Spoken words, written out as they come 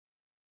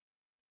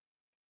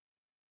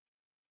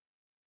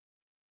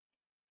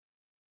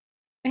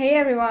Hey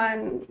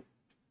everyone,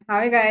 how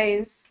are you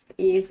guys?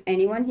 Is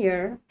anyone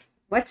here?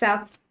 What's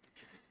up?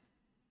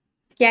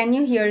 Can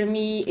you hear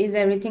me? Is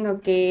everything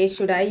okay?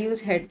 Should I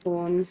use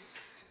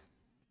headphones?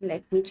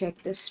 Let me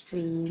check the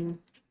stream.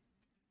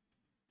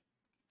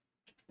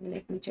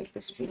 Let me check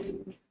the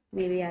stream.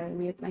 Maybe I'll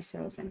mute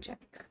myself and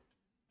check.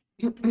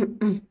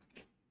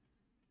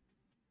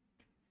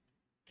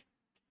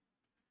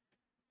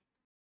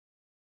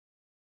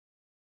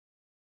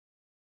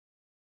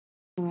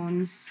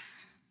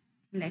 Phones.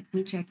 Let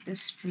me check the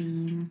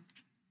stream.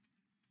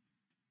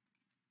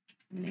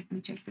 Let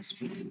me check the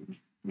stream.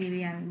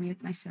 Maybe I'll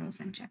mute myself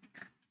and check.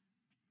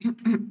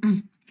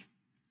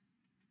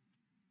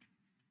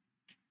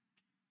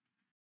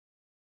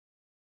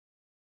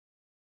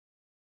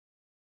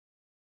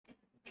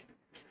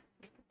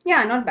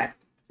 Yeah, not bad.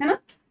 है ना?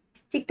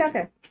 ठीक ठाक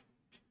है.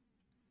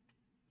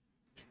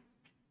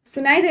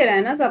 सुनाई दे रहा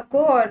है ना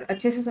सबको और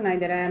अच्छे से सुनाई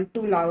दे रहा है. I'm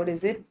too loud,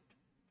 is it?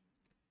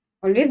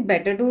 Always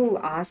better to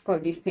ask all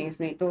these things,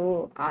 नहीं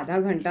तो आधा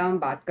घंटा हम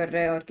बात कर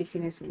रहे हैं और किसी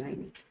ने सुना ही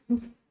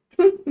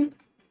नहीं.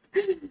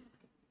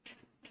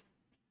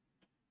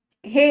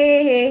 हे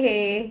हे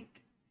हे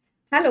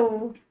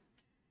hello.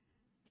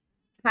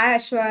 Hi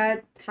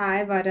Ashwath.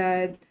 Hi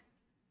Varad.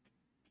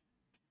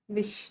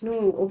 Vishnu.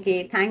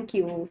 Okay, thank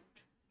you.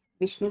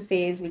 Vishnu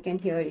says we can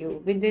hear you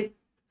with the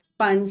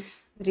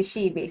puns.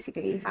 Rishi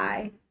basically.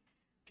 Hi.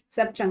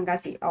 Sab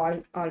changa si.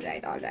 All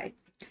right, all right.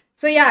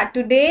 So yeah,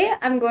 today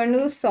I'm going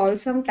to solve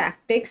some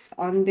tactics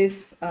on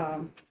this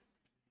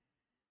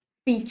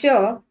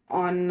feature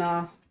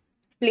on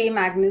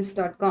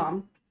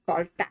playmagnus.com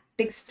called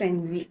Tactics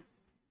Frenzy.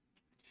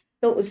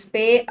 तो उस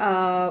पे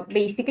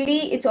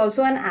basically it's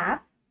also an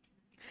app,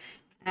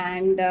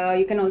 and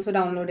you can also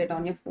download it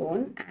on your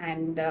phone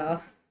and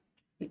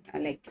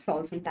like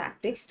solve some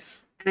tactics,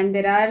 and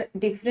there are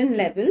different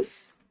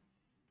levels,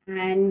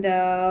 and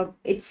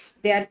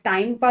they are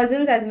time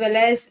puzzles as well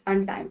as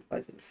untimed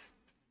puzzles.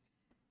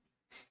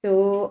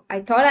 So I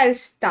thought I'll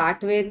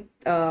start with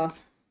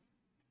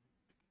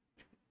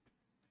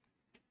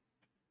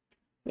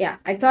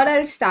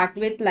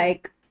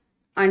like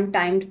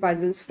untimed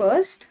puzzles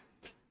first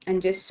and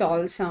just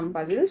solve some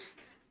puzzles,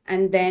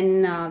 and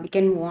then we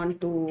can move on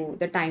to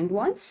the timed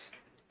ones.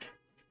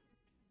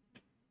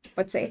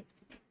 What say?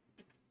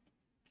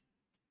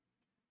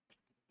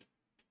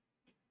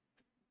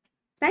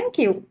 Thank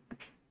you.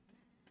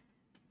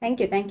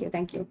 Thank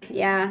you.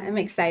 Yeah, I'm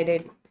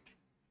excited.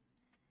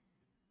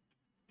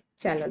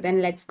 Chalo,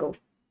 then let's go.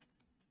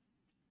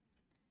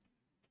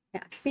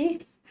 Yeah,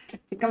 see,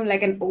 I've become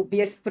like an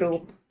OBS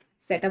pro.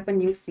 Set up a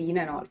new scene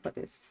and all for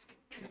this.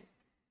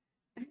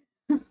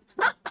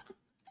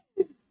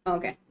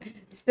 Okay,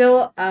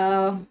 so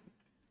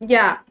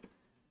yeah,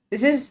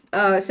 this is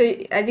so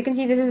as you can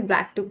see, this is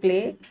black to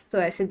play. So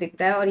ऐसे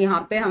दिखता है और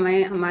यहाँ पे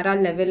हमें हमारा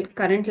level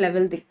current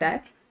level दिखता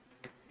है,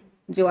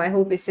 जो I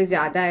hope इससे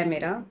ज़्यादा है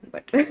मेरा,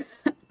 but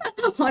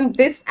on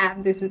this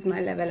app this is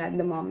my level at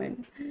the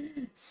moment.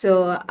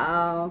 So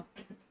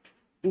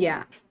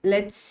yeah,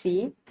 let's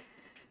see.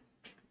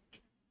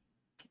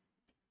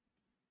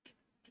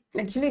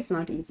 Actually, it's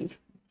not easy.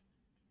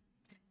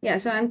 Yeah,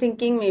 so I'm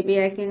thinking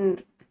maybe I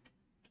can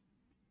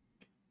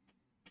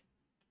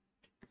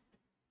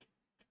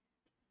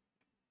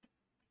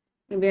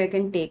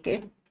take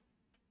it.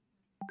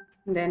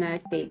 Then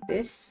I take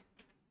this.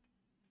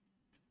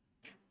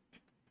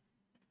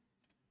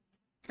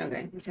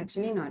 Okay, it's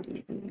actually not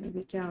easy.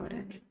 Maybe क्या हो रहा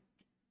है?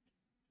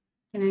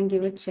 Can I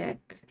give a check?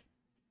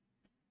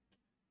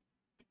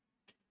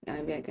 Yeah,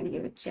 maybe I can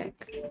give a check.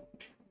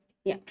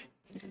 Yeah.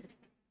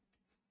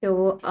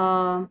 So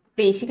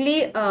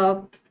basically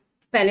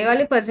पहले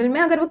वाले puzzle में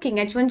अगर वो king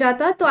h1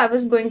 जाता तो I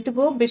was going to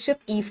go bishop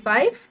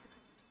e5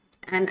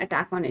 and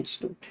attack on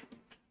h2.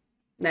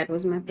 That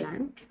was my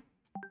plan.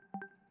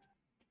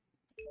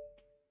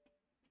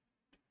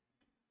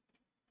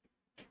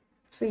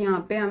 So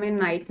यहाँ पे हमें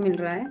knight मिल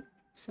रहा है,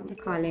 so हम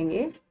खा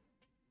लेंगे.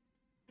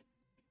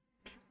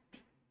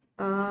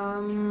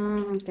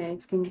 Okay,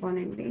 it's king pawn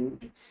ending.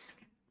 It's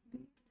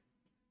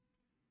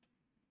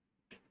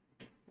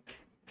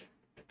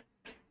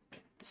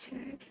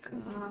check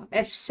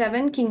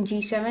f7, king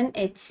g7,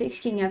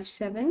 h6, king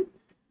f7.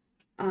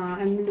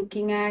 I'm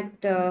looking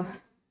at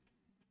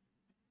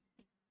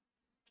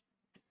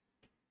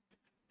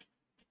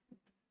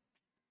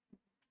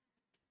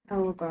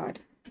oh god.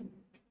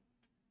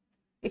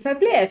 If I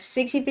play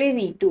f6, he plays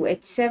e2,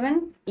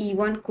 h7,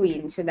 e1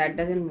 queen, so that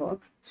doesn't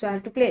work. So I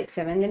have to play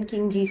h7, then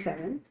king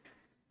g7,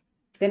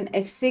 then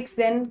f6,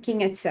 then king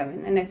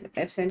h7, and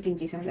f7, king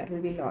g7, that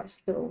will be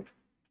lost. So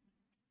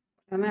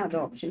what are my other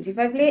options? If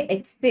I play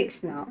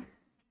h6 now,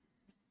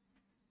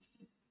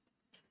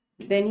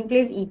 then he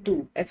plays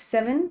e2,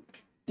 f7,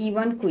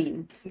 e1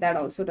 queen, so that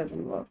also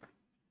doesn't work.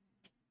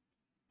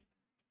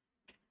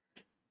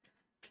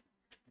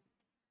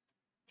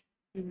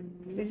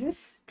 This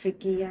is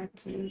tricky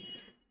actually.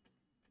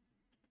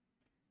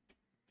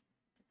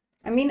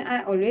 I mean,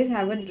 I always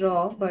have a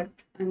draw, but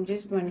I'm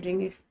just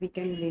wondering if we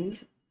can win.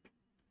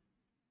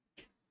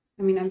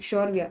 I mean, I'm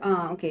sure we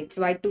are. Okay, it's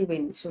white to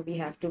win, so we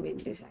have to win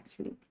this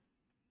actually.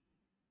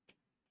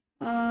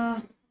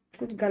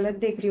 कुछ गलत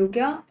देख रही हो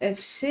क्या?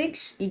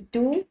 F6,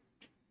 E2,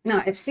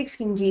 ना F6,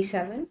 King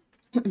G7,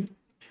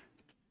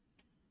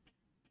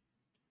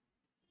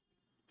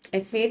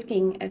 F8,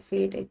 King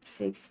F8,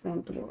 H6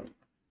 won't work.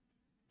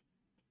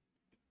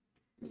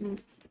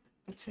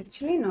 It's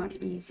actually not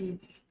easy.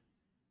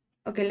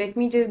 Okay, let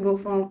me just go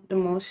for the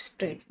most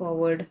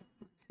straightforward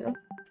answer.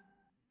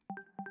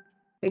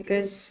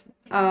 Because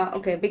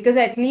okay, because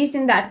at least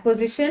in that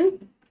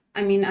position,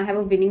 I mean, I have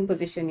a winning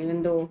position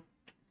even though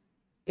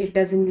it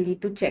doesn't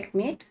lead to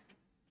checkmate.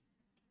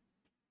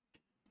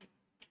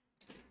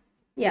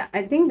 Yeah,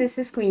 I think this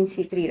is Queen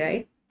C3,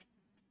 right?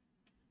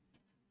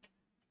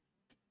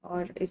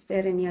 Or is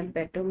there any other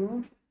better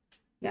move?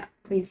 Yeah,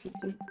 Queen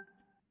C3,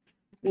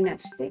 Queen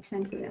F6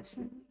 and Queen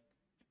F7.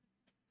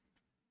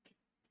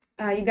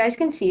 You guys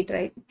can see it,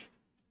 right?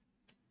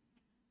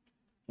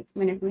 एक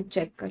minute में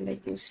check कर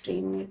लेती हूँ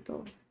stream में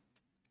तो.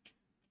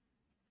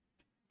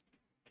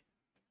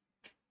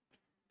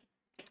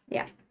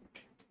 Yeah,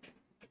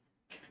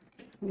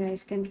 you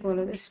guys can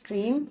follow the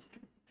stream.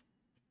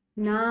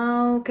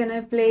 Now, can I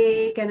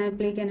play? Can I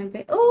play? Can I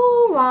play?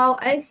 Oh, wow.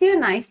 I see a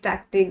nice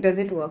tactic. Does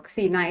it work?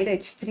 See, knight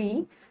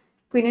h3,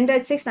 queen into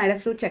h6, knight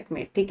f2,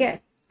 checkmate.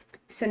 Okay.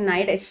 So,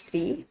 knight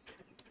h3.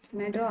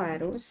 Can I draw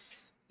arrows?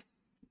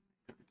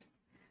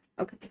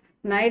 Okay.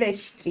 Knight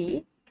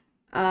h3.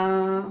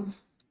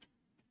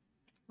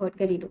 What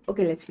can he do?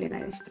 Okay, let's play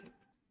knight h3.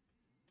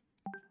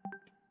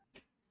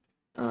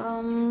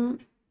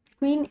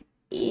 Queen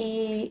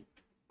a,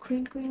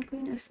 queen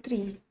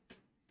f3.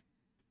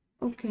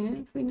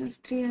 Okay, queen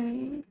f3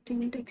 I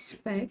didn't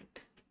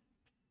expect.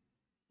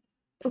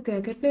 Okay,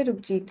 I can play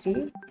rook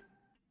g3.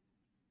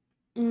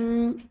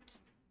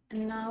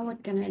 Now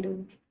what can I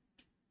do?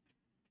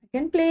 I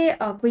can play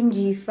queen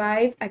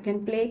g5. I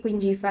can play queen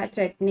g5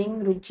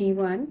 threatening rook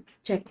g1,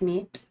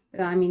 checkmate.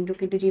 I mean,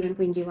 rook into g1,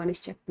 queen g1 is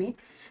checkmate.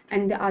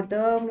 And the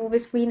other move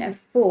is queen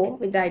f4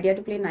 with the idea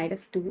to play knight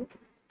f2.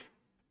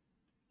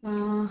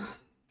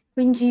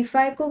 Queen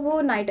g5 को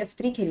वो knight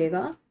f3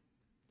 खेलेगा.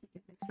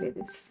 Let's play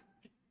this.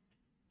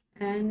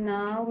 And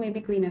now maybe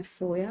queen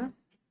f4, yeah?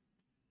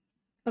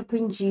 Or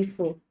queen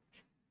g4.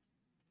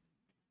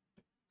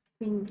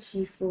 Queen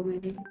g4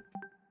 maybe.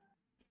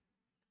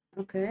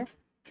 Okay.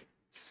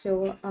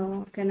 So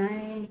can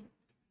I...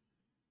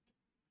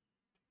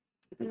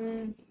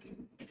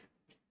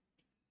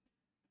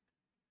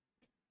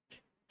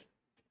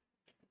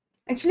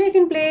 Actually, I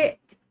can play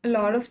a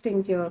lot of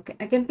things here.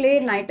 I can play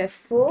knight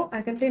f4.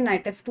 I can play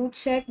knight f2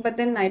 check, but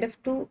then knight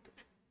f2...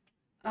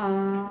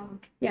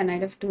 yeah,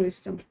 knight f2 is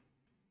the...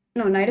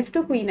 No, knight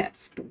f2, queen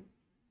f2.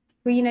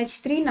 Queen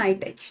h3,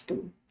 knight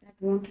h2. That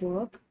won't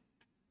work.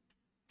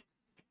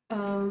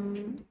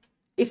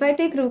 If I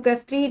take rook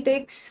f3, it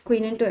takes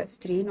queen into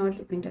f3, not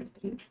rook into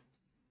f3.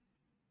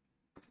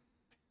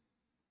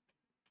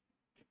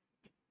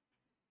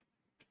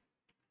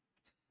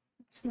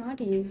 It's not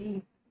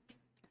easy.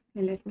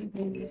 Okay, let me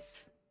play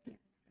this.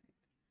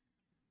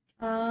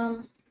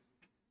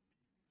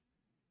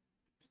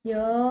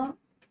 Here.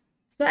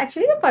 So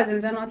actually the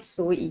puzzles are not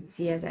so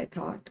easy as I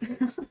thought.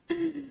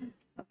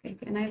 Okay,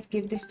 can I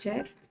give this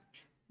check?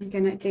 And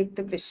can I take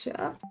the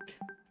bishop?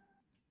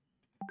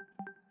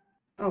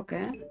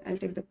 Okay, I'll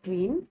take the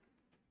queen.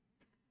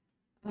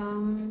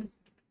 So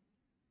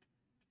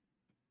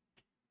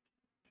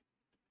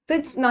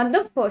it's not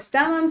the first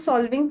time I'm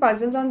solving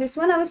puzzles on this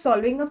one. I was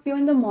solving a few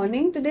in the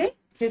morning today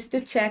just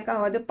to check how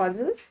are the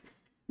puzzles.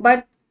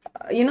 But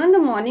you know, in the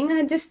morning I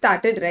had just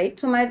started, right?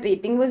 So my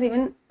rating was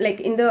even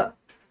like in the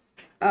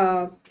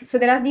so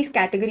there are these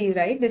categories,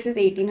 right? This is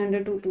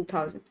 1800 to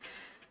 2000.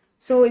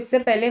 So इससे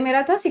पहले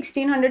मेरा था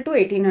 1600 to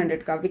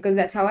 1800 का, because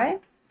that's how I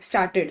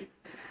started.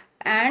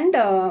 And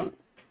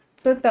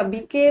तो तभी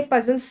के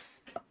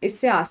puzzles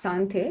इससे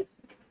आसान थे.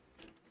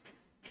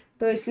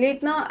 तो इसलिए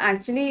इतना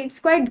actually it's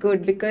quite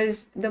good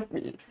because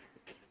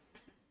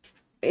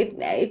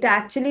it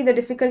actually the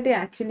difficulty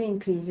actually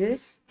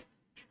increases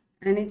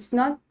and it's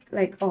not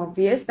like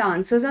obvious. The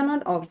answers are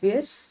not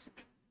obvious.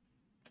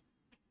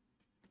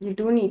 You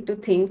do need to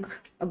think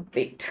a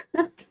bit.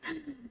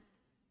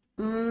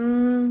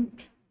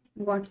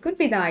 What could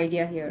be the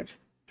idea here?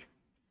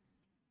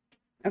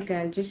 Okay,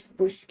 I'll just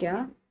push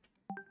kya.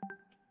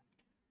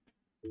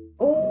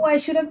 Oh, I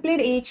should have played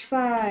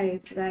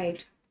h5,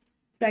 right?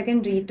 So I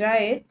can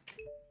retry it.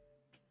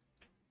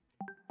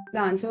 The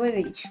answer was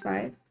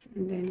h5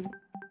 and then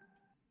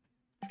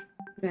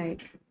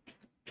right.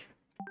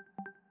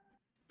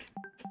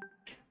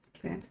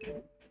 Okay,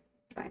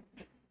 fine,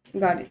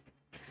 got it.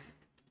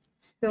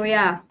 So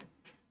yeah,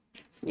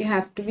 you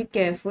have to be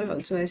careful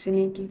also. ऐसे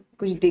नहीं कि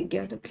कुछ दिख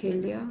गया तो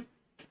खेल दिया.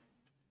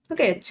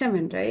 Okay,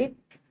 h7, right?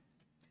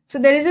 So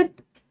there is a...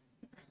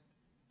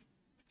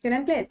 Can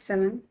I play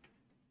h7?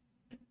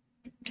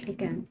 I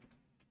can.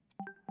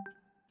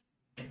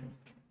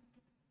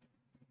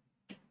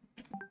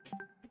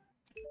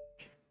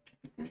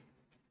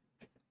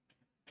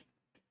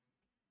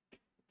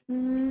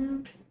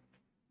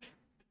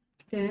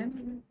 Okay.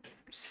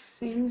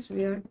 Seems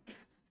weird.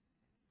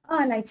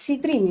 Ah, knight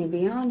c3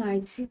 maybe. Ah,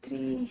 knight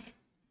c3.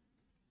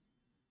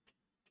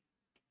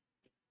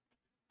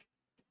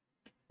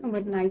 No,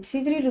 but knight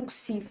c3, rook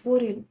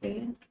c4 he'll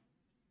play.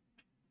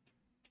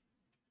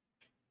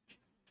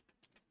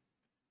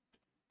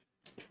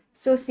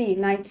 So see,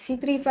 knight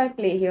c3 if I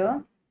play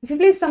here. If he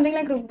plays something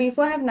like rook b4,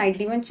 I have knight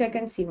d1 check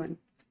and c1.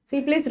 So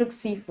he plays rook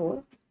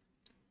c4.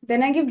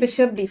 Then I give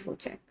bishop d4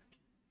 check.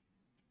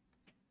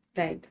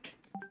 Right.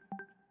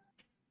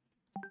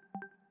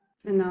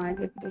 And now I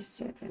get this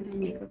check and I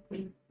make a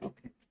queen.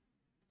 Okay.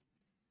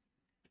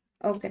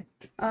 Okay.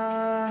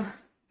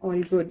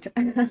 All good.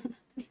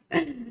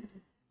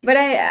 But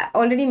I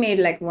already made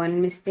like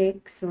one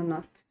mistake, so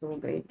not so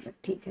great, but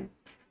okay.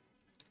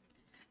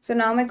 So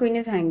now my queen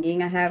is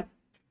hanging. I have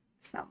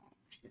some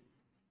options.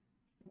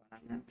 What are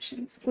my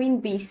options?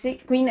 Queen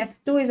b6, queen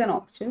f2 is an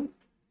option.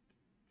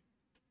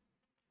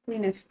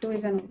 Queen f2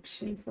 is an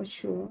option for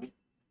sure.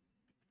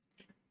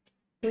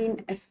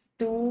 Queen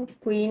f2,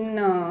 queen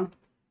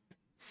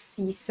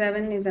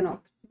c7 is an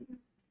option.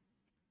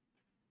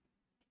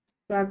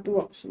 So I have two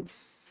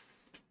options.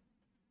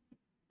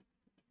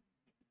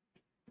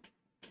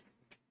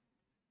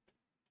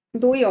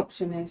 दो ही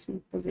option है इसमें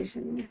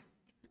position में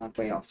और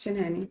कोई option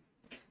है नहीं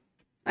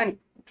and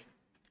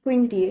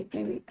queen d8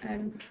 में भी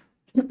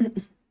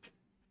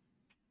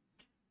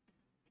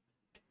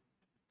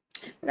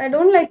I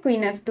don't like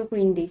queen f2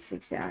 queen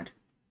d6 यार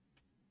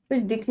कुछ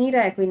दिख नहीं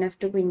रहा है क्वीन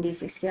f2 क्वीन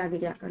d6 के आगे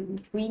क्या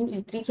करूँगी क्वीन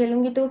e3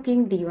 खेलूंगी तो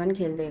किंग d1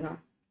 खेल देगा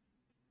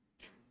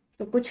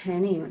तो कुछ है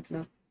नहीं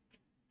मतलब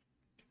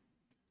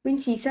क्वीन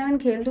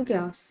c7 खेल दूँ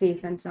क्या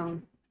safe and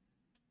sound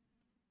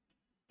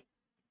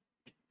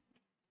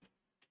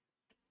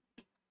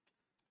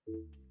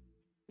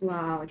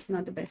wow it's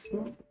not the best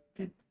move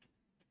okay.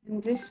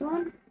 And this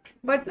one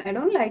but I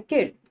don't like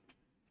it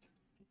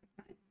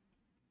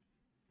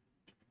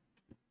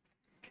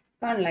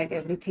can't like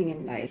everything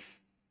in life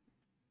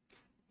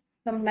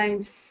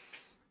sometimes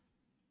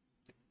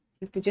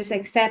you have to just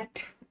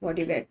accept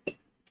what you get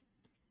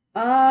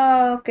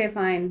okay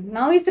fine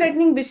now he's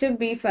threatening bishop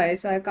b5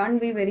 so I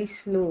can't be very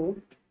slow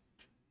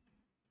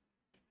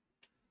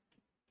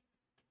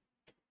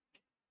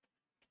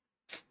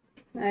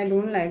I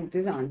don't like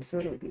this answer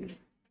really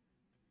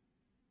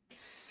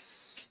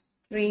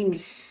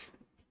strange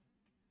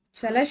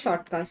shall I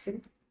short castle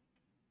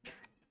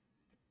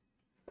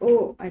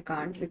oh I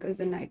can't because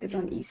the knight is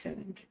on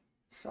e7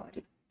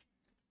 sorry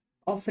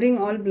offering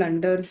all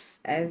blunders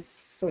as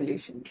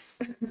solutions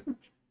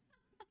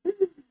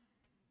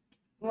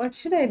what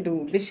should I do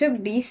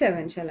bishop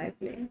d7 shall I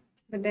play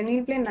but then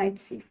he'll play knight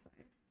c5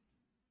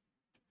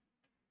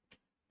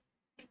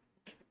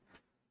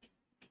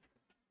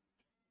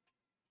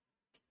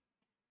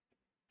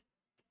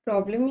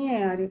 problem ही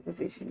है यार ये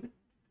position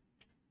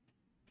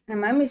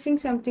am I missing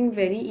something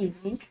very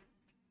easy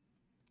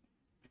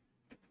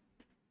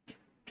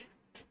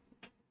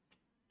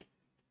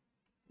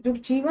rook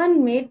g1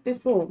 mate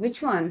before which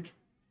one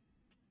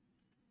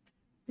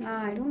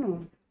I don't know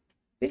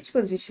which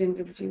position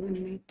rook g1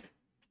 mate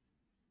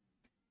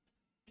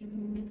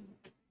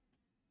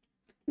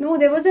no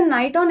there was a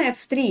knight on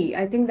f3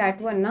 I think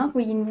that one na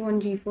queen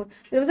on g4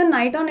 there was a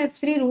knight on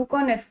f3 rook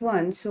on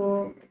f1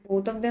 so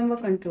both of them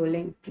were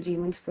controlling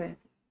g1 square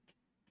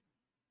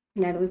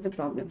that was the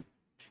problem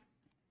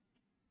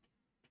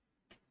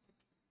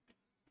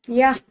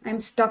yeah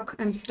I'm stuck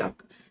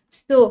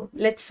so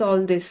let's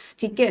solve this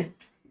okay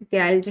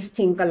I'll just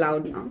think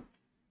aloud now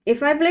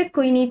if I play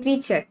queen e3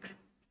 check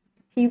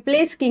he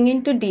plays king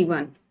into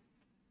d1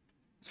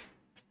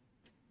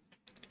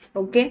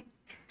 okay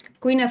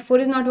queen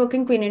f4 is not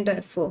working queen into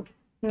f4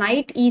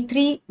 knight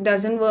e3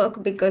 doesn't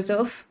work because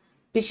of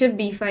bishop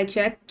b5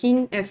 check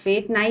king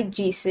f8 knight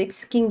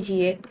g6 king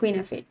g8 queen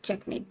f8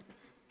 checkmate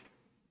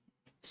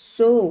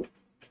so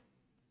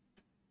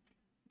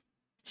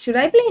should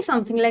I play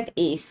something like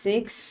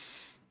a6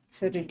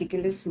 it's a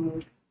ridiculous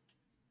move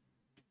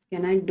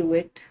can I do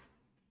it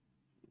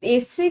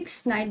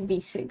a6 knight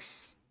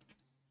b6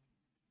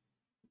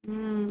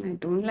 I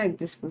don't like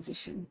this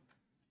position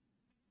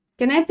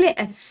can I play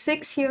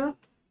f6 here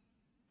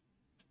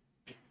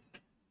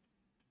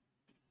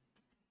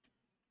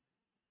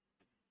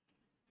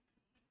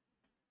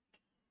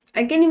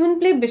I can even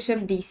play bishop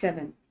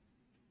d7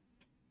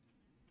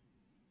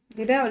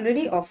 did I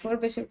already offer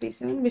bishop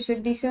d7 bishop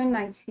d7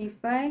 knight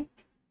c5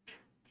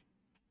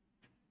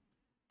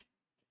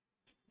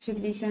 bishop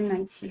d7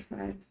 knight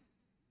c5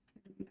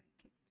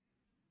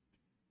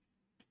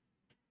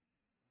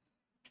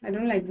 I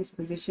don't like this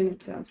position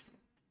itself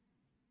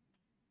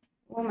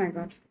oh my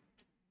god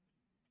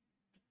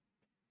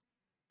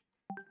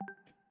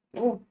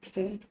oh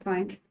okay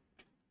fine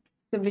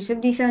so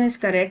bishop d7 is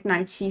correct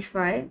knight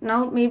c5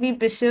 now maybe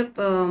bishop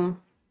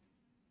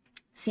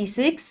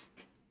c6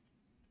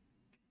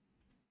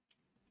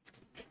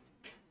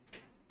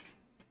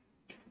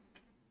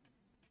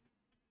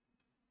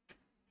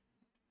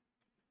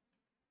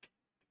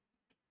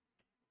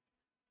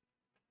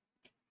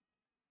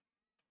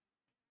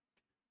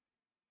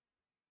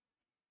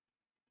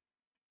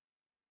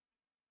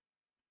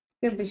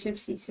 Okay, bishop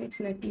c6,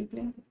 let me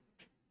play.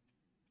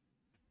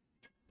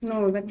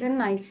 No, but then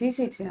knight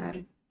c6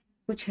 यार,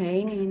 कुछ है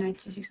ही नहीं knight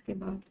c6 के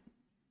बाद.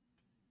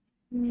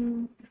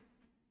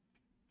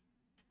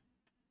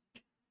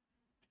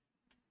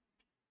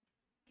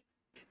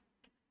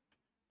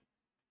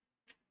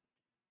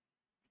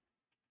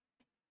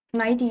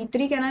 Knight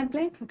e3, can I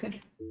play?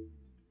 Okay.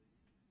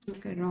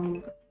 Okay,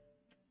 wrong.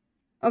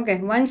 Okay,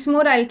 once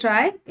more I'll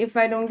try. If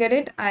I don't get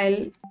it,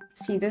 I'll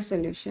see the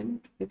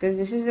solution, because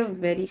this is a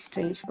very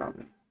strange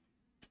problem.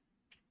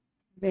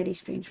 Very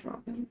strange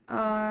problem.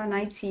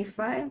 Knight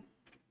c5.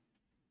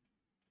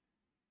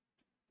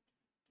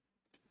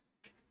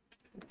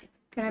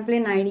 Can I play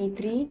knight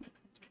e3?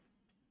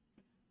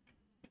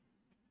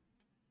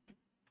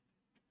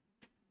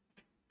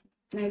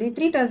 Knight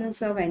e3 doesn't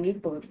serve any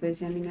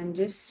purpose. I mean, I'm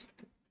just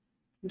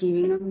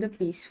giving up the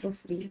piece for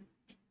free.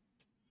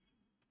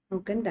 How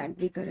can that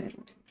be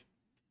correct?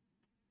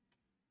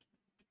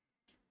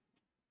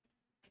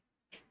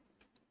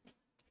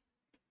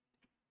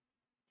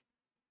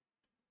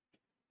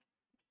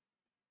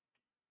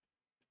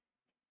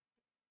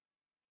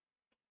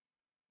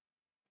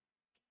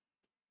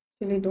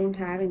 Really don't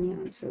have any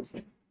answers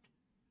here.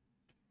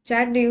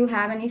 Chat, do you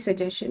have any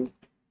suggestion?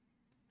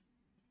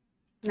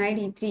 Knight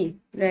e3,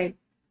 right?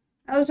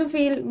 I also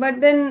feel, but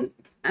then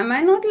am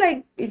I not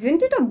like,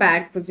 isn't it a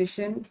bad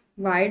position?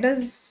 Why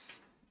does,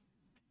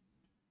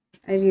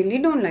 I really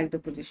don't like the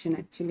position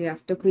actually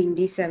after queen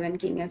d7,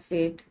 king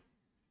f8,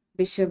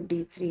 bishop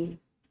d3.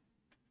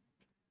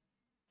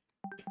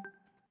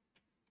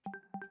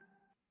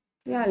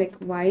 Yeah, like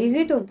why is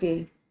it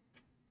okay?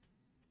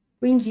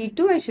 Queen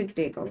g2 I should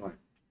take or what?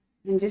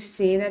 And just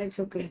say that it's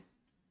okay.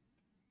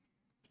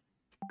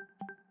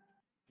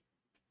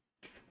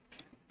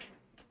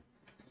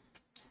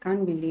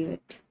 Can't believe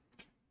it.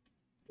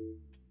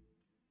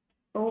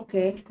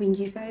 Okay, queen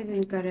g5 is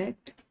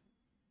incorrect.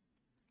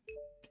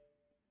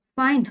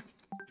 Fine.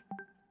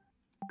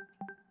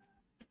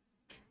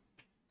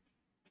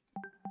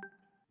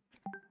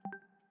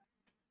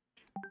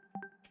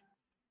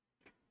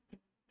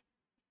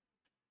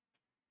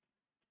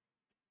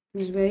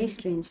 It's very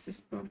strange, this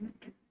problem.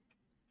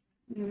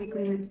 Maybe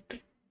queen f2.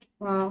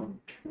 Wow.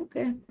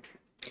 Okay.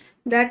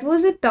 That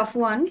was a tough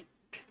one.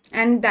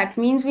 And that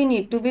means we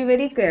need to be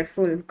very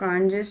careful.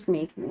 Can't just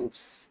make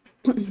moves.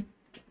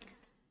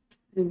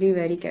 We'll be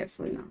very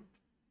careful now.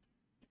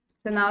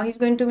 So now he's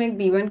going to make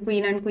b1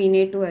 queen and queen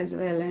a2 as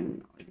well.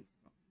 And all these.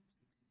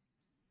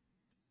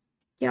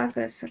 क्या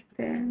कर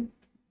सकते हैं?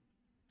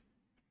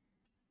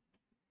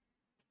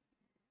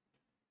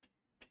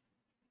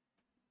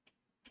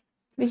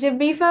 Bishop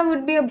b5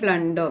 would be a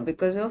blunder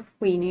because of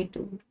queen a2.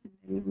 And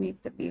then you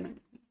make the b1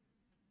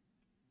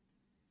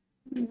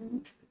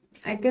 queen.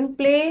 I can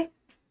play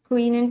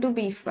queen into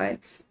b5,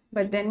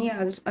 but then he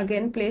also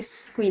again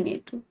plays queen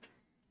a2.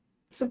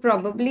 So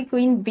probably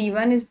queen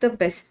b1 is the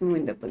best move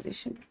in the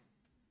position.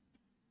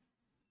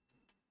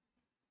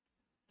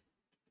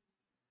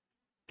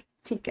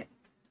 ठीक है.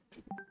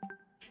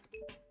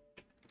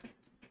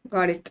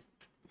 Got it.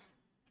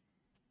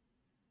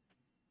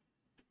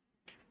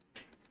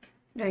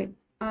 Right.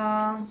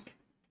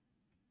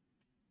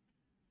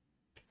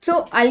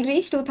 So I'll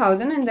reach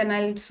 2000 and then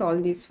I'll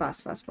solve these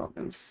fast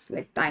problems,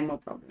 like timer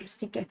problems.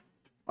 Okay.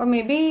 Or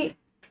maybe,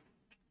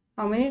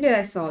 how many did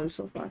I solve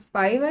so far?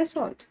 5 I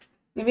solved.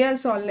 Maybe I'll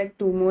solve like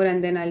 2 more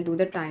and then I'll do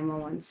the timer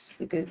ones,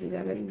 because these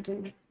are very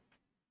little.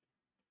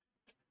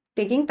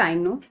 Taking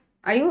time, no?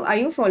 Are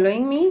you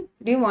following me?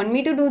 Do you want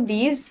me to do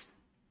these?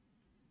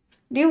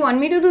 Do you want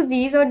me to do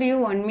these or do you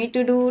want me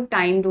to do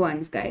timed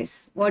ones,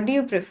 guys? What do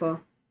you prefer?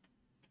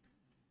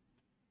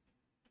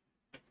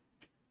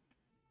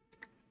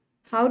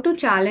 How to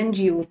challenge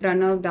you,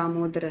 Pranav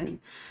Damodaran?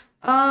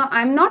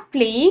 I'm not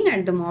playing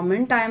at the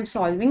moment. I am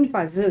solving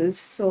puzzles.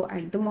 So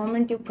at the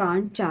moment, you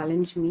can't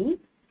challenge me.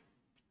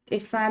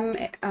 If I'm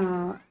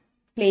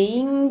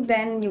playing,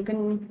 then you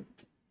can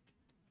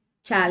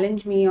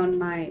challenge me on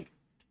my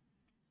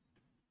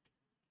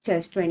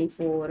chess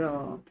 24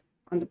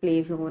 on the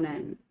play zone,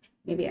 and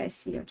maybe I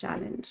see your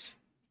challenge.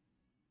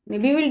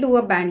 Maybe we'll do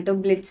a banter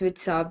blitz with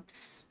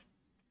subs.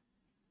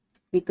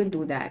 We could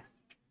do that.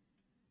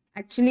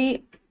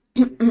 Actually,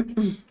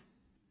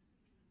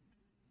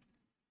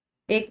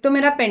 एक तो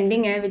मेरा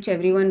pending है विच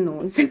everyone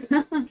knows.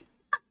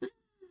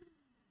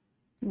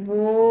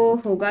 वो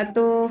होगा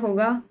तो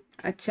होगा,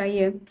 अच्छा ही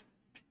है.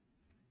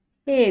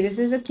 हे, this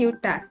is a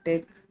cute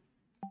tactic.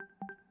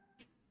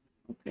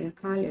 Okay,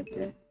 खा लेते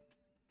हैं.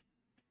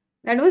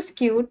 That was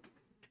cute.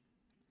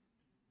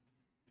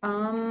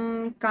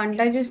 Can't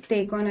I just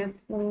take on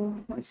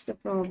f4? What's the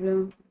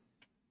problem?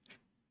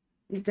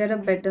 Is there a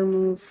better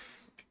move?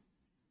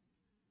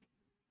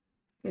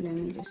 Okay, let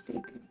me just take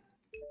it.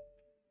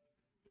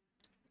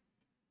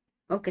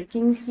 Okay,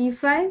 king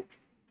c5,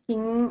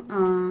 king,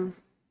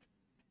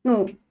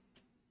 no.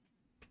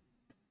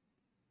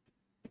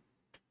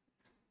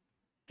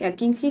 Yeah,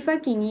 king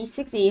c5, king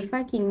e6,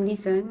 a5, king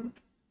d7.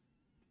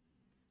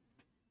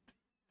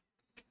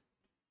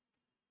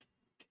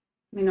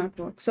 May not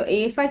work. So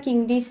a5,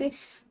 king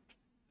d6.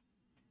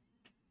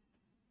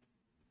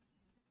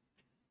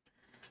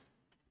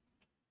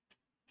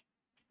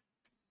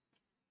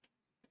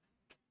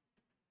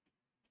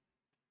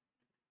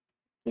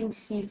 King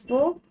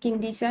c4, king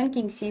d7,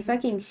 king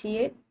c5, king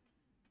c8,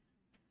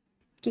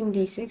 king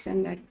d6,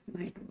 and that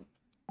might work.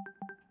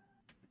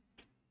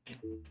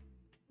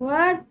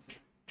 What?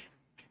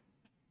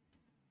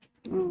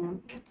 Oh.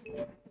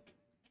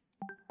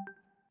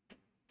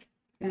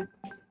 Yeah.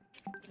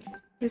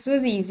 This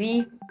was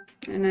easy,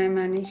 and I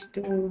managed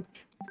to.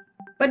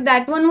 But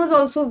that one was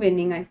also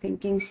winning, I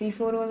think. King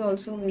c4 was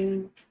also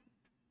winning.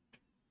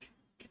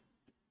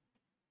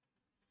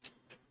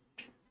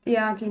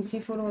 Yeah, king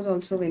c4 was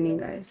also winning,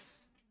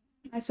 guys.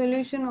 My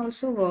solution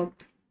also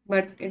worked,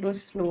 but it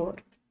was slower.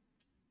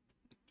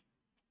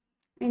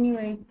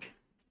 Anyway,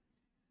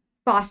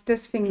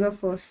 fastest finger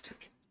first.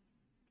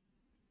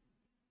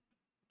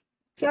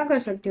 क्या कर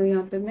सकती हूँ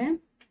यहाँ पे मैं?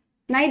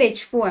 Knight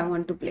h4 I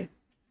want to play.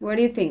 What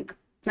do you think?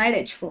 Knight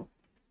h4.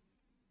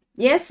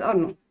 Yes or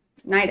no?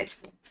 Knight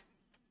h4.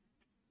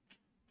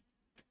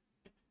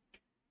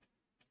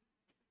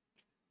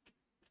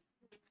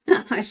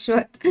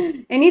 Ashwath,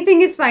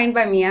 anything is fine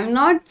by me. I'm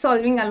not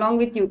solving along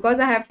with you because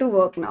I have to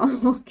work now.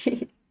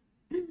 Okay.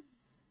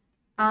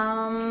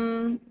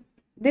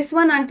 This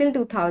one until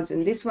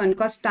 2000. This one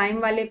because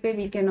time wale pe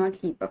we cannot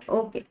keep up.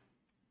 Okay.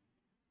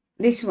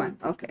 This one.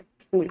 Okay.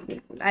 Cool.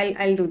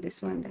 I'll do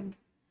this one then.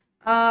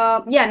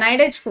 Yeah, knight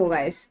h4,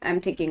 guys.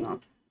 I'm taking off.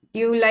 Do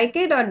you like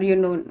it or you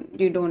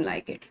don't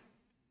like it?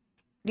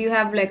 Do you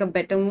have like a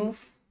better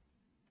move?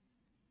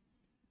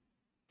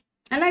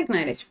 I like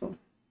knight h4.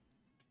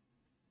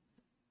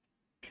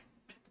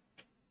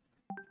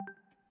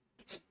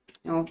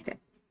 Okay.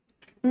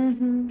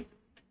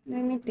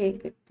 Let me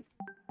take it.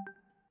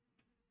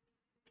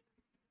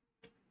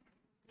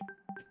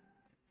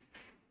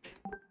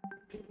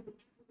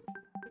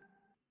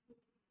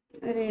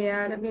 अरे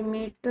यार अभी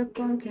met तक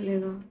कौन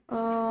खेलेगा?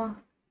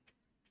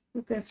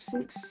 Rook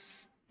f6.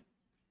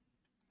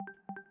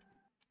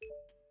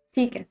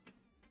 ठीक है.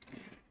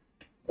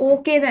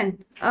 Okay then.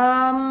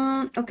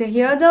 Okay,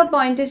 here the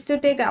point is to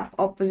take up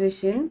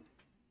opposition.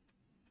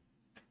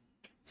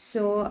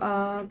 So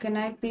can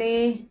I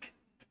play?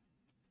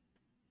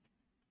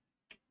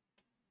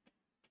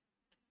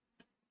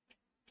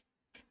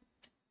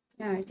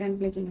 Yeah, I can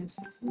play king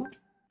f6. No?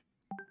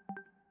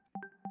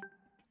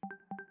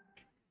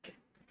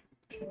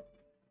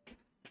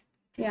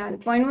 Yeah, the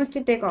point was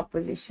to take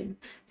opposition.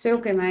 So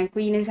okay, my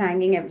queen is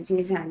hanging, everything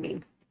is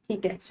hanging.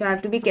 Okay, so I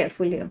have to be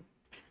careful here.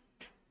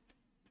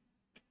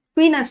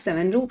 Queen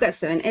f7, rook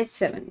f7,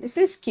 h7. This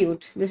is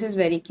cute. This is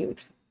very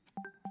cute.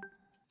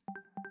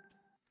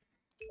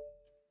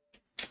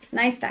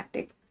 Nice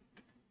tactic.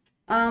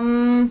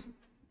 Do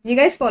you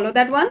guys follow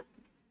that one?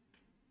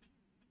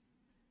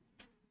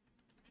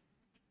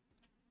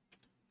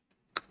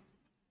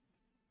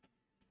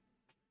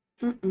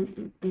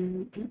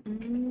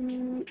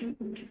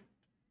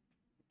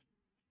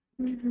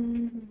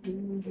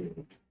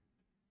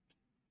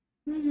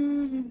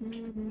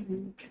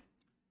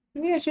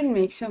 Maybe I should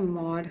make some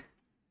mod.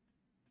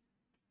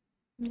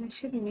 I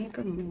should make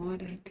a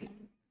mod, I think.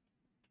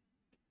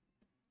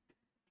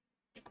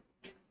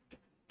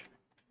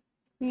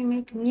 We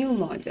make new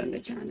mods on the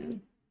channel.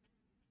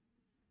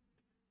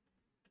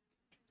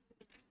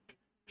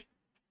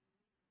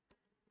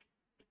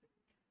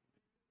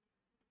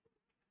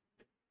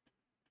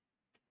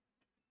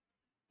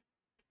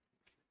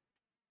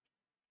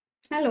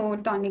 Hello,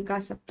 Tonica,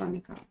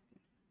 Subtonica.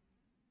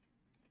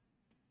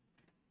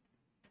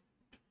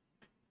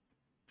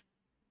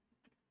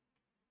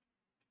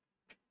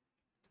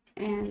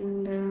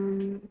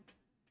 And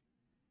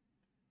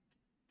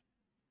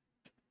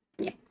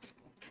yeah.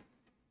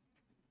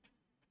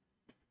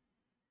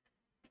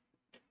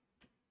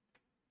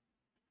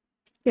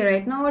 Okay,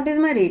 right now what is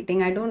my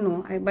rating? I don't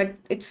know. But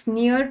it's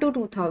near to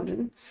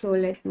 2000. So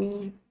let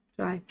me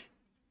try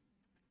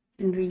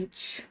and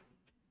reach.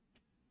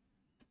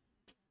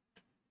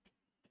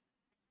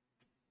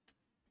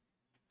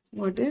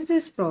 What is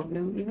this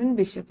problem? Even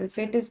bishop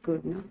f8 is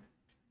good now.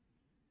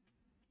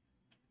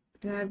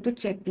 Do I have to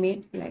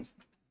checkmate? Like,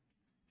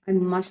 I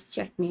must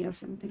checkmate or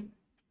something.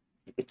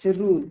 It's a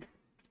rule.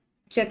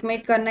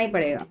 Checkmate करना ही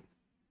पड़ेगा.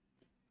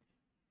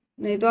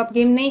 नहीं तो आप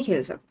game नहीं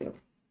खेल सकते हो.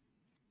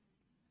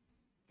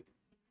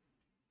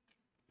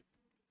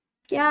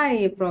 क्या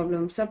है ये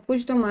प्रॉब्लम? सब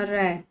कुछ तो मर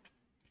रहा है.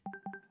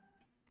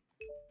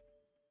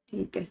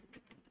 ठीक है.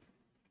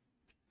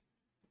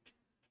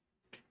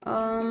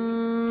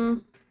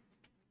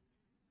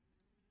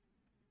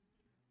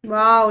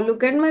 Wow,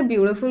 look at my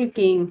beautiful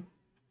king.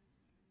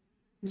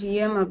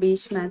 GM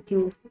Abish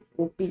Matthew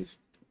OP.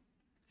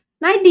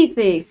 Knight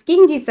d6,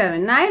 king g7,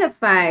 knight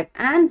f5,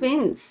 and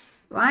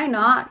wins. Why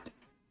not?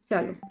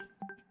 Chalo.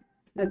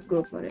 Let's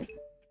go for it.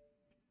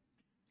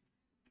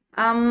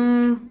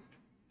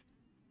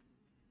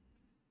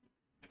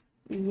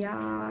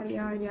 Yeah.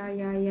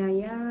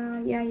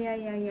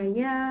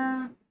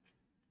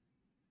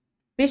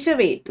 Bishop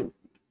a2,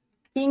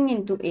 king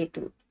into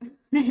a2,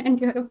 and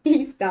you're a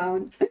piece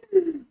down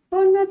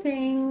for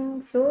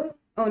nothing. So,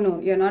 oh no,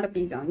 you're not a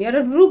piece down. You're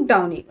a rook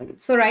down even.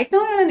 So right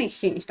now you're an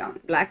exchange down.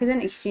 Black is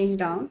an exchange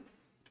down.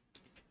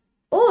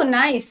 Oh,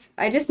 nice.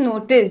 I just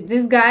noticed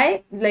this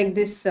guy, like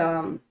this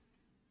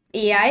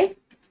AI,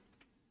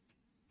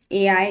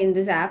 AI in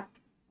this app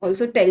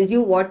also tells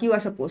you what you are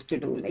supposed to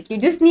do. Like you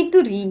just need to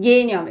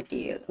regain your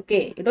material.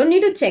 Okay. You don't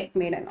need to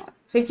checkmate and all.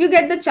 So if you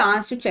get the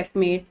chance to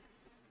checkmate,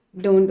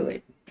 don't do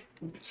it.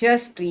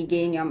 Just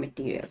regain your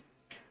material.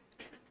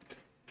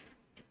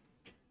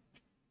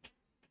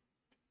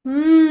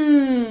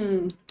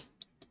 Hmm.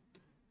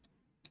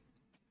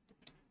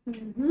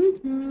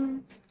 Mm-hmm.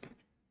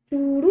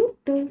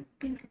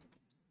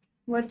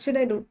 What should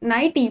I do?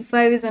 Knight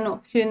e5 is an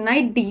option.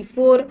 Knight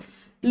d4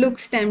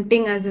 looks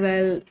tempting as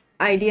well.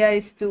 Idea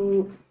is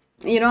to,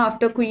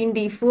 after queen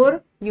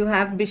d4, you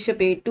have bishop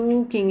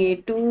a2, king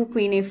a2,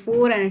 queen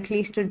a4, and at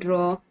least a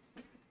draw.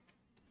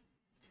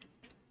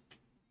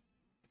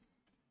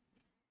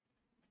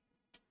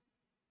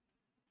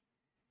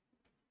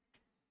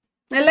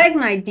 I like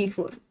knight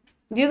d4.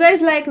 Do you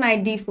guys like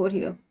knight d4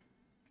 here?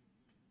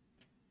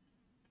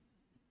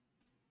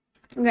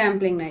 Okay, I'm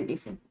playing knight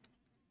d4.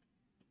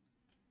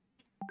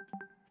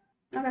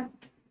 Okay.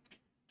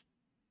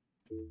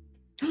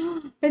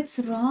 It's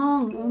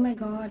wrong. Oh my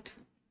god.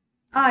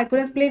 I could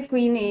have played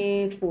queen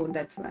a4,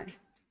 that's why.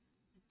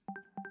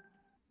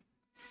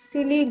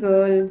 Silly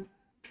girl.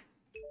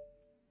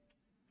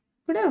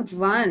 Could have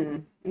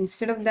won.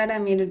 Instead of that, I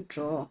made a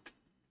draw.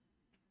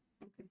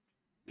 Okay.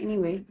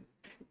 Anyway.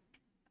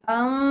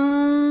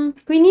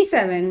 Queen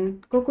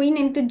e7 को queen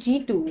into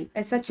g2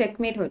 ऐसा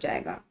checkmate हो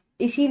जाएगा,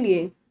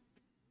 इसीलिए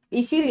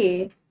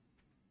इसीलिए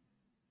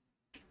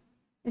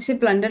इसे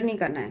plunder नहीं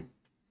करना है,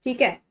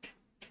 ठीक है।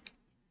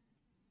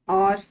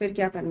 और फिर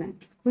क्या करना है,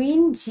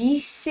 क्वीन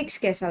g6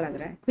 कैसा लग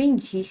रहा है, queen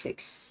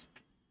g6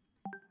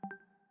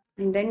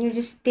 and then you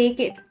just take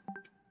it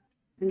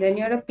and then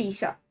you're a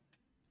piece up.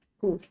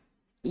 Cool,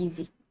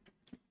 easy.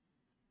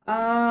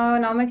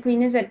 Now my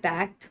queen is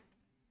attacked.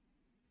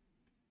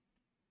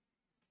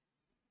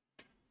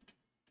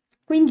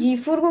 Queen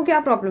g4 को क्या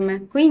प्रॉब्लम है,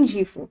 queen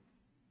g4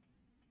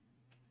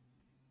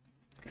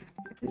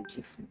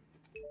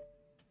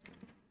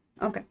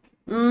 okay.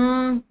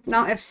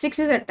 Now f6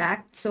 is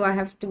attacked, so I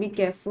have to be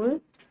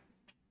careful.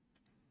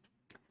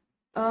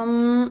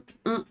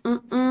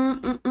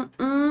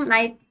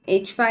 Knight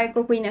h5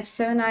 को queen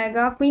f7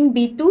 आएगा, queen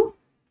b2. Do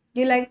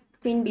you like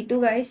queen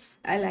b2 guys?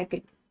 I like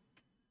it.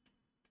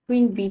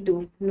 Queen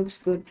b2 looks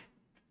good.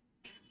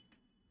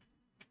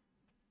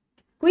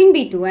 Queen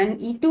b2 and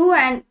e2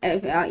 and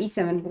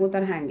e7 both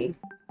are hanging.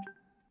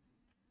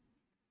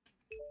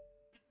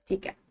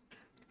 ठीक है.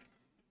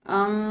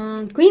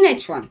 Queen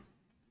h1.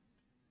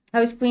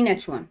 How is queen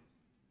h1?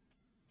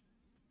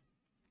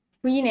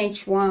 Queen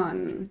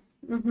h1.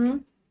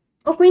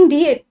 Oh, queen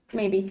d8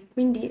 maybe.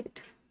 Queen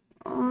d8.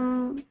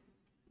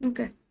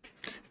 Okay.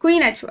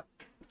 Queen h1.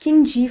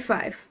 King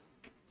g5.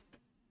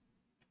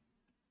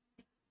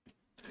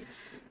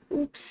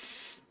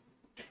 Oops.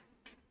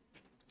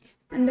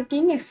 And the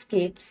king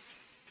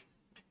escapes.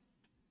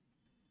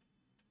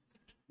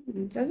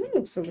 Doesn't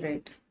look so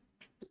great.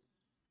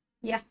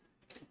 Yeah.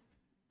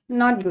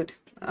 Not good.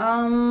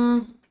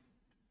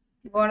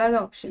 What are the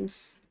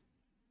options?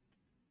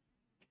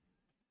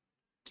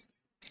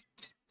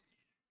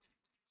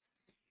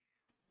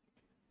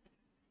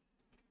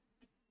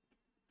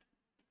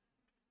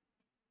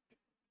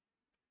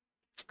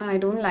 I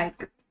don't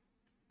like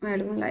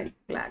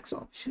black's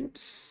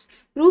options.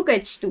 Rook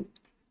h2.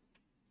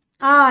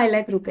 I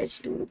like rook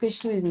h2. Rook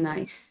h2 is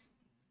nice.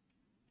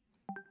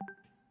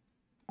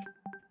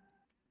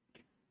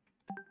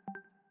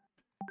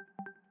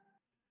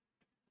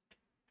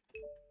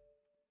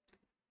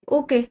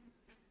 Okay.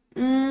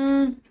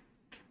 Queen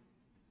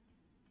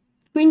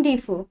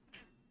d4.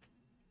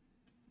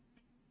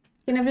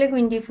 Can I play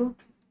queen d4?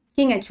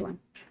 King h1.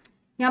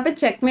 यहाँ पे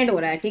checkmate हो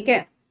रहा है, ठीक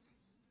है?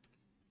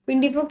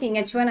 Queen d4, king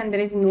h1, and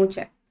there is no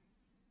check.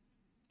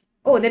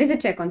 Oh, there is a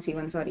check on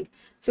c1, sorry.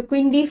 So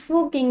queen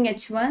d4, king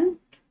h1,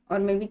 or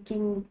maybe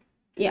king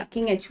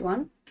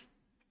h1.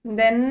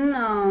 Then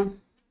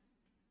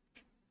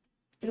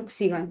rook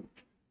c1.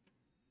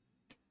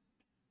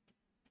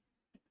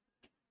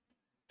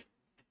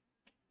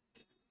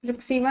 Rook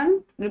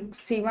c1, rook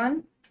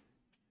c1,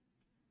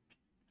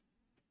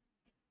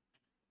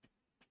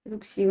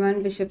 rook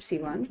c1, bishop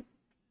c1.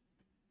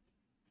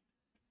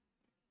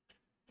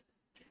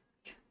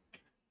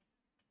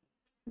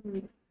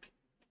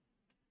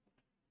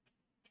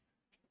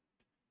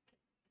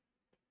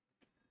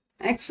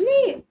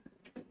 Actually,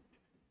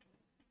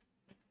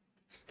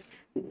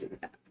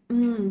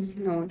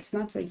 no, it's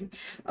not so easy.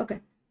 Okay.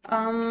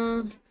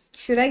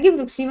 Should I give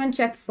rook c1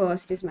 check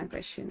first is my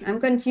question. I'm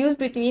confused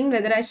between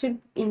whether I should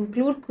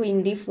include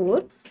queen d4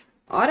 or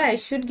I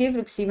should give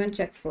rook c1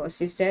 check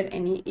first. Is there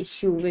any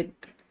issue with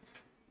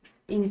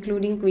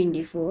including queen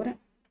d4?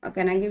 Or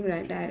can I give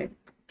direct?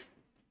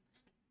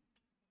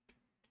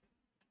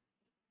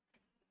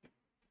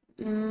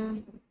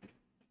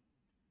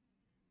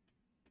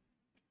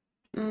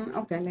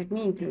 Okay, let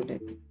me include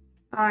it.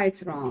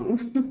 It's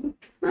wrong.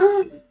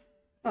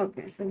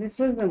 Okay, so this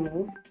was the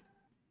move.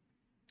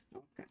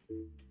 Okay.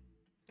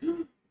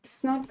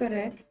 It's not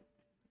correct.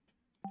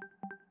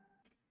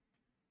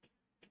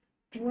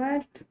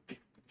 What?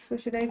 So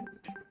should I?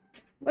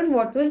 But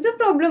what was the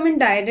problem in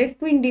direct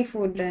queen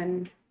d4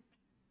 then?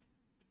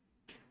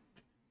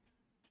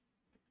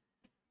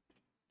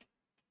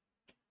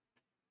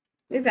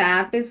 This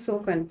app is so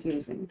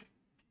confusing.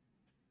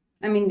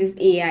 I mean, this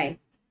AI,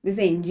 this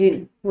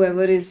engine,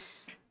 whoever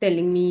is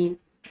telling me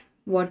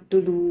what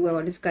to do,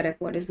 what is correct,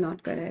 what is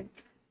not correct.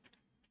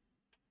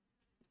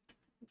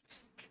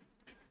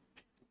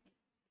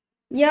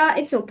 Yeah,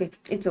 it's okay.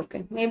 It's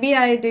okay. Maybe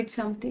I did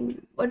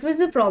something. What was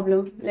the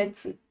problem? Let's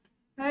see.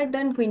 I had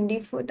done queen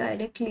d4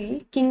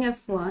 directly, king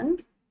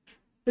f1,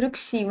 rook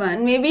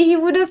c1. Maybe he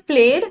would have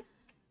played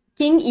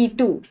king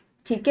e2.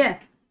 Okay.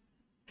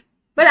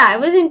 But I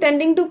was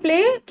intending to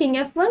play king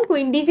f1,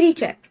 queen d3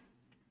 check.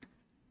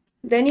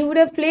 Then he would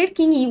have played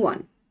king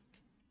e1.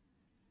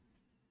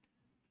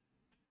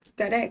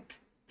 Correct.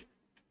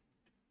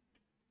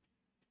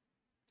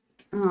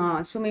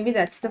 So maybe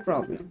that's the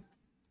problem.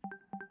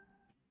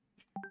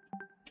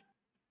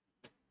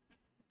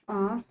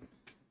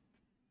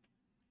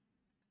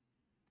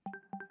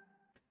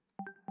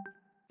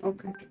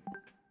 Okay.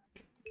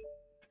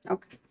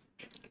 Okay.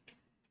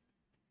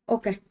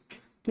 Okay.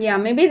 Yeah,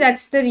 maybe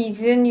that's the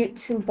reason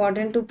it's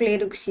important to play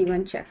rook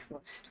c1 check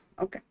first.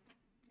 Okay.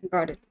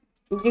 Got it.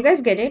 Did you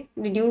guys get it?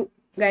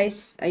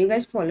 Are you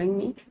guys following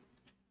me?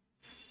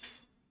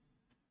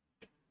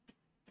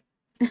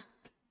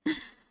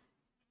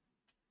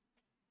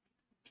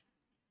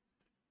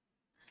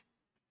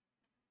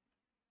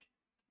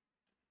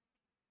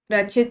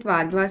 Rachit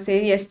Vadva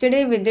says,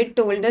 yesterday Vidit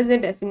told us the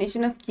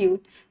definition of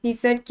cute. He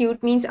said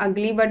cute means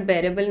ugly but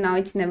bearable. Now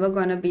it's never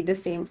gonna be the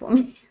same for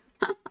me.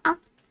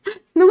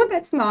 No,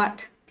 that's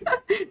not.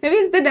 Maybe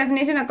it's the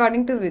definition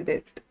according to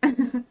Vidit.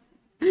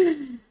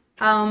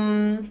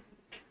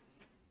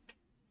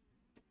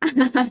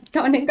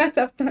 Tonica,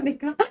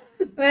 subtonica.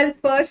 Well,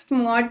 first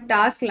mod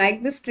task,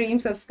 like the stream,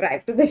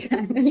 subscribe to the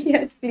channel.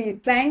 Yes, please.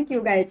 Thank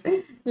you, guys.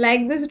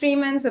 Like the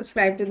stream and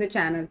subscribe to the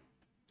channel.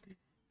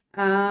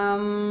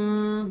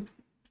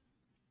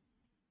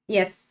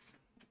 Yes.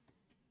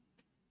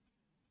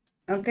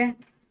 Okay,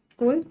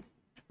 cool.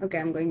 Okay,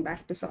 I'm going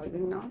back to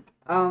solving now.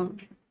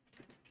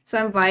 So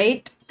I'm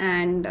white,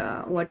 and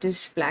what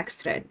is black's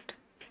thread?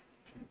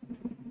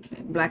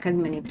 Black has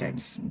many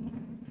threads.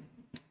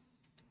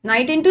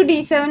 Knight into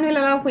d7 will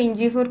allow queen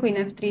g4, queen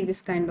f3,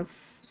 this kind of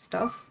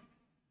stuff.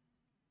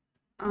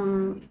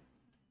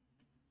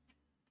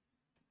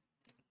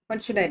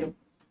 What should I do?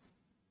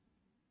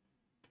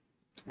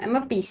 I'm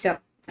a piece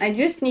up. I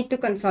just need to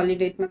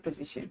consolidate my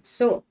position.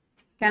 So,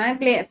 can I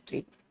play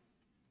f3?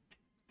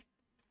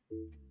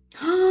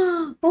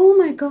 Oh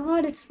my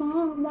god, it's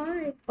wrong.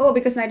 Why? Oh,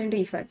 because knight into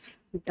e5.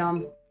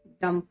 Dumb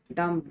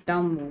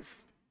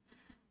move.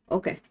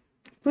 Okay.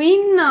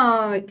 Queen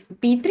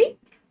b3?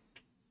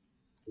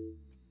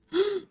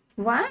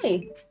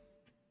 Why?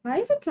 Why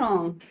is it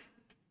wrong?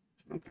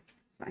 Okay,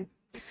 fine.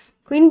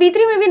 Queen b3,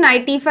 maybe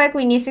knight e5,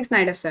 queen e6,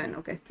 knight f7.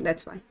 Okay,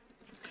 that's fine.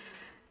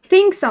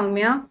 Think,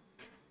 Soumya.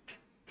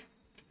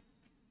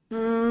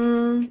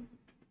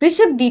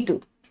 Bishop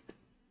d2.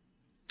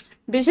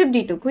 Bishop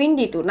d2, queen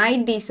d2,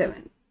 knight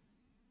d7.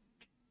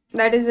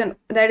 That is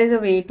a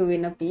way to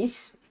win a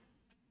piece.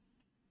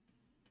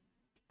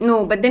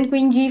 No, but then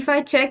queen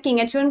g5 check, king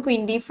h1,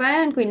 queen d5,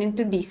 and queen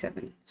into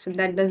d7. So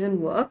that doesn't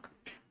work.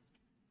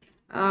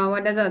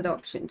 What are the other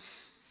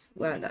options?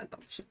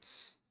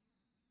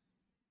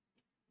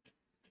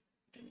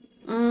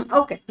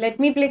 Okay, let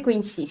me play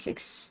queen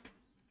c6.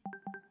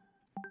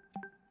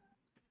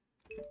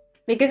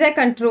 Because I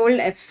controlled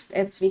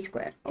f3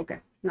 square. Okay,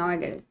 now I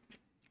get it.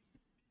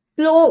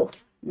 Slow,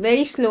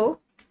 very slow.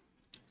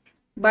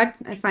 But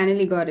I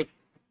finally got it.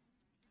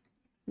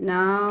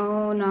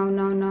 Now.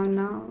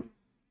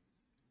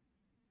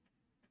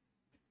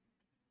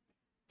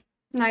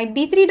 Knight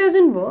d3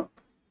 doesn't work.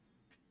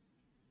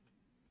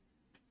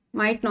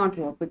 Might not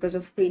work because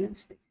of queen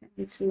f6.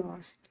 It's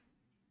lost.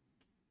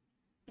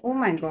 Oh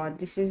my god,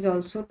 this is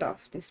also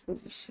tough, this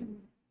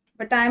position.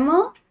 But I'm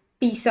a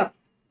piece up.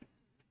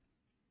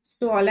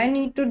 So all I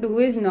need to do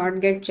is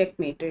not get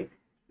checkmated.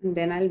 And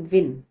then I'll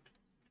win.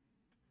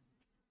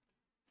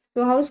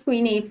 So how's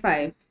queen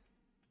a5?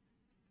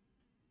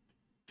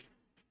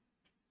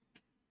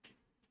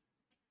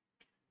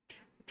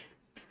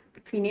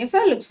 Queen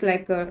a5 looks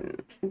like a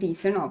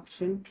decent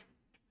option.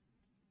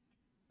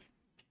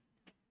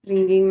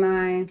 Bringing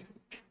my...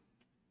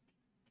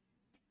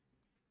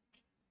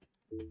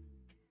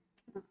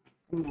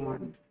 Come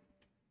on.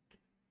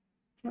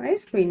 Why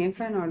is queen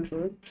a5 not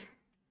good?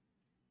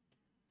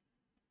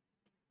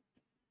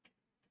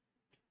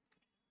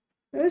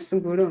 It was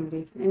good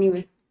only.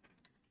 Anyway.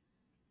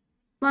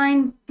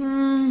 Fine.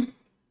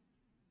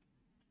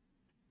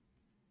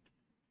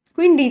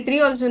 Queen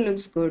d3 also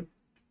looks good.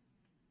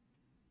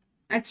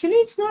 Actually,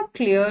 it's not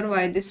clear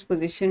why this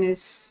position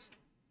is...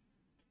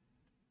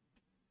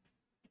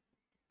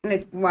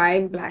 Like,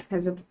 why black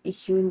has an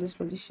issue in this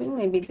position.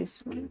 Maybe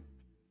this one.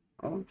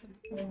 Oh.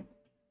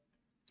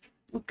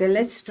 Okay,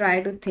 let's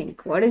try to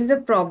think. What is the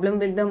problem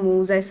with the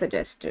moves I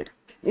suggested?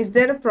 Is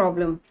there a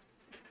problem?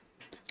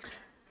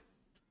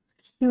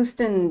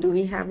 Houston, do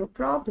we have a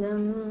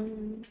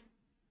problem?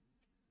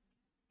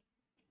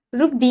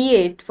 Rook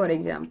d8, for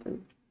example.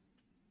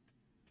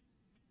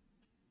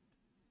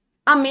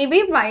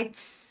 Maybe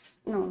white's...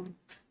 No.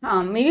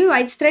 Maybe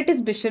white's threat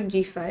is bishop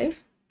g5.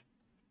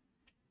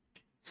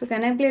 So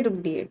can I play rook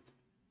d8?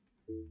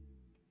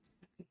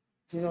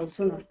 This is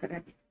also not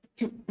correct.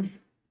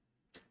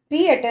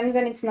 3 attempts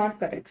and it's not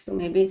correct. So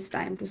maybe it's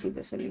time to see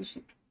the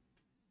solution.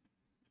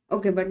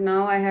 Okay, but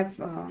now I have...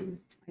 I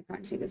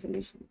can't see the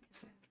solution.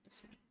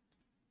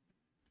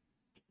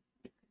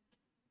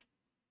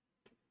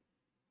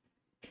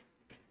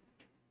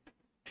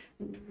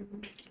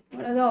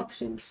 What are the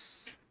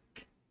options?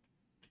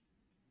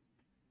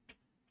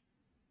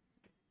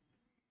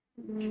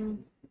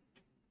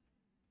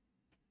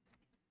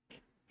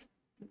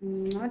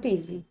 Not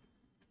easy.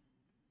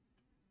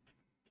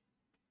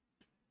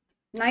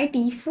 Knight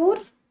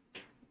e4,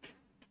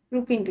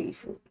 rook into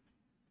e4.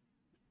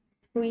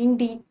 Queen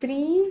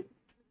d3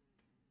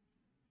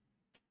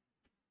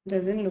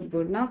 doesn't look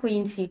good. Now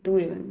queen c2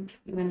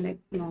 even like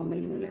normal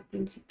move like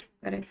queen c2.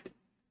 Correct.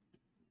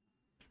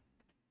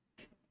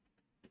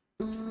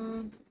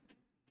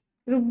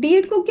 रुक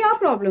d8 को क्या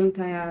problem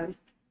था यार,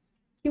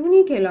 क्यों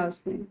नहीं खेला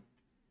उसने?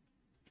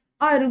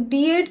 रुक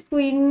d8,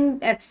 queen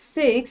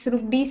f6,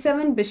 rook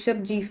d7, bishop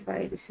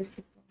g5. This is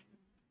the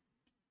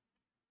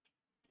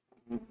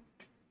problem.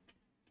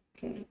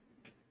 Okay,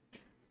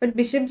 but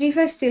bishop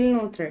g5 still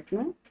no threat,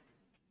 no?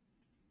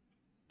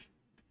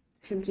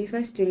 Bishop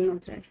g5 still no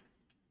threat.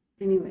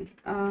 Anyway,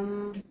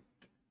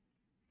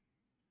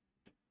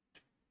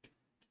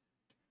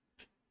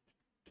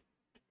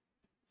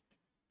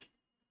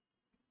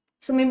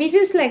 so maybe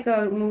just like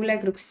a move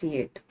like rook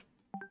c8.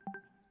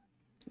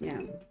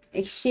 Yeah,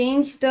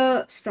 exchange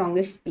the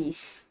strongest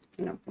piece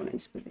in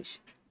opponent's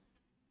position.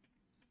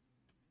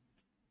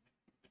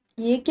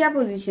 ये क्या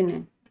position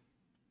है?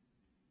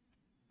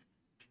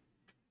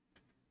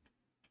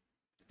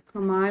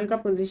 कमाल का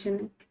position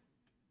है.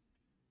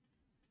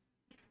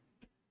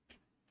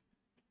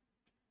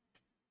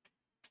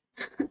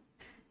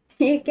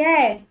 ये क्या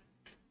है?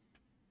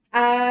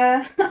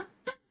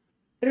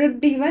 रुक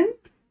d1,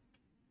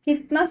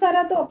 कितना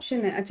सारा तो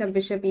ऑप्शन है. अच्छा,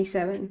 बिशप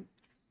e7,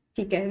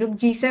 ठीक है. रुक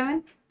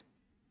g7,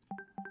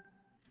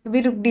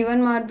 अभी रुक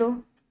d1 मार दो.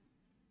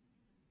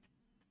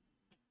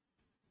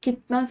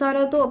 कितना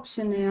सारा तो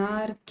ऑप्शन है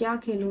यार, क्या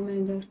खेलूं मैं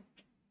इधर.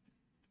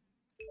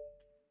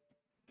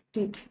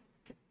 ठीक है.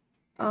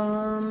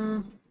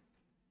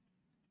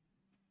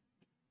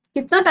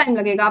 कितना टाइम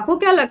लगेगा आपको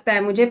क्या लगता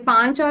है? मुझे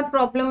 5 और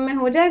प्रॉब्लम में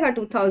हो जाएगा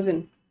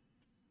 2000.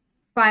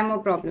 5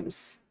 more problems.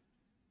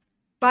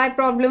 5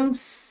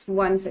 problems,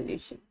 1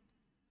 solution.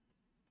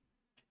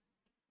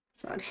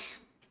 Sorry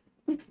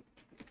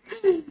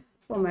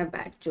for my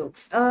bad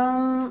jokes.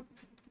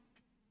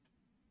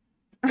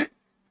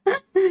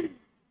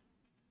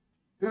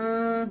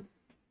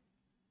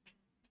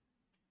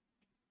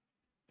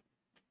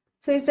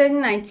 So it's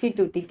studying knight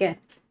c2, ठीक है.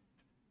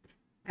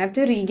 I have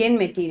to regain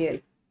material.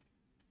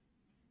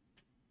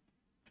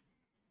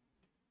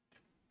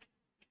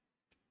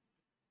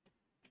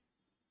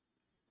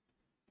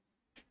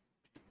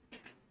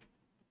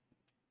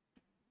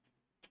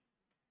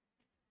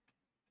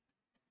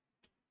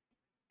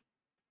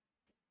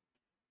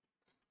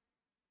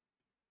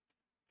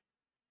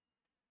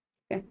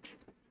 Okay.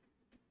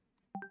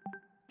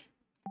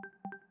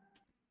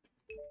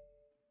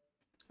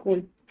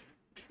 Cool.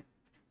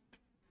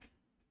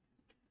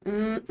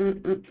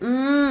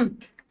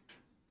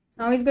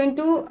 Now he's going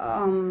to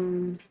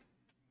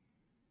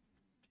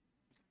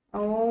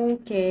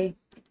okay.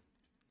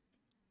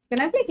 Can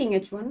I play king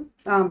h1?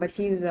 But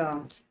he's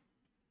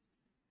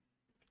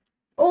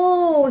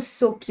oh,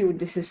 so cute.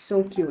 This is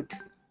so cute.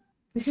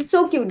 This is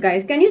so cute,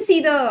 guys. Can you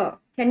see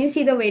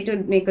the way to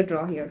make a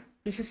draw here?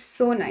 This is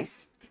so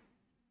nice.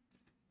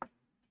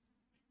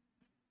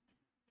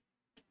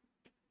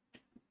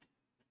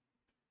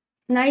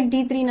 Knight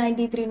d3, knight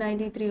d3, knight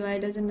d3. Why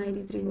doesn't knight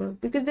d3 work?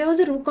 Because there was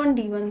a rook on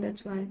d1,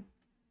 that's why.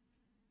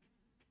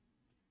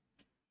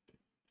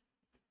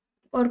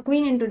 Or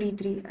queen into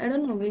d3. I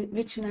don't know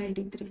which knight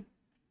d3.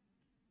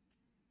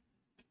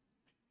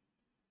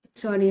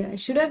 Sorry, I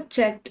should have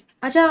checked.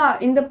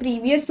 Acha, in the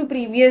previous to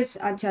previous.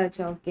 Acha,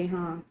 okay,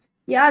 हाँ.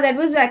 Yeah, that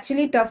was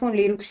actually tough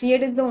only. Rook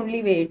c8 is the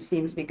only way it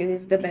seems because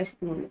it's the best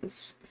move in the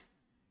position.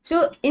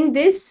 So in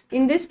this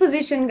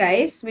position,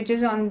 guys, which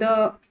is on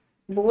the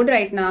board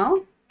right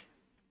now,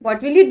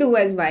 what will you do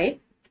as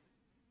white?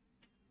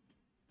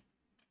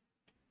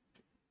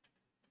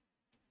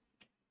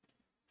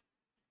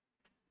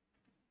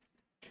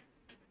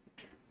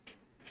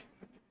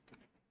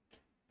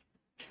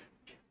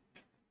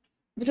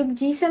 Rook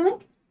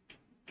g7.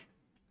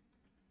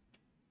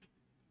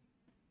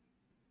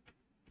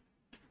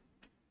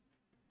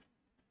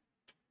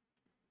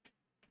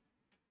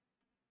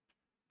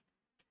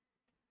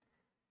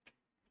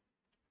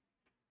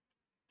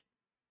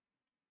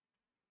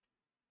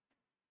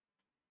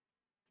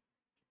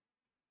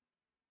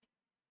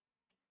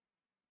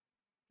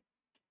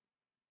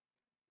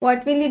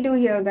 What will you do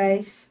here,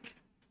 guys?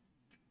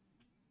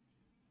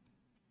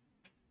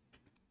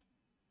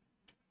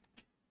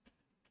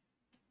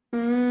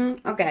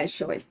 Okay, I'll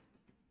show it.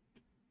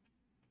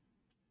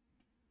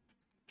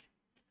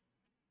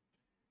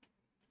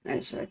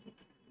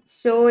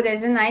 So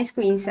there's a nice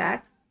queen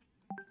sack,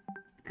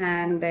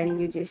 and then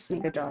you just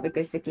make a draw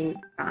because the king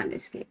can't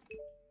escape.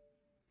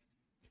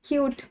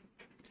 Cute.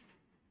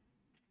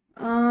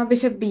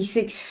 Bishop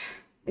b6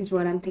 is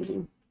what I'm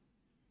thinking.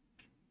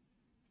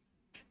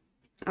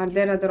 Are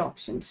there other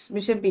options?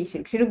 Bishop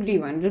b6, rook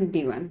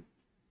d1,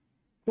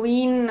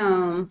 queen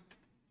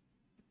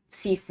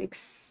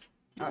c6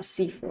 or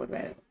c4,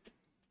 wherever.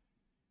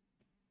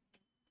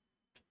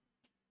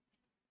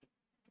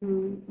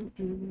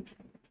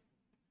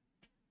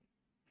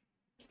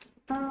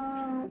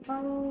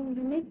 Oh,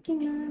 you're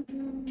making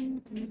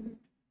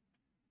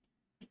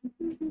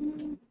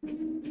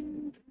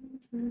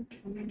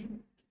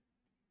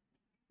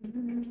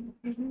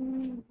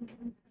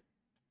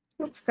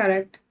looks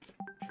correct.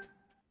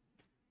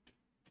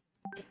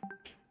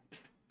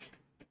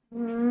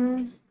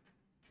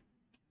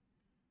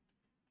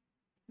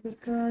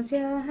 Because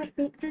you're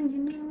happy and you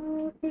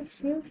know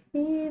if you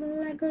feel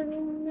like a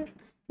room.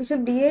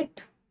 Bishop d8.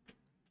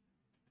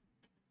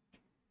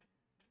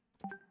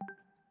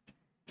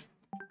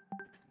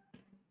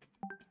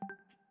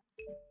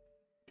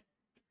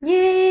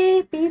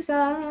 Yay, peace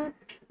up.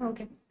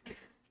 Okay.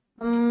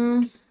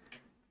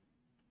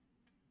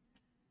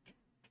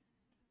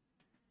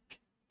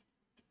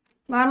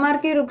 मार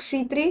के रुक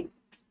c3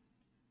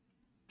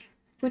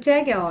 कुछ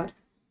है क्या और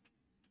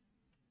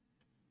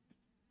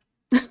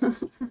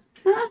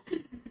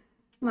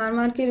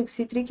मार के रुक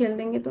c3 खेल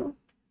देंगे तो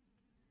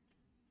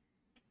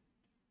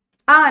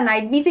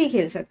नाइट b3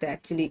 खेल सकते हैं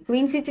एक्चुअली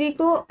क्वीन c3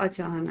 को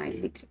अच्छा हाँ नाइट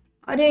b3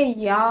 अरे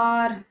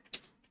यार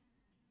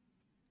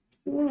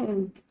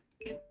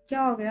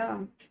क्या हो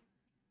गया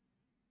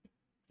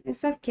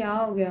ऐसा क्या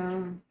हो गया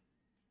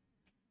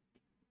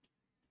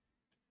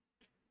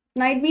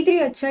नाइट b3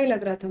 अच्छा ही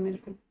लग रहा था मेरे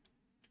को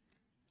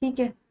ठीक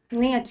है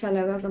नहीं अच्छा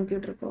लगा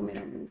कंप्यूटर को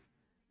मेरा मूव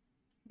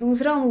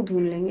दूसरा मूव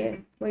ढूंढ लेंगे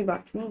कोई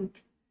बात नहीं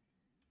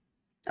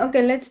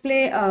okay let's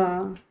play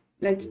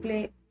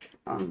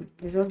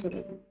this also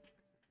doesn't.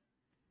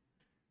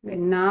 Okay,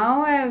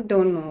 now I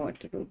don't know what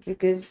to do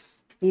because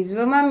these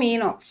were my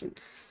main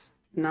options.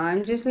 Now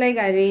I'm just like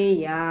अरे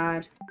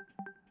यार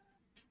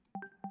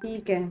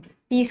ठीक है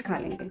पीस खा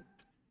लेंगे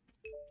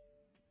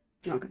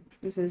okay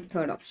this is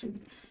third option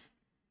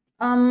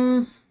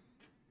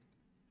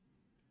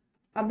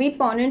अभी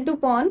pawn into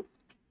pawn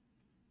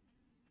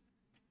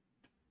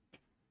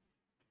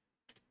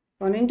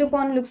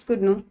looks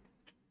good no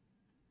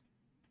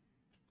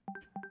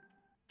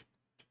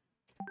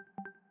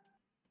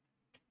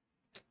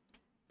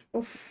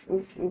oof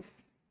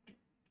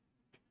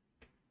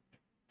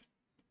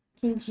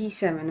king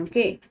g7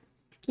 okay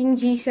king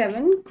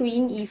g7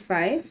 queen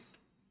e5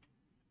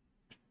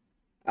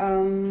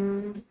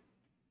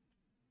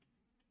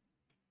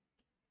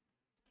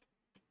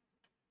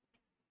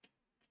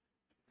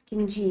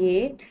 king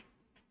g8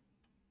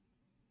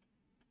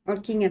 or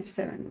king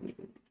f7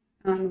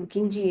 no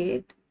king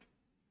g8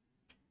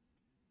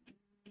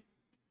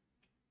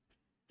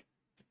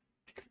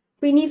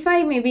 queen e5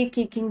 maybe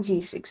king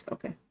g6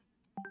 okay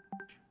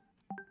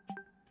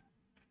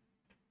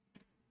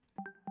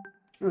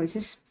oh this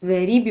is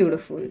very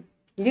beautiful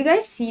did you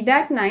guys see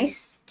that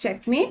nice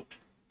checkmate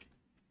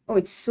oh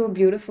it's so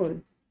beautiful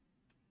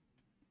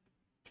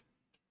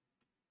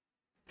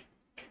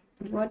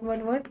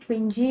what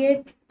queen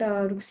g8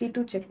 rook c2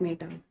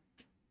 checkmate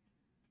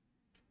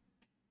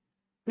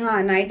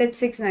knight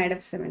h6 knight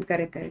f7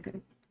 correct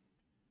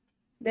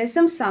there's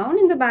some sound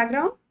in the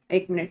background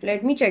 1 minute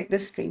let me check the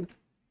stream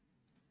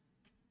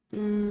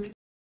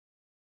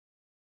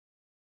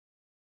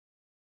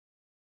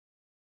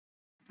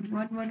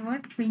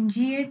what queen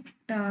g8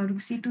 rook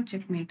c2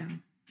 checkmate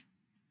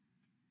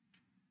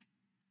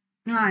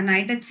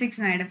knight h6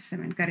 knight f7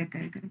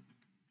 correct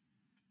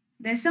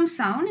there's some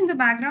sound in the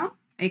background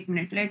 1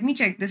 minute let me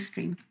check the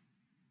stream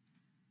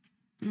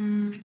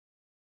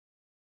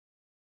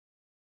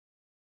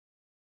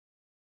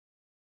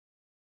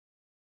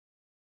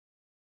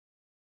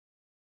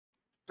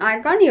I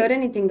can't hear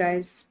anything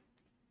guys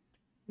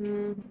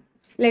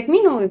let me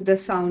know if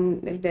there's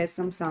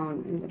some sound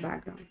in the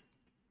background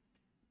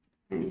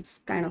and it's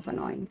kind of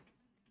annoying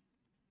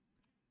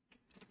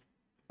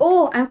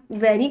oh I'm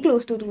very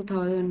close to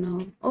 2000 now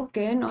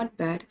okay not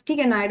bad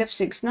okay knight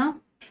f6 now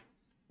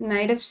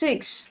knight f6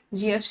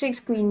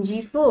 gf6 queen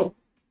g4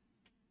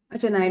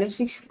 अच्छा knight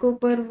f6 के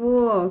ऊपर वो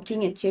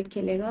king h8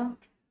 खेलेगा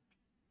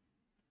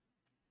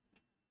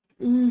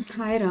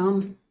हाय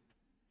राम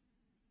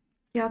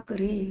क्या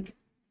करे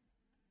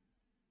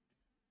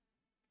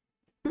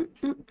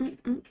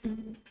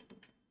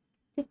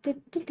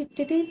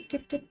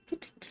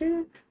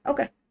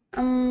okay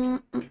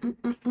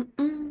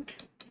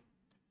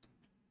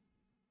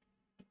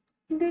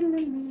दिल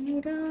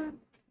मेरा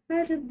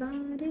हर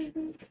बार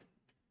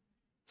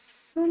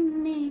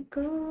सुनने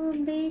को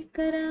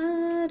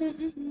बेकरार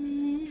है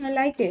I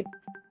like it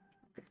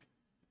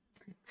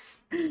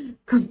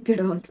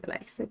Computer also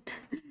likes it.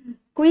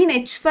 Queen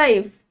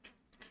h5.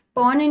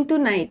 Pawn into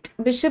knight.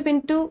 Bishop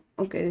into...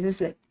 Okay, this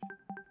is like...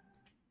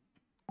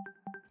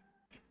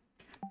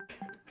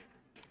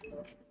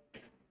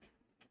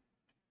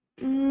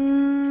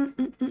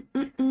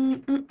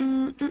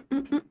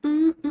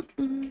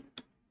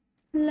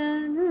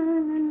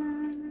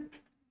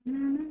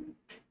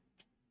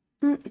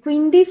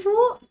 Queen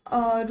d4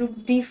 or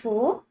rook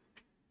d4?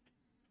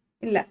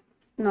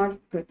 Not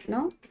good,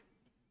 no?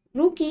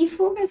 Rook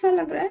e4 कैसा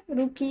लग रहा है?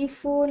 Rook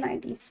e4,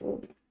 knight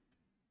e4.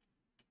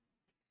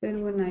 फिर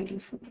वो knight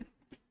e4.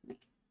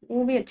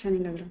 वो भी अच्छा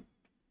नहीं लग रहा.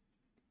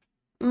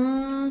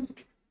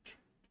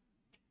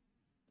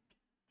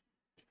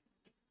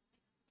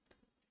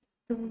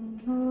 तुम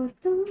हो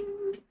तो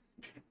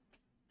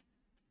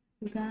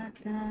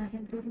गाता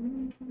है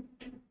दिल.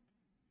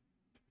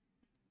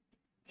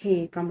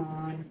 Hey, come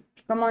on.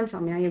 Come on,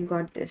 Soumya, you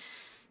got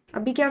this.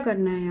 अभी क्या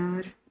करना है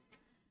यार?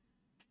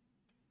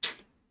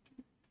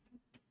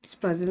 These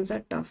puzzles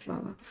are tough,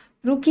 Baba.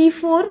 Rook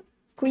e4,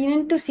 queen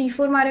into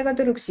c4 मारेगा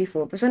तो rook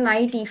c4. So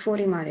knight e4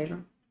 ही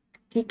मारेगा.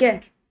 ठीक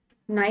है?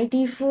 Knight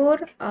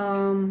e4,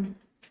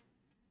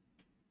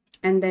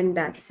 and then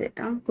that's it.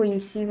 Queen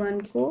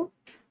c1 को,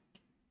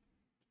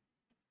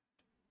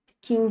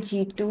 king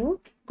g2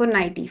 को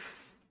knight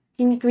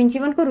e4. Queen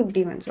c1 को rook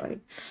d1, sorry.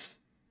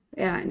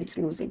 Yeah, and it's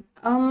losing.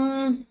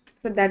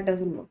 So that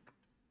doesn't work.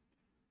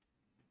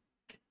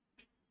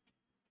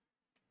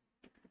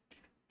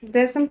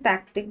 There's some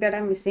tactic that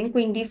I'm missing.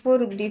 Queen d4,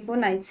 rook d4,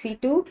 knight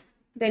c2.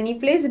 Then he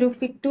plays rook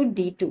to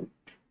d2.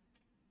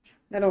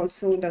 That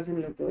also doesn't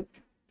look good.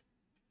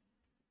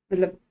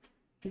 मतलब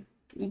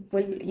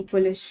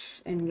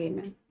equalish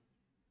endgame है.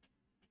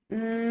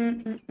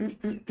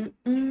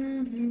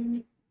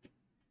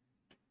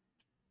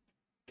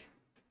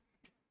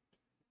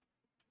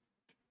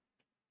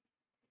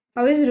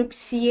 How is rook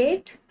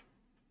c8?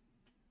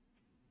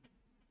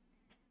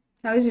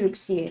 How is rook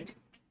c8?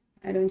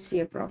 I don't see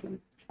a problem.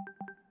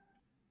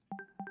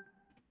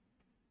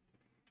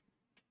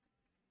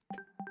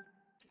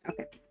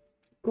 Okay,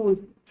 cool.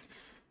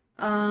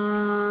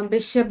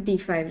 Bishop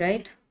d5,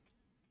 right?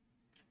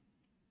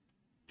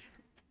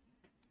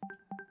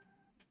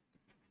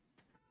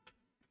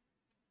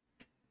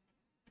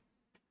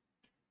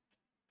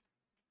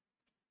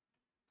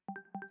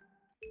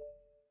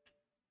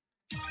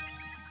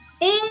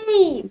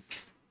 Hey!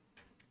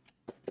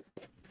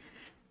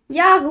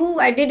 Yahoo!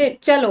 I did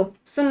it. Chalo.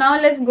 So now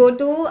let's go to,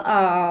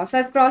 so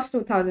I've crossed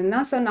 2000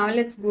 now. So now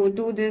let's go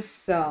to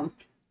this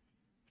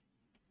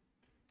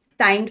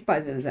timed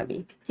puzzles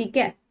abhi.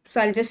 Okay?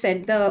 So I'll just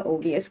set the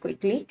OBS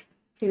quickly.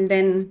 Till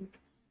then,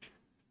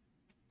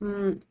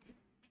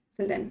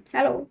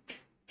 hello.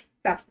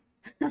 What's up?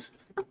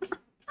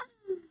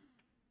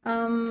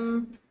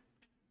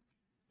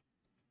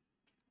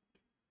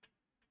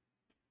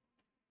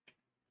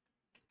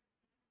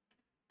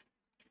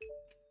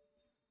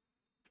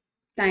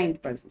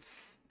 Timed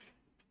puzzles.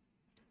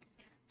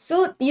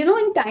 So, you know,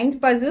 in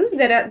timed puzzles,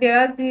 there are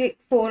the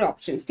 4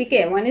 options.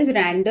 Okay? One is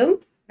random.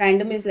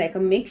 Random is like a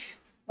mix.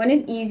 One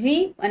is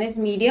easy, one is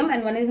medium,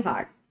 and one is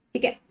hard.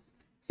 Okay?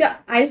 So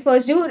I'll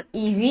first do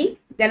easy,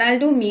 then I'll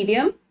do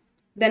medium,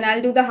 then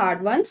I'll do the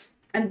hard ones,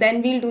 and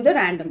then we'll do the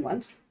random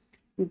ones.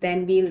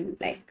 Then we'll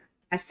like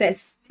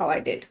assess how I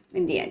did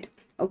in the end.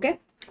 Okay?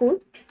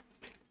 Cool.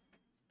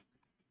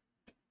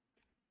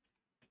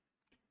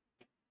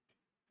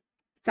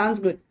 Sounds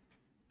good.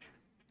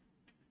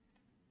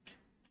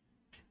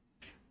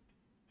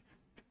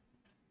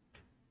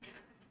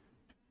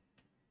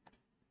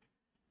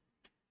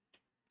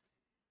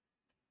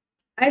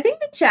 I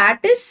think the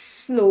chat is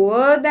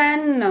slower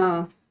than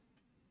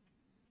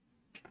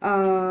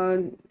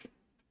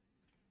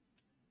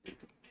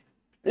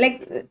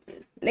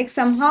like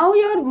somehow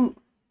your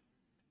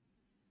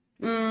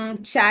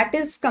chat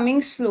is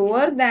coming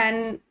slower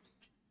than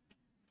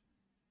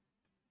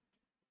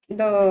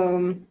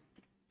the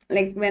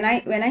like when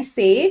I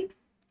say it,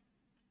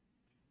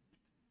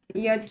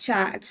 your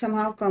chat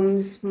somehow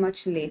comes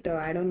much later.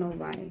 I don't know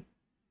why.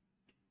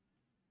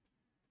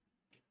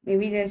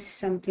 Maybe there's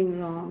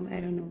something wrong. I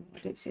don't know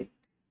what is it,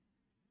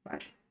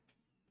 but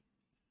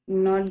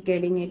I'm not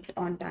getting it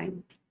on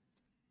time.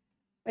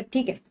 But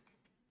okay.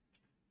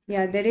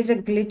 Yeah, there is a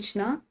glitch,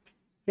 na?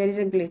 There is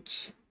a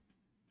glitch.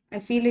 I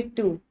feel it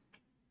too.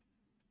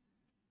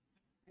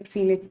 I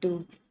feel it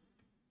too.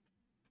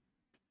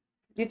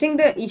 Do you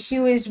think the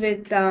issue is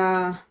with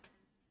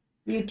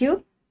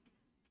YouTube?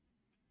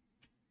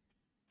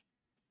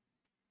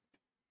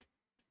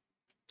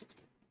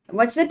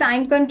 What's the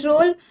time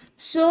control?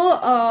 So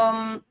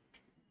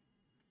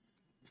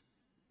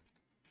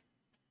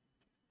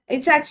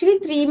it's actually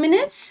 3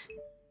 minutes,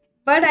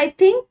 but I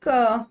think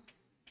how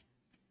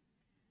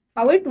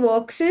it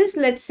works is,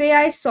 let's say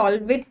I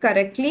solve it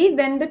correctly,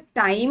 then the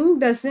time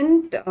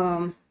doesn't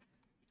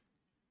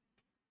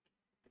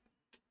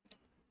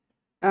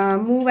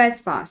move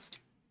as fast.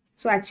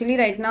 So actually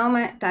right now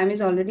my time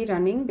is already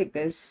running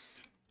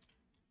because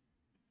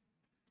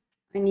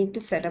I need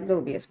to set up the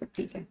OBS, but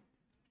ठीक है,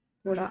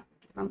 थोड़ा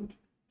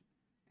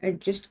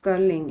adjust कर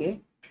लेंगे.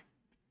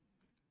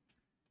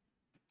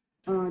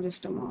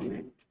 Just a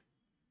moment.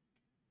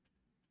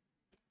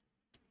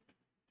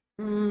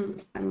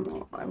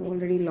 I've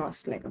already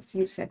lost like a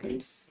few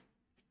seconds.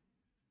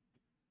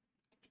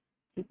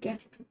 ठीक है.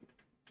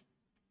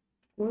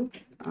 Cool.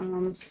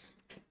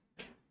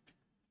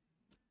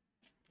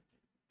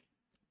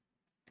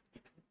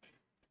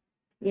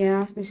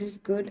 Yeah, this is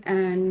good.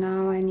 And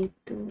now I need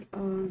to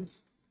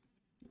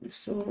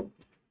so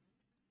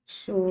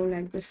show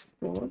like the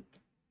score.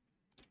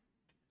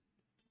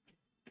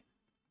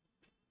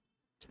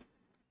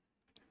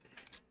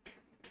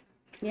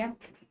 Yeah.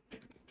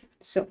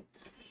 So,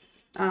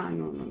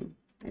 no.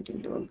 I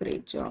didn't do a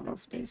great job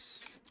of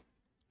this.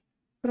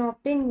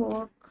 Cropping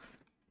work.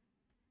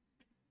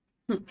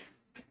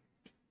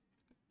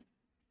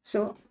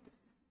 So,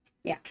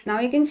 yeah, now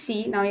you can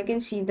see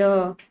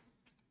the,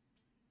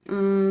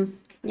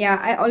 yeah,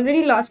 I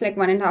already lost like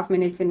 1.5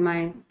 minutes in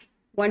my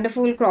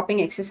wonderful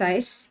cropping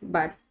exercise,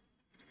 but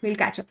we'll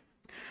catch up.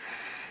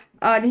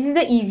 This is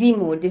the easy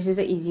mode.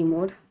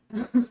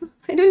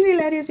 It will be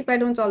hilarious if I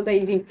don't solve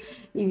the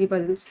easy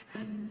puzzles.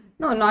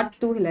 No, not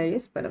too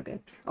hilarious, but okay.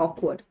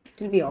 Awkward.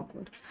 It will be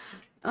awkward.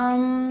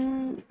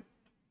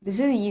 This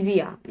is easy,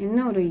 yeah.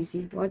 No,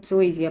 easy. What's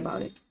so easy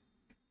about it?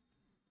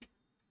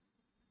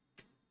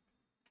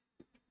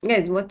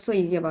 Yes, what's so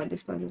easy about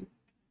this puzzle?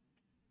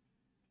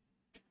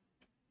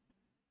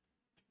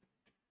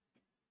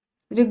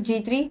 Rook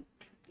G3?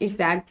 Is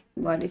that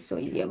what is so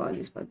easy about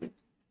this puzzle?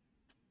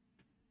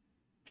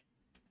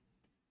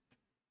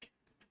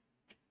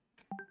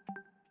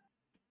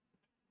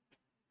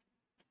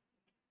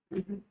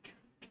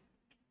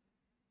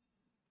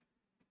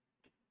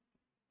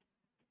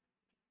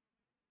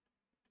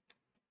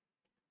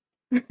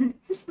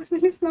 This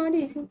puzzle is not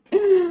easy.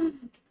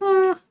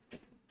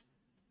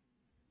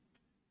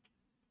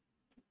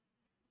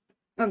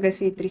 Okay,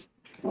 C3.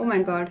 Oh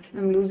my god,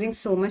 I'm losing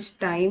so much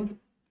time.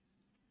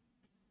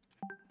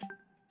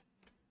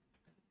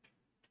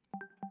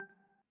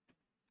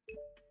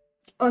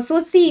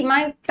 So see,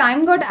 my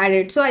time got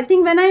added. So I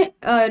think when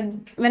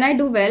I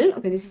do well,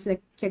 okay, this is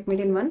like checkmate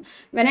in one.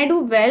 When I do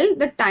well,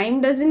 the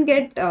time doesn't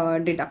get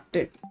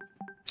deducted.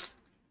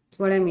 That's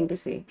what I mean to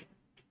say.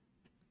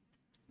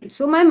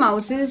 So my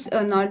mouse is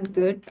not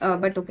good,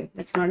 but okay,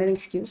 that's not an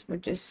excuse.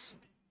 But just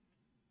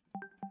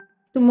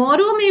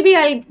tomorrow maybe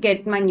I'll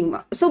get my new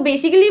mouse. So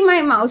basically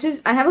my mouse is,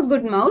 I have a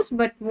good mouse,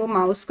 but वो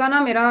mouse का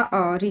ना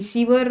मेरा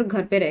receiver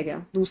घर पे रह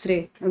गया,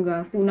 दूसरे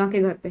पूना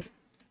के घर पे.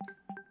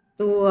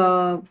 तो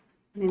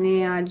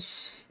मैंने आज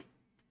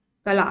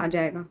कल आ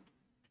जाएगा.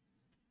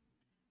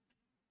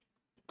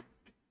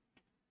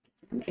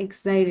 I'm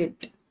excited.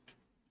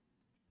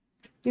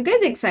 You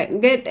guys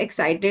get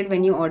excited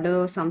when you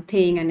order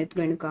something and it's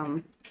going to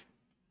come.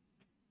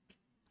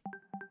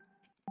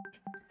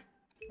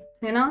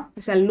 You know,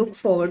 so I look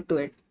forward to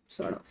it,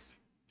 sort of.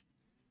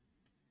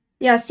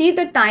 Yeah, see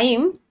the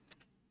time,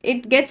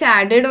 it gets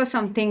added or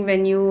something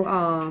when you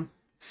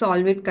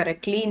solve it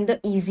correctly in the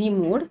easy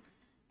mode.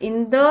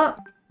 In the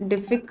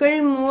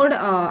difficult mode,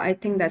 I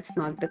think that's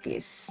not the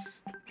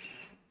case.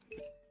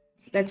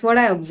 That's what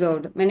I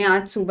observed. मैंने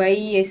आज सुबह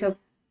ही ये सब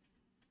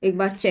एक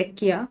बार check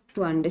किया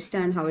to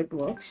understand how it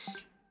works.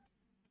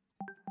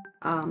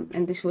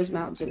 And this was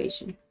my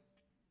observation.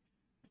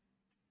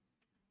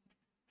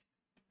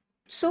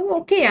 So,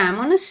 okay, I'm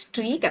on a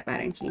streak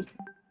apparently.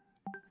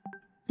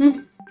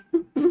 You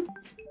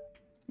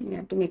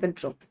have to make a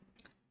drop.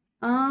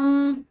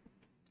 Are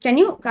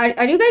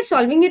you guys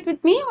solving it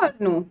with me or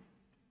no?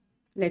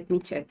 Let me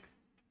check.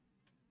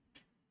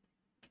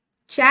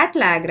 Chat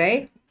lag,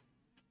 right?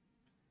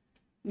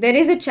 There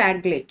is a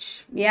chat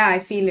glitch. Yeah, I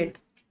feel it.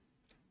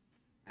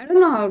 I don't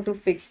know how to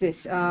fix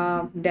this.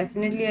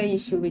 Definitely an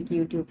issue with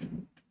YouTube.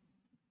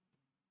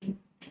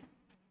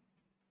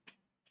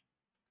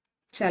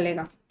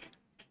 Chalega.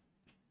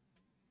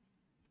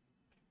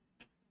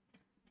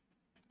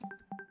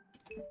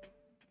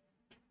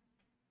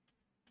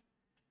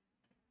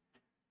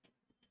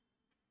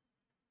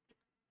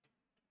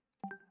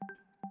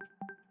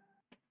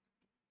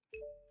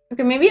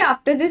 Okay, maybe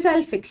after this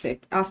I'll fix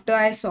it. After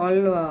I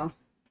solve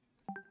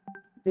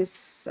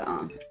this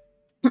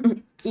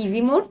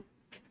easy mode,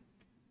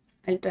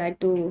 I'll try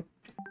to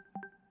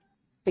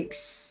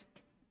fix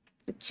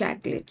the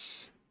chat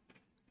glitch.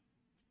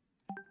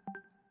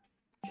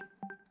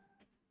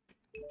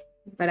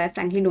 But I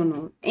frankly don't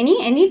know.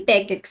 Any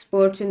tech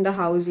experts in the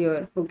house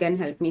here who can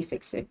help me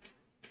fix it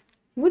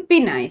would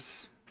be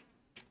nice.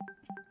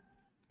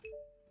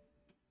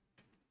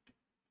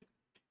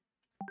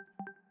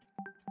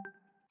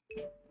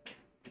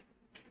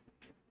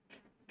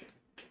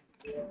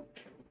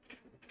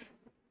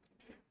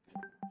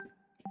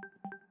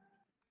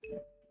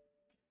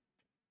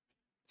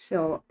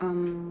 So,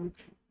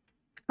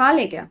 खा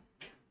ले क्या?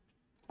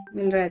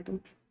 मिल रहा है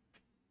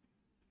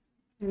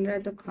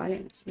तो खा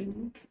लेना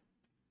चाहिए.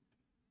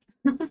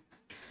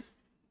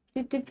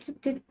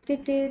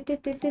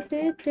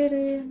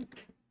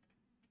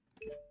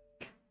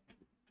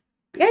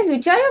 Guys,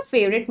 which are your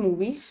favorite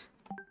movies?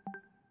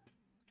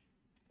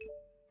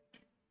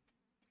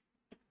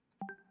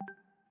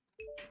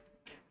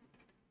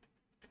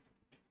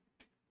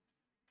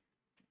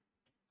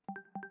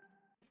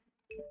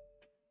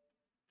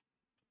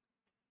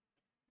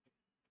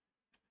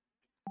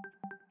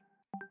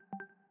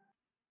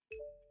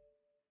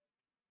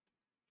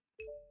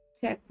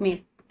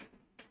 Checkmate.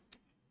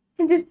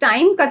 This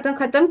time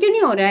खत्म क्यों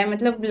नहीं हो रहा है?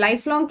 मतलब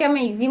लाइफ लॉन्ग क्या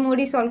मैं इजी मोड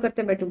ही सॉल्व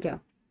करते बैठूं क्या?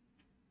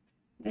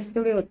 ऐसे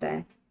थोड़ी होता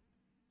है।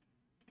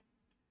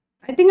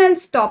 I think I'll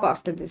stop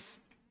after this.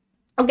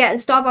 Okay, I'll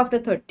stop after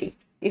 30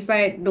 if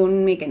I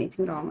don't make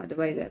anything wrong.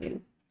 Otherwise, I will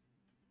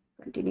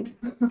continue.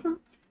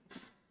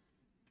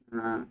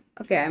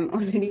 Okay, I'm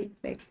already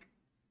like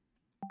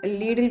a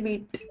little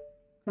bit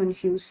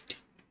confused.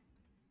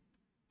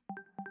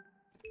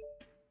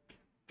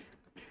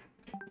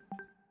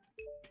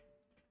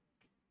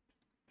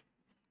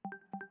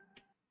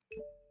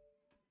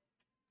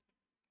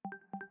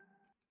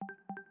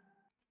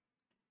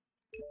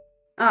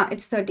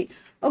 It's 30.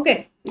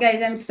 Okay, guys,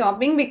 I'm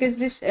stopping because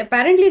this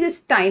apparently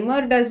this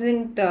timer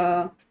doesn't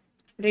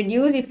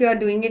reduce if you are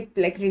doing it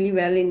like really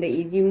well in the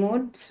easy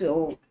mode.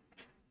 So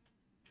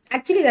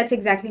actually, that's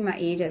exactly my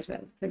age as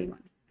well, 31.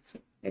 So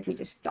let me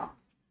just stop.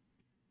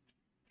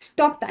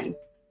 Stop time.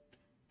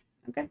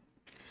 Okay.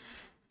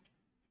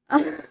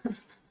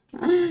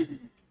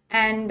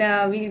 And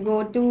we'll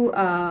go to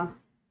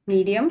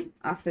medium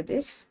after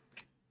this.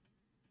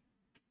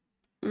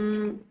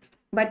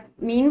 But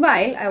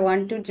meanwhile, I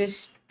want to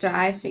just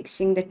try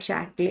fixing the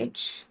chat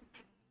glitch.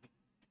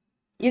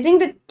 You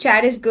think the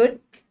chat is good?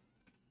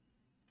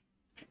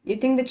 You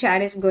think the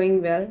chat is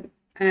going well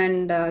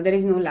and there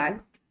is no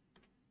lag?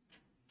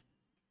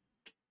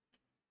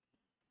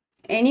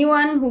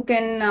 Anyone who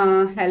can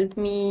help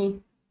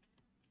me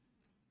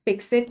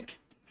fix it?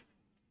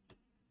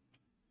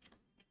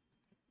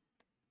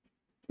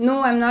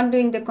 No, I'm not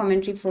doing the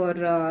commentary for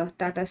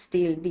Tata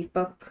Steel,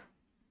 Deepak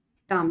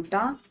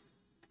Tamta.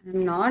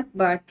 I'm not,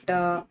 but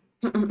I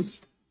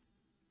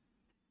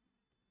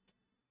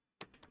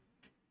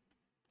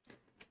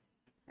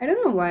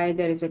don't know why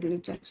there is a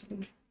glitch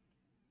actually.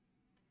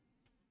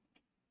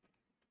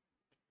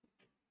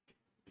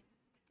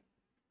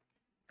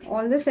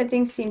 All the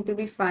settings seem to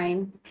be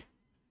fine.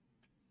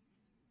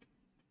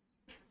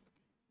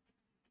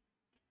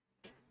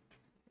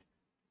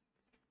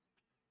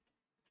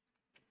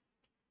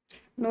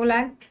 No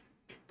lag?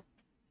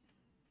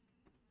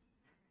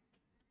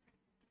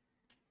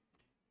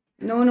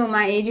 No,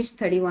 my age is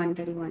 31.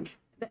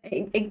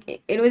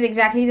 It was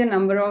exactly the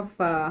number of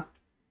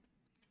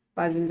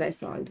puzzles I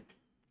solved.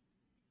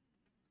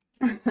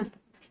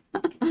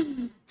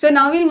 So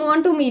now we'll move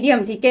on to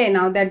medium, okay?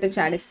 Now that the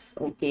chat is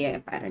okay,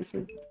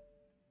 apparently.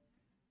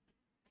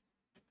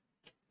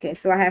 Okay,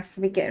 so I have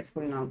to be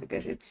careful now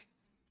because it's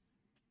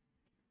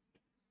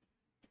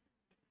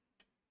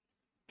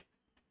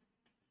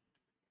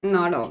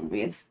not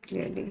obvious,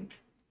 clearly.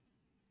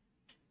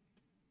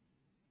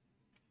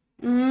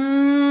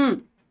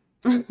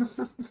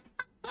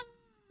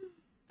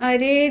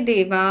 अरे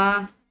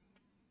देवा,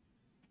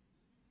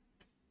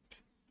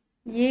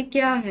 ये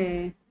क्या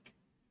है?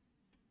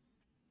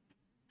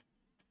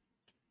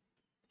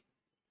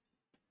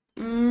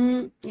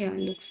 Yeah,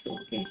 looks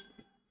okay.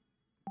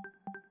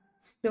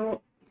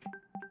 So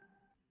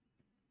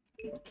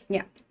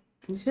yeah,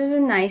 this is a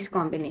nice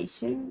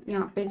combination.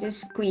 यहाँ पे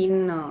just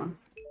queen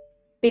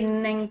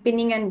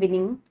pinning and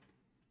winning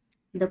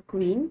the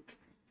queen.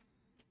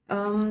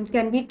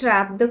 Can we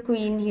trap the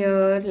queen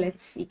here?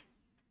 Let's see.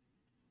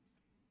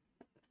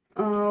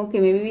 Okay,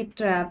 maybe we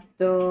trap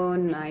the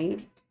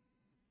knight.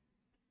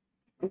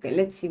 Okay,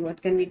 let's see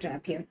what can we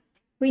trap here.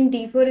 Queen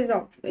d4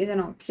 is an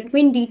option.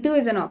 Queen d2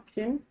 is an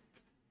option.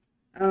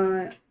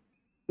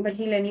 But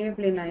he'll anyway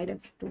play knight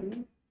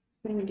f2.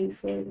 Queen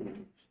d4 is an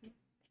option,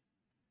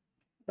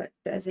 but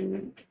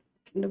doesn't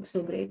look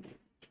so great.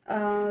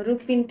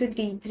 Rook into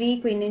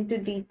d3, queen into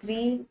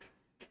d3,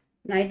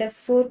 knight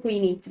f4,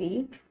 queen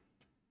e3,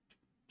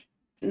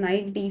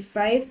 knight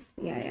d5.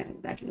 Yeah,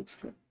 that looks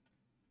good.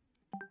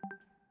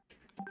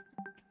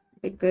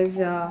 Because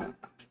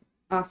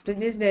after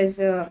this there's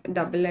a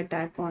double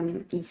attack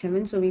on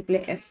e7, so we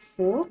play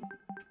f4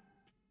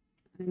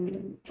 and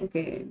then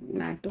okay,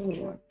 knight over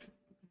what?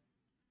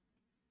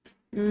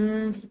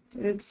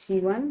 Rook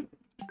c1.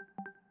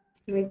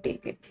 We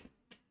take it.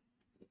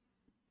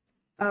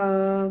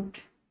 So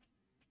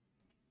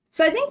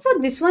I think for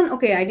this one,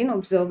 okay, I didn't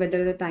observe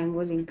whether the time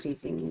was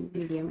increasing in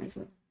medium as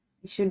well.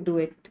 I should do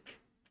it.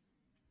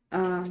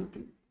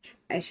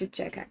 I should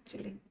check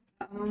actually.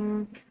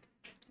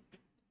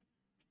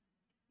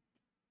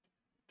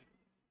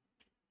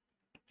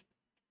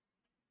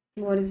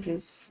 What is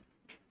this?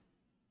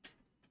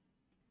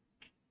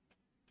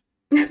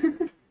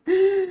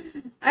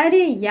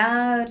 अरे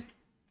यार,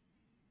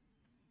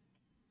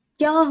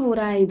 क्या हो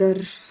रहा है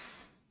इधर?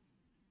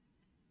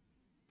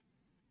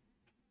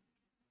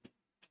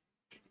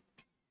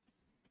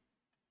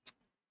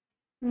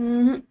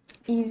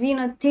 Easy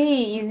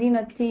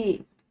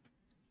નથી.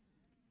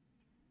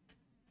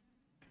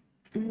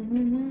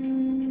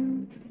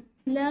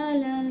 La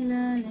la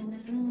la la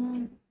la.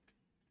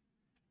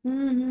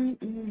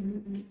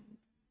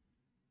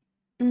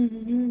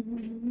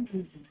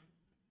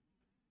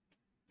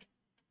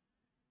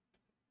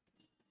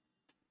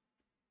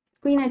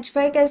 Queen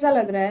h5 कैसा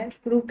लग रहा है?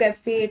 क्रूक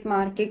f8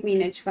 मार के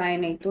क्वीन h5,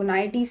 नहीं तो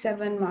नाइट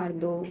e7 मार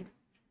दो.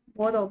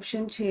 बहुत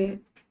ऑप्शन छे.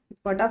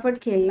 फटाफट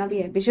खेलना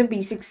भी है. Bishop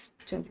B6.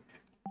 चलो.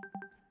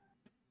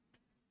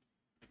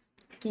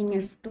 King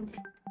F2.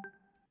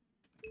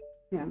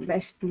 Yeah,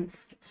 best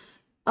move.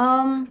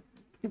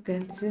 Okay,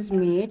 this is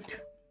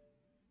mate.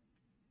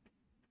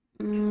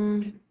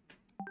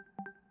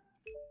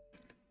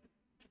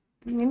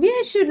 Maybe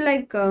I should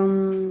like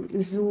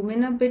zoom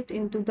in a bit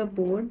into the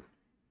board.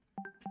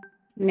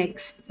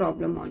 Next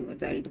problem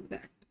onwards, I'll do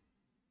that.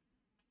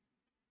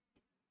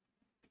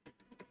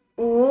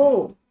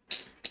 Oh,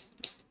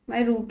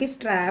 my rook is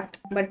trapped,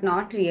 but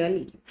not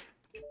really.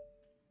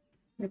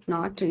 But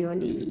not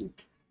really.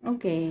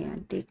 Okay,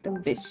 I'll take the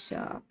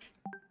bishop.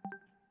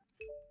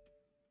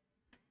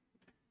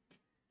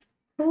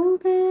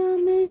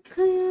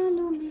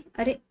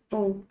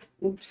 Oh,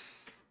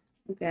 oops.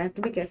 Okay, I have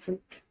to be careful.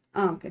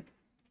 Ah, okay.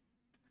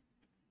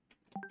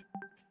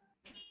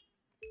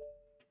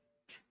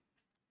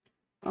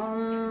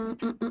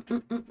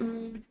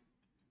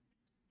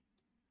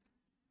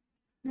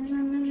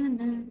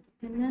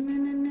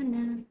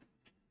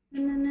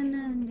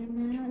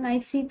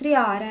 Knight C3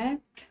 आ रहा है.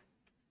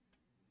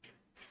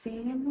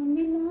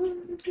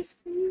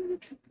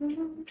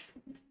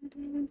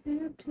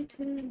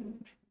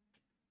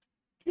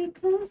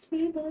 Because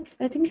we both.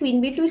 I think Queen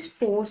B2 is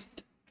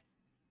forced.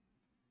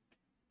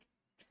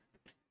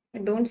 I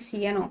don't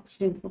see an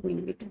option for Queen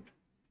B2.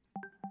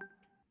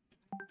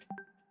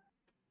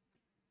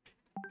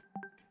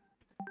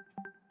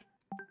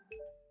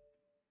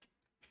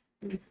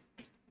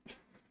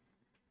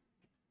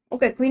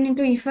 Okay, Queen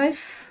into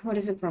E5. What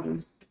is the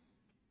problem?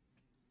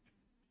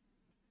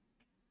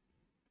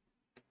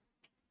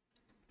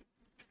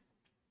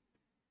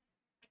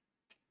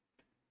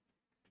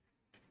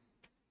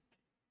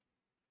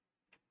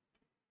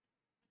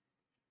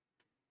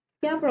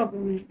 क्या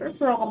problem है? पर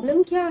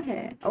problem क्या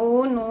है?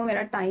 Oh no,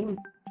 मेरा time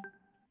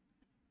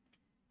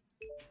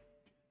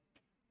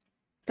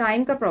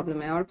का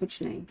problem है और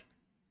कुछ नहीं.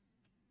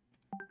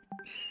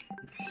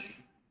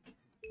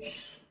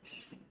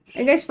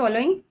 Are you guys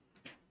following?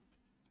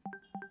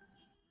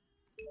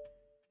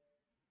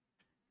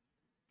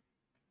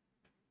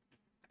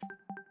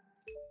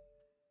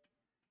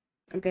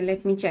 Okay,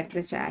 let me check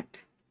the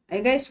chat. Are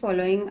you guys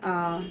following?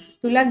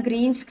 तुला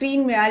green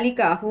screen मिळाली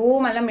का? हो,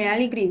 मला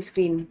मिळाली green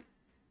screen.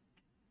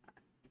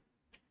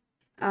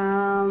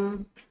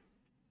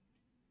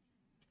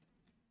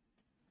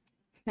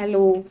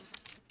 Hello.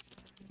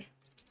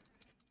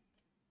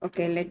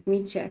 Okay, let me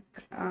check.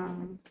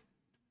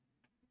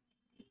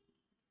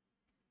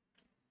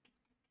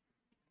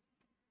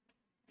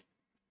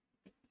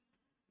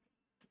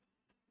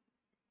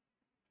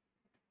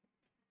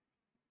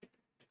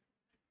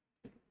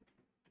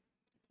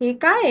 हे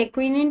काय?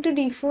 Queen into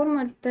D4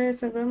 मरतंय,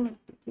 सगळं मरतंय.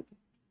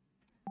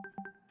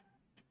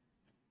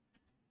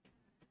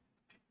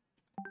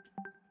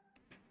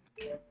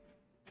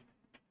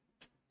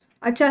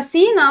 अच्छा,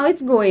 सी now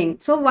it's going.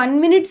 So 1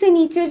 minute से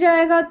नीचे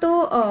जाएगा तो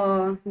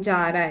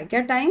जा रहा है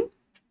क्या time?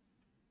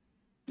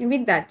 Maybe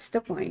that's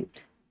the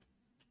point.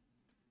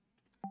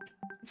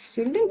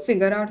 Still didn't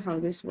figure out how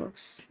this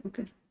works.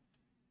 Okay.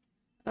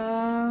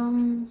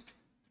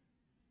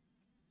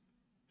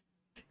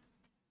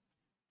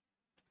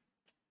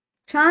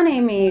 छान आहे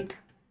मेट.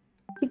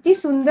 किती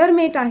सुंदर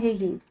मेट आहे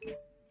ही.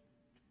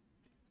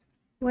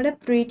 What a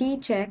pretty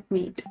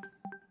checkmate.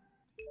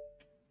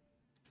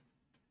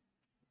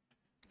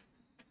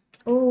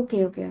 Oh,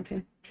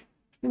 okay.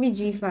 Maybe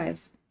G5.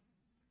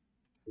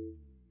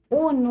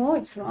 Oh no,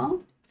 it's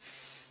wrong.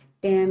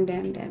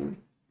 Damn.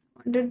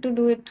 Wanted to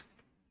do it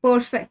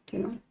perfect,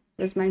 It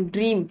was my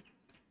dream.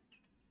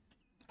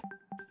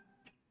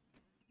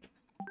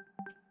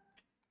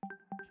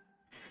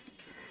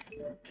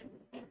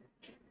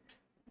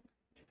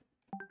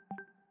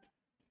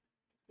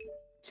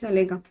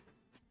 चलेगा.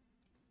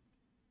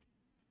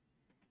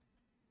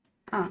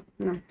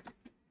 No.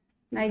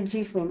 Knight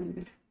G4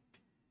 maybe.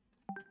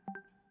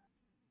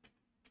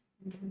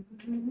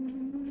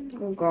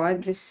 Oh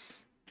god,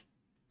 this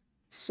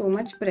so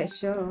much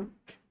pressure.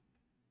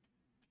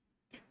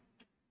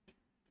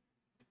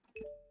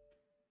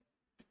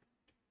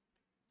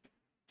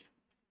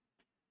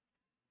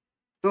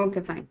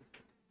 Okay, fine.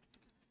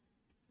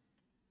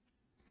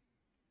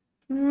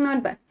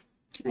 Not bad.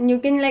 And you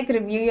can like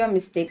review your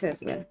mistakes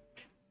as well.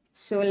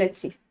 So let's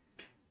see.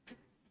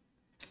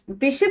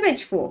 Bishop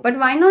H4, but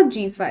why not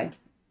G5?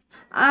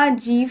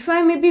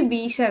 G5 maybe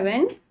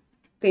B7.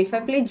 Okay, if I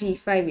play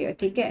G5 here,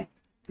 okay.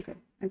 Okay,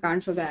 I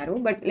can't show the arrow,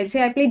 but let's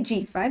say I play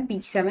G5,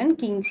 B7,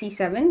 King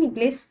C7. He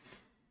plays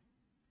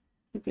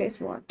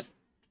what?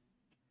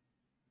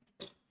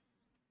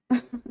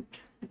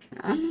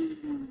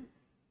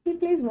 He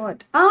plays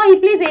what? He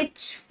plays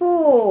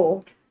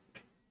H4.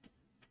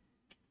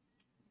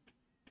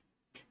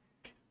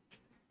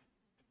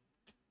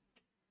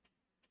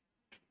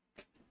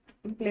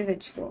 He plays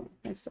H4.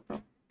 That's the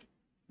problem.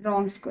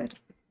 Wrong square.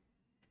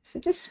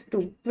 Such a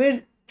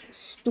stupid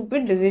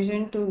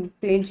decision to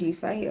play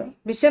G5 here.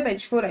 Bishop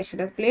H4 I should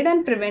have played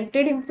and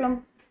prevented him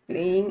from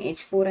playing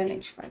H4 and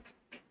H5.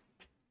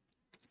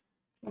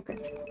 Okay.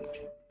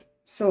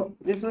 So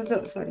this was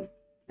the, sorry,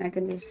 I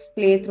can just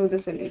play through the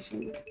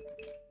solution.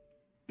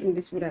 And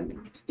this would have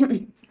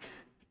been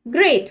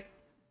great.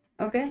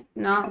 Okay,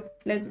 now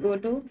let's go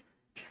to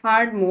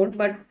hard mode.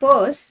 But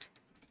first,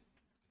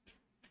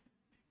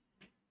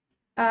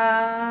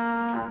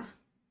 uh,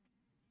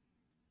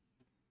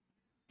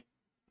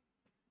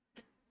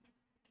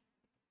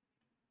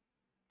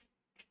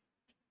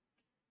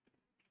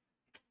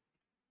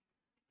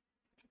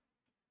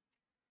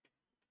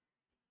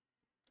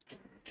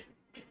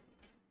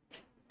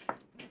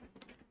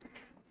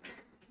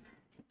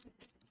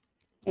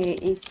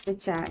 is the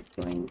chat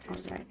going all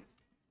right?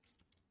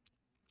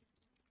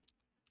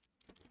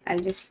 I'll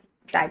just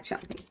type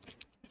something.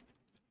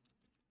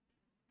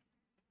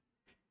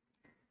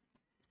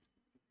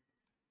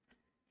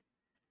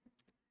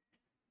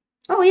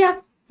 Oh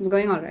yeah, it's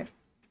going all right.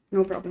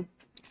 No problem.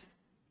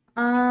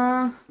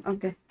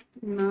 Okay.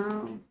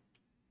 Now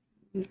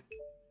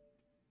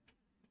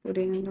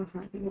putting in the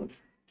hard mode.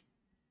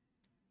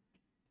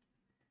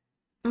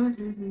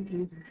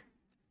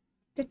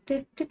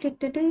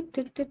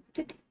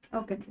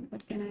 Okay,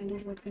 what can I do?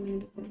 What can I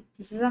do?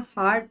 This is a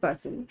hard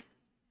puzzle.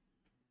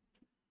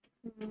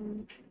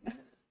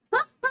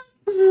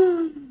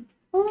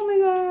 Oh my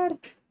god.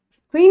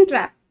 Queen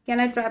trap. Can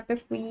I trap a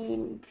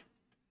queen?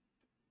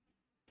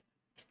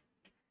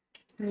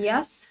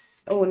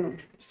 Yes. Oh no,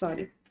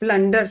 sorry.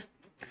 Blunder.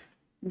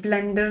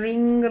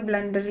 Blundering,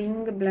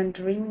 blundering,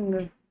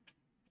 blundering.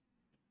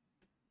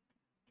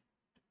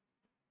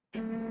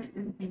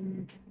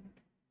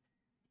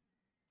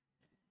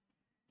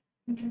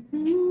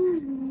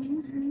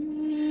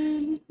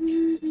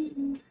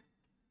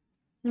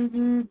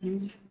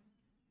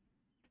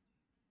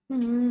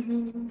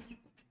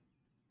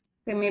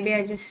 Okay, maybe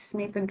I just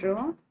make a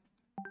draw.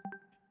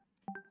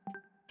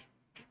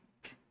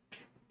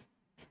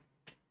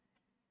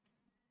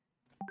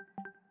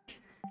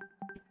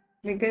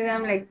 Because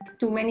I'm like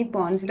too many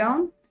pawns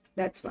down.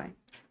 That's why.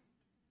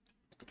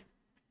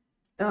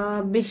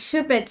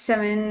 Bishop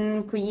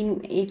h7,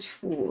 queen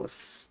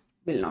h4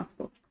 will not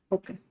work.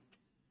 Okay.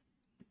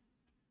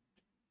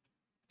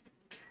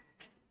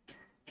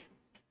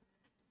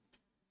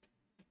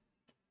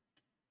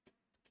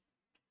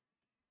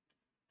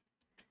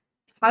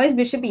 How is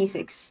bishop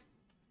e6?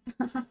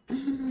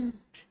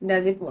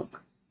 Does it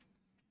work?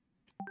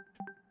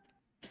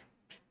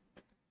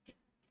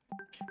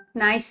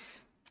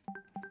 Nice.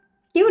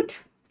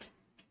 Cute.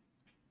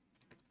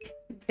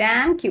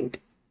 Damn cute.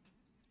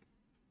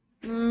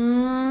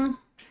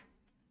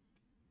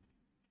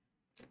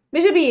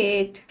 Bishop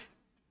e8.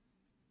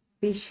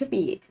 Bishop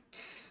e8.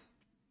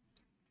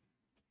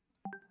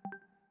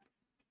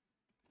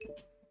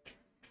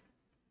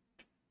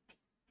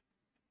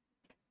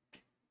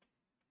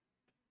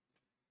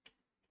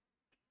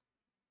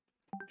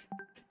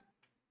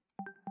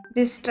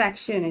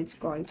 Distraction, it's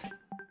called.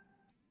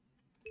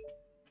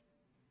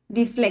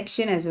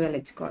 Deflection as well,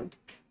 it's called.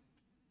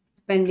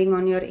 Depending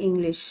on your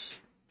English.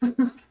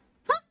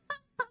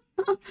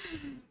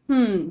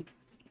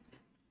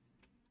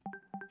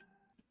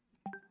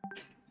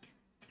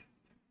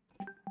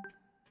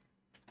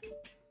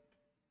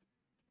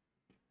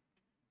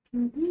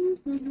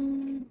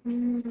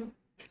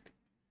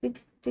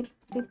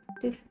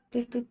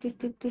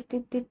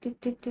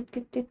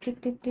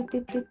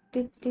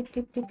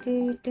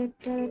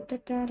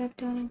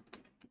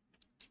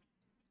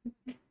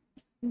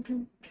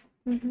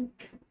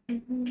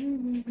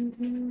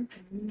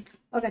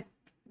 Okay,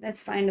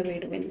 let's find a way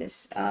to win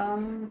this.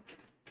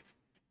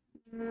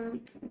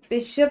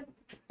 Bishop.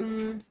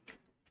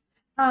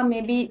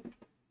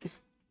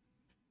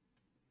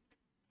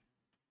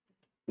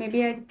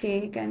 Maybe I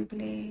take and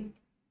play.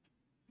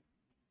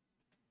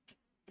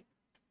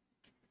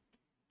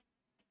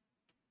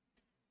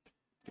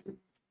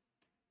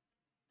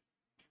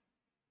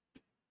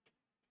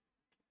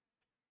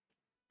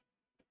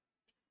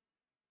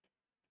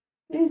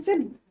 It's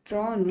a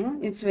draw, no?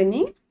 It's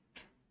winning.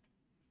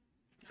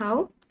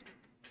 How?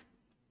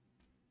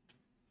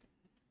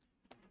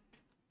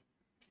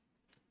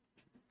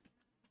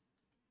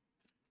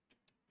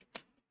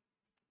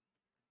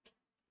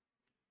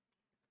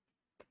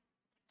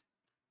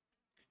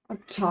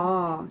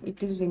 Acha,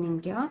 it is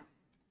winning, yeah?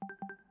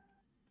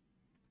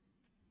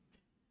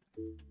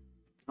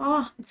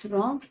 Ah, it's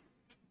wrong.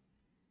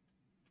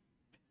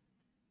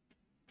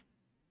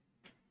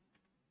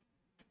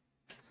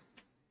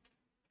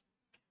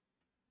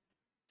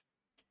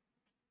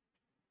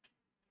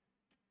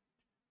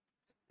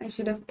 I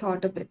should have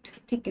thought a bit.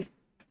 Okay.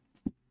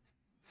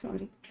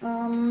 Sorry.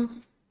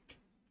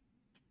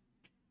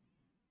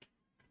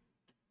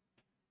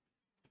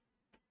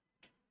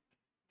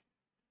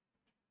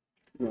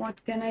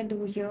 What can I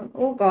do here?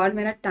 Oh God,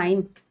 mera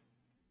time.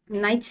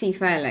 Knight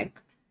c5 I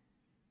like.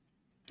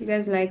 You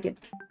guys like it?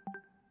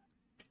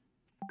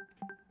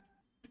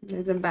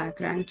 There's a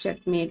background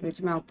checkmate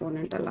which my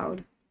opponent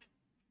allowed.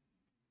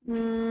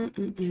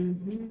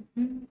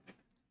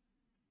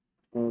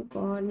 Oh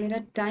God, मेरा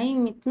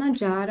time इतना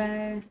जा रहा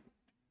है.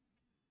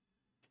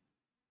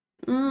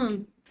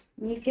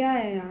 ये क्या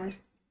है यार?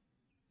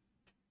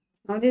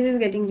 Now this is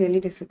getting really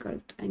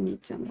difficult. I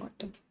need some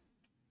water.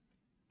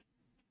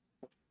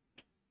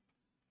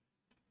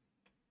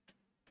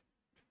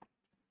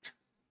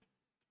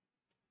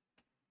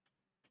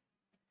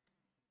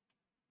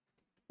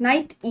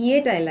 Knight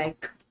e8 I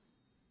like.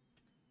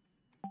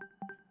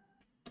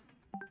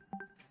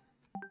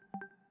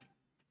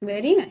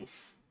 Very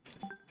nice.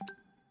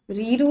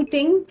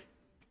 Rerouting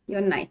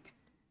your knight.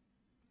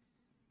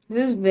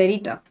 This is very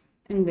tough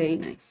and very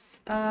nice.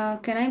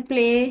 Can I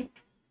play...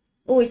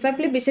 Oh, if I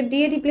play bishop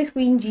d8, he plays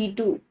queen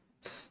g2.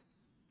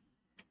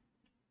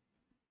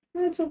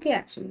 No, it's okay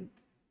actually.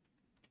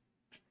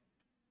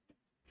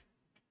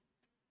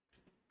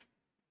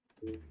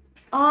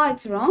 Ah,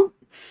 it's wrong.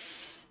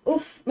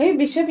 Oof, maybe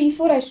bishop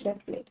e4 I should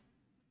have played.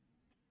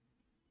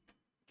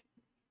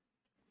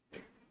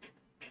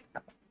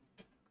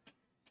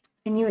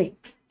 Anyway.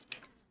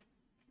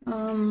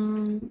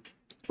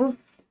 Oof,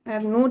 I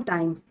have no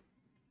time.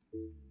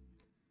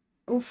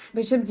 Oof,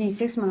 bishop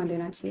g6 मार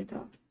देना चाहिए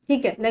था.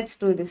 ठीक है, let's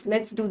do this.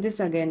 Let's do this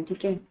again,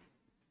 ठीक है?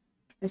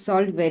 I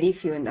solved very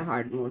few in the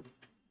hard mode.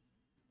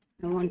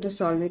 I want to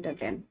solve it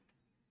again.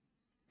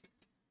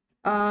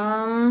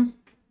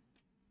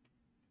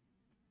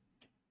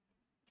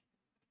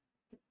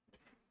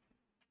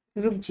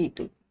 Rook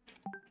g2.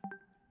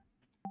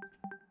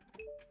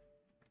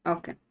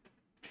 Okay.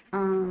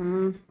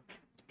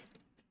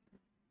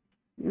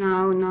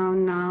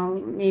 Now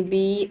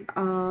maybe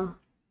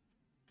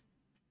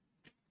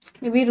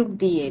maybe rook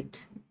d8.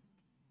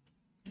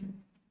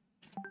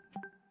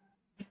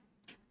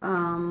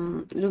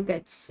 Rook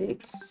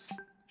h6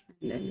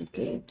 and then rook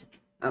 8.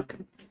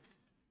 Okay.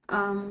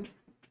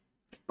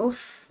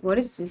 Oof, what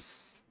is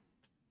this?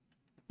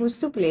 Who's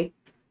to play?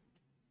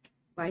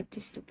 White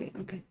is to play.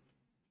 Okay.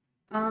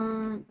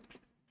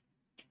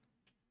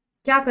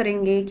 क्या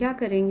करेंगे क्या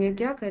करेंगे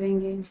क्या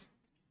करेंगे?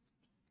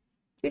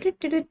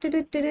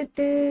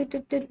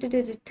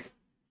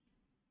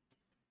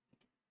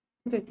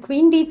 Okay,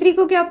 queen d3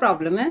 को क्या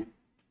problem है?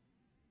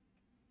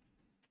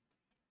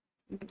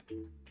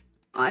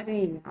 अरे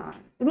यार,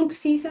 रुक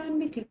c7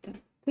 भी ठीक था.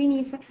 क्वीन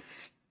e5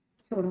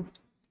 छोड़ो,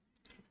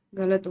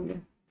 गलत हो गया.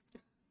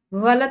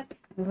 गलत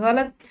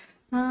गलत,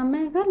 हाँ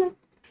मैं गलत.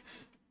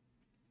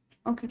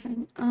 Okay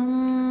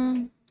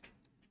fine.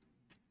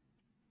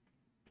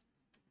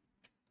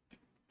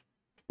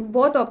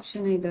 बहुत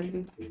ऑप्शन है इधर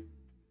भी.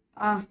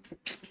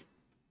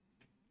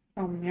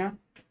 Soumya,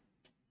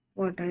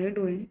 what are you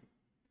doing?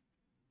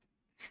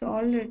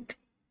 Solve it.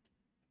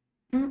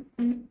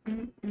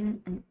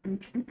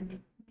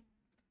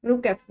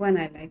 Rook f1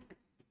 I like.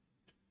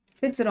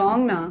 If it's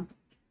wrong now,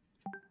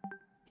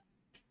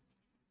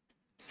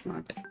 it's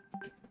not.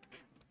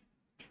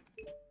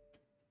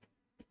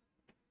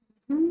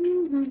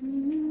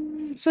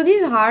 So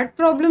these hard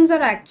problems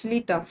are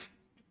actually tough.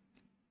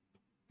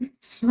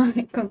 That's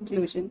my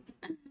conclusion.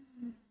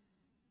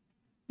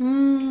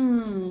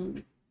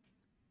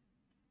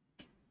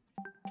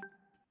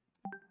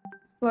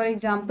 For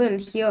example,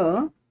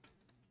 here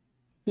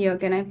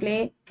can I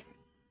play?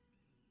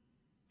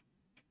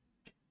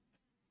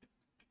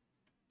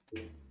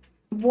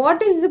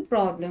 What is the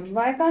problem?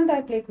 Why can't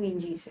I play queen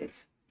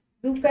g6?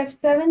 Rook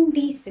f7,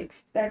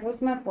 d6. That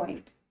was my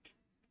point.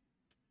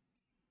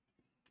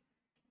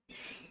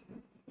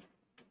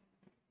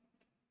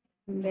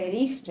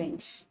 Very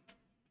strange.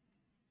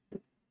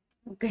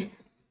 Okay.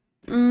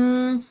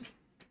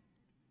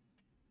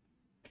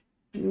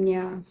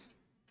 Yeah,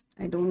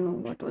 I don't know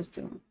what was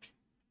the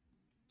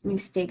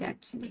mistake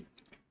actually.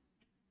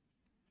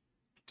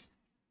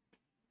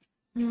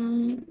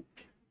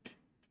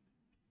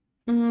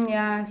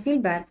 Yeah, I feel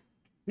bad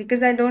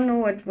because I don't know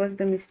what was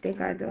the mistake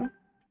either.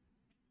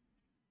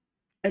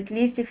 At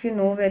least if you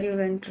know where you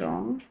went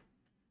wrong,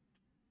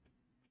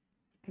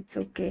 it's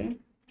okay.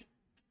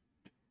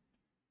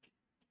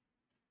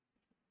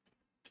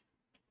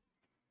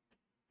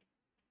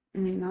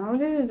 Now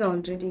this is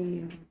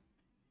already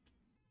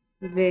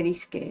very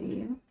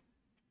scary.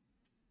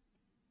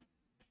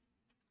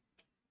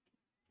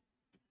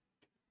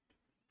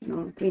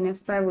 No, queen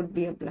f5 would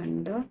be a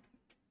blunder.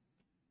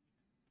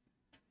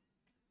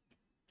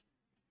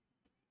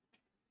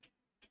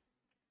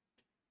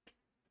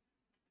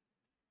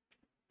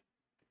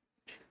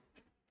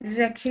 This is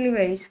actually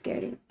very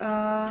scary.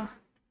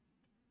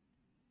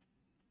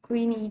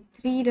 Queen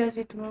e3, does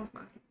it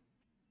work?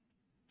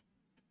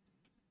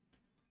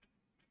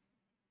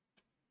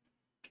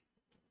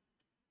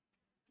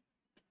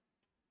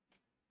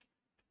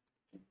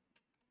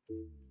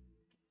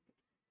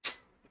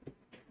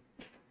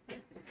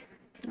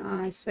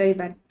 It's very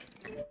bad.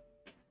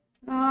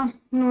 No,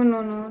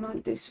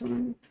 not this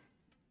one.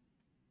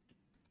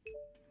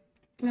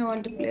 I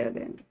want to play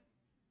again.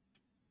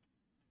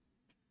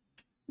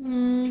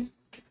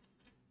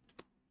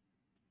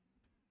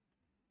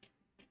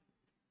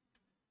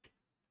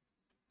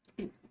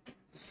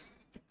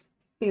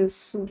 Feels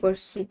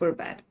super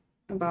bad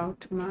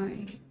about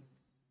my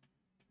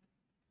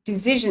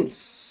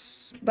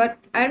decisions, but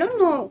I don't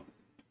know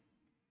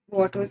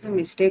what was the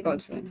mistake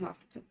also in half.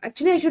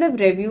 Actually, I should have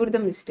reviewed the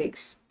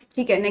mistakes.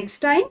 Okay, next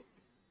time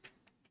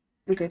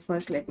Okay,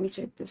 first let me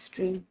check the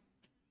stream.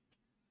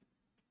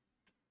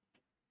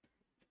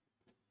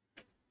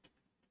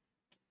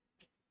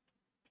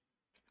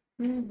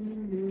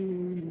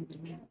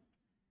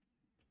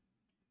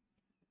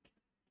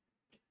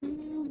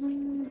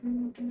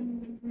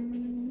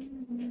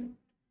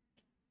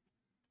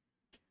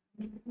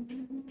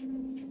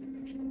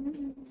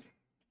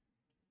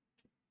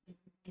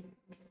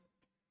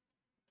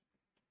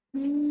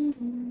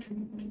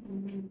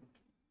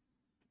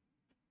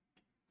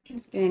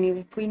 Okay,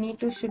 anyway, Queen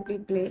E2 should be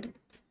played.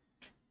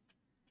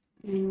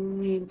 And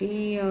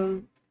maybe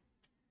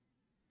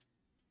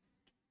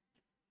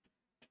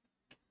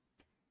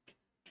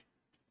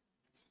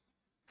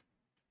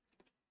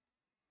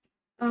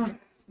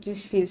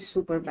just feels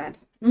super bad.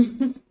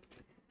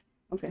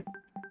 Okay.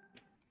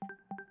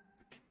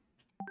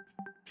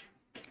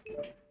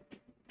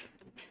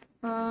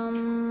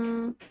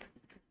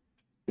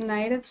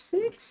 Knight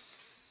f6.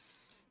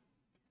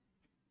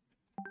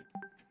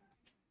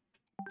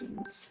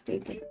 Just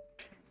take it.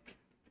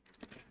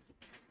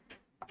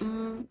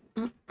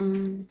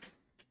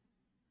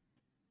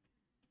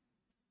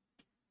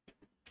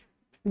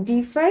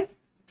 D5.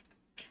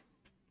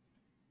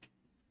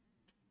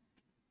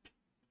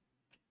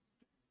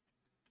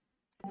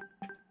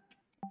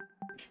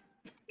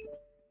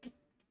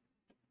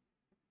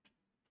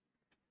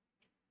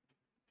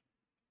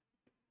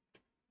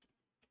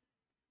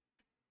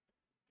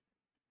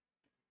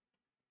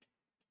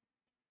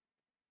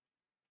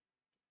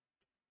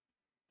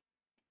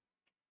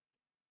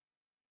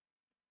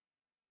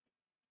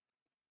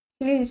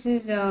 Actually, this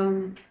is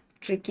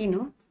tricky,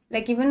 no?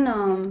 Like even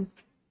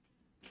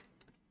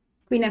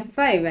Queen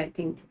f5, I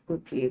think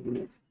could be a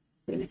move.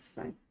 Queen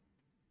f5,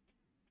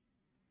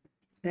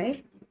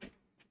 right?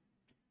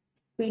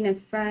 Queen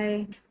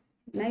f5,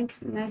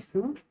 nice, nice,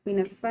 no?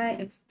 Queen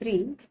f5,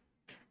 f3,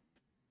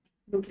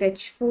 Rook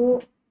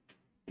h4,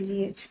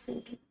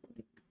 gh4.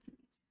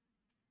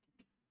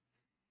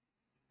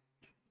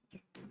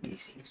 Let's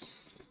see.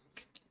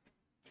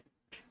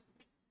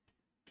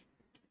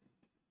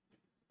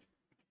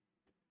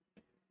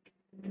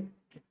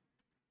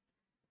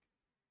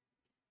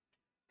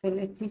 Okay,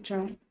 let me try.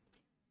 I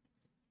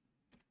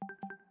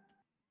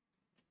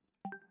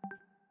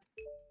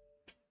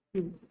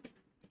think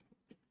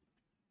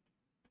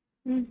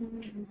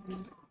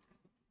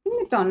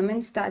the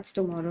tournament starts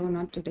tomorrow,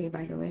 not today,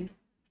 by the way.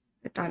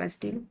 The Tara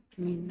Steel.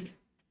 I mean,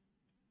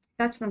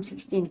 starts from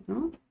 16th,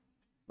 no?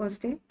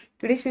 First day.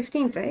 Today's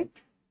 15th, right?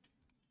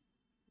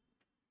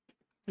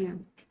 Yeah.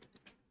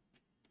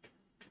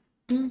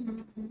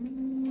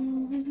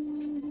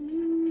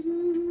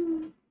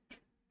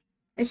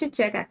 I should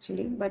check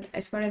actually, but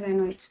as far as I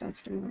know, it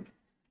starts tomorrow.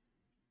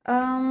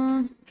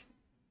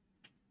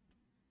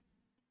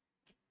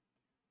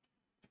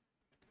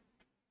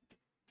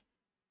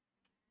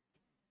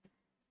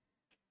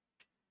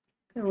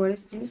 Okay, what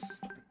is this?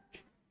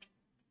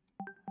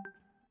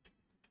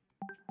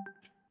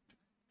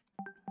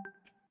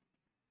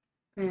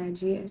 Okay,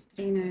 GS3,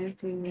 Knight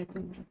 3, we have to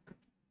look.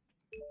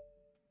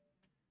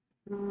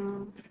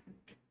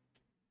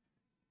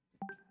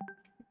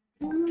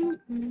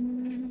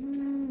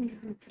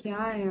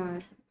 क्या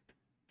यार?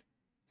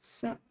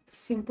 So,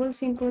 simple.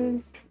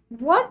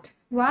 What?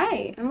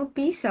 Why? I'm a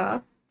piece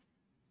up.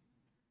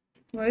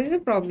 What is the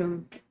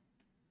problem?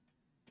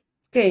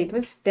 Okay, it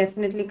was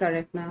definitely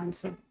correct, my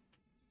answer.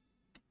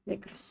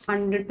 Like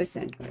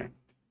 100% correct.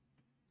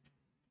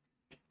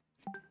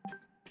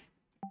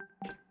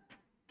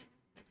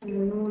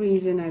 No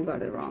reason I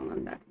got it wrong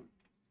on that one.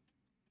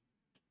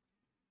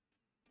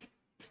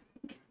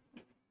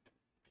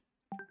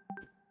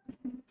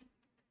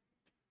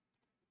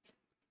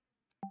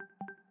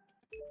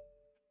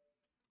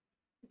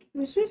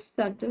 This was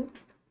subtle.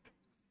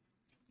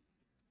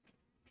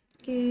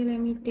 Okay, let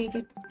me take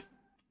it.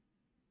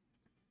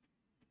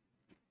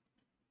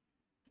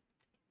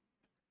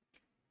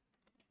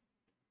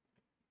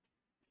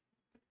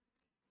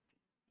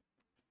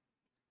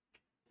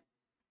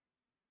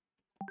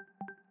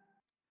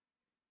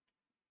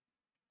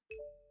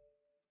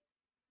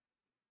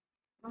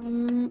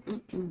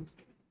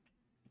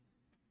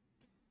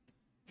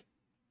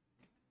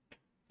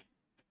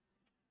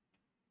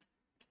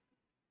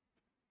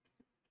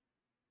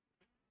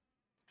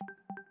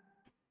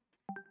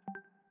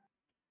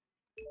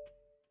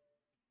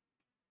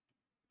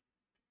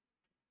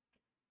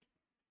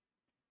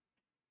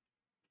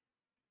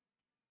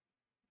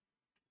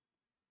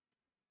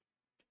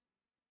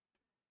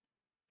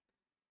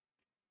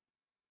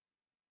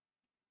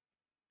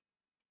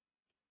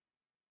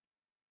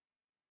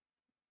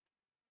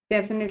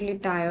 Definitely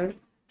tired.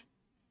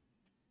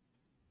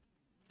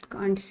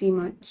 Can't see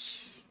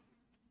much.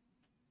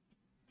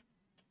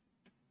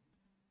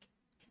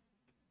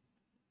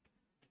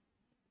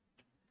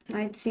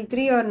 Knight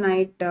c3 or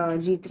knight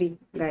g3,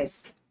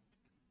 guys.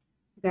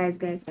 Guys.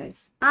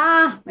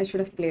 I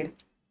should have played.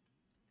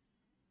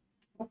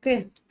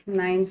 Okay,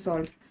 9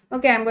 solved.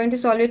 Okay, I'm going to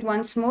solve it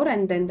once more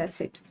and then that's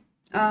it.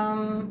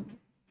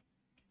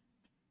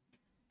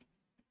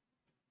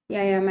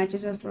 Yeah,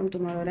 matches are from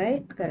tomorrow,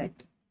 right?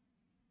 Correct.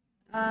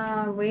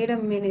 Wait a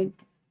minute.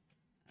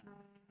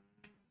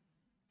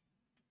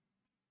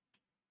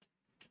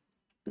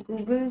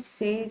 Google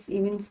says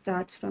even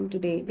starts from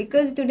today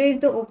because today is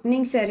the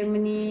opening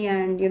ceremony,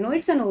 and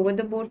it's an over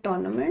the board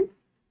tournament.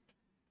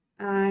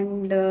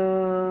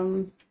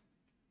 And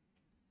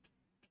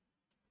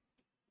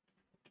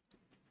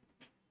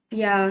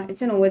yeah,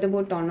 it's an over the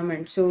board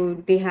tournament.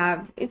 So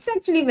it's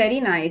actually very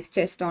nice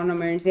chess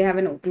tournaments. They have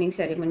an opening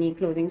ceremony,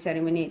 closing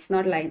ceremony. It's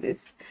not like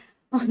this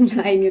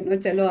online,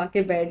 chalo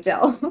aake baith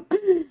jao.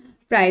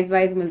 Prize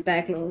wise मिलता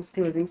है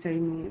closing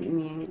ceremony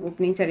में,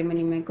 opening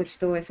ceremony में कुछ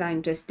तो ऐसा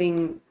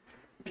interesting.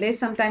 There's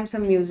sometimes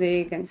some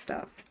music and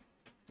stuff.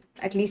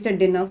 At least a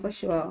dinner for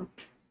sure.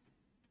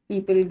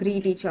 People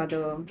greet each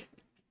other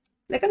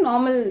like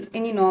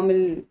any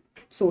normal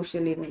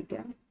social event.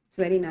 Yeah, it's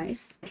very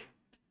nice.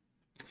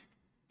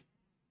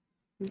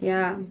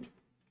 Yeah,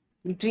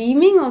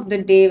 dreaming of the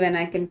day when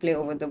I can play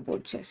over the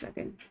board chess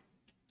again.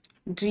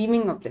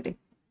 Dreaming of the day.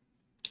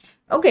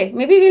 Okay,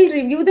 maybe we'll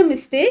review the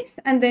mistakes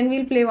and then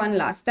we'll play one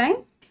last time.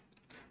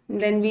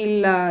 And then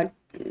we'll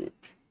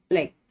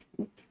like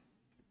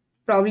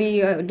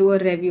probably do a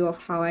review of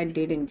how I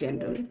did in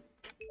general.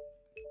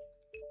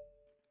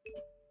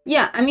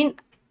 Yeah, I mean,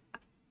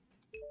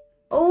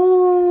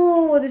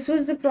 oh, this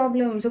was the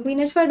problem. So Queen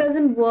H5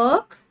 doesn't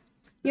work.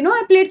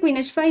 I played Queen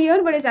H5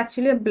 here, but it's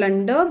actually a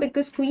blunder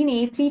because Queen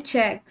A3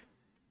 check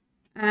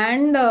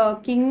and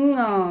King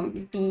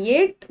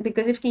D8,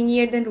 because if King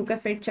E8 then Rook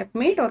F8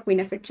 checkmate or Queen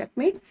F8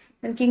 checkmate,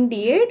 then King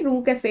D8,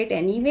 Rook F8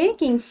 anyway,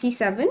 King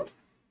C7,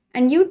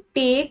 and you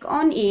take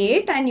on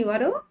 8 and you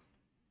are a...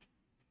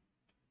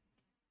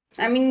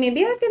 I mean,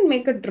 maybe I can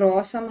make a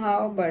draw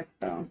somehow, but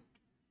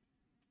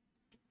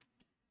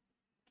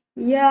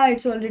yeah,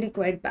 it's already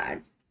quite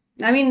bad.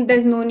 I mean,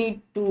 there's no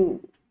need to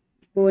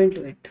go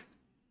into it.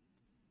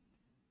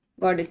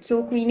 Got it.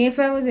 So Queen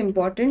A5 was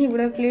important. He would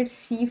have played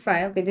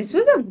C5. Okay, this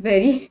was a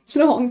very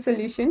long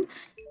solution.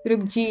 Rook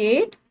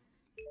G8.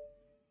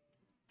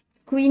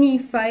 Queen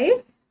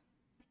E5.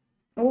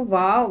 Oh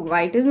wow,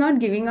 white is not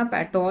giving up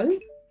at all.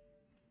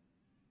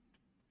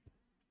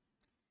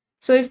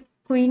 So if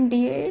Queen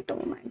D8,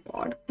 oh my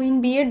god.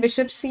 Queen B8,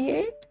 Bishop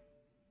C8.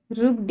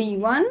 Rook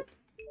D1.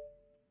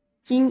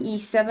 King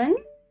E7.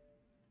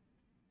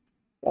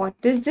 What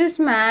is this,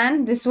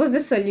 man? This was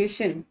the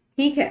solution.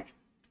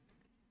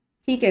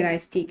 ठीक है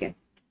guys, ठीक है.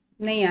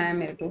 नहीं आया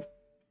मेरे को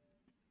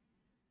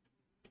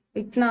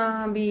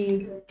इतना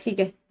भी. ठीक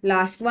है,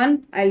 last one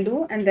I'll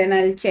do and then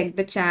I'll check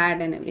the chat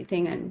and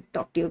everything and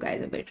talk to you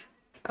guys a bit.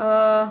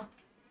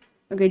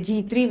 Okay,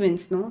 G3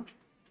 wins, no?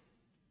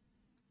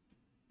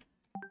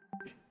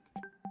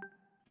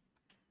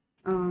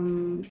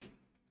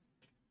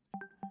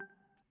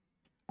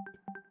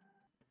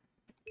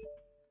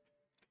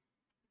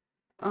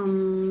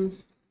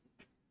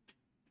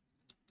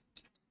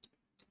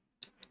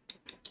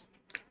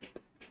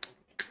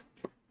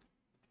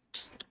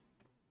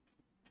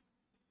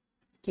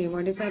 Okay,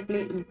 what if I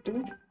play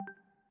E2?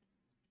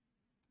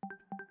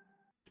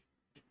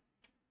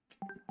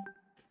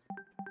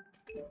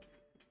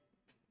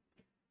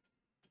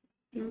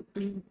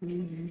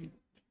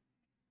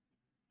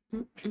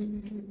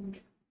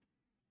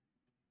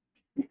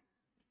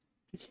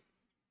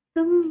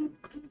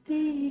 तुमको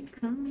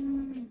देखा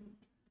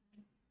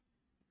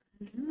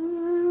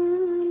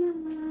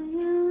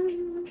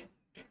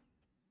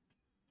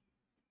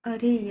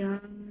अरे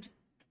यार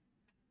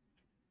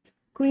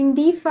Queen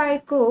D5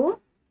 को.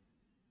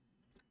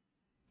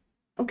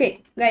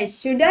 Okay, guys,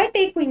 should I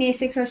take Queen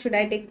A6 or should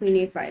I take Queen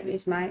A5?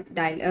 Is my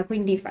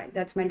Queen D5.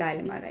 That's my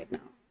dilemma right now.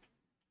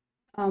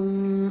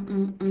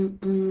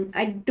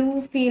 I do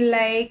feel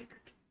like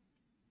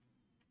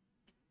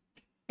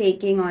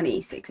taking on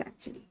A6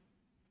 actually.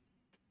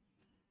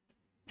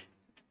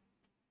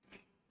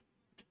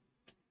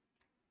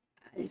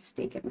 I'll just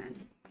take it, man.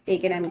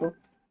 Take it and go.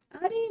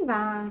 Arey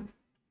wow.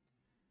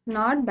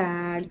 Not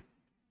bad.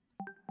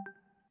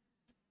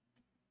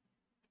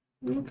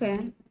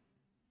 Okay.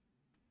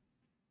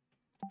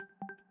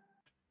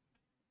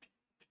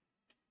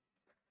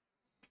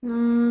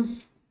 Okay,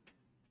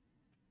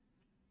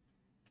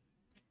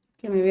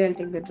 maybe I'll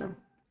take the draw.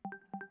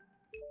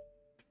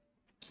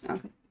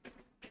 Okay.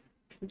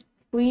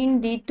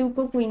 Queen D2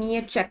 को Queen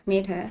E8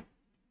 checkmate है.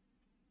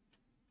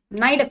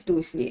 Knight F2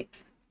 इसलिए.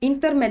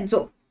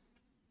 Intermezzo.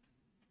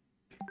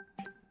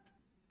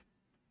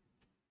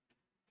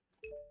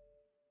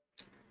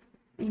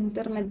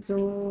 इंटरमेज़ो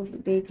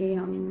दे के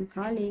हम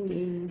खा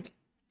लेंगे.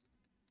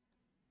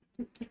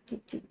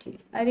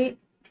 अरे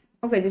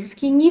okay, this is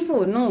king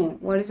E4. No,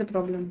 what is the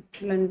problem?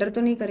 Blunder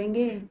तो नहीं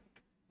करेंगे?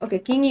 Okay,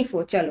 king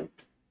E4. चलो,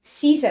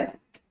 C7,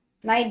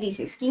 night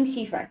D6, king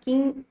C5,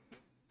 king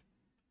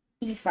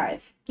E5,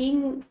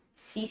 king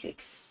C6.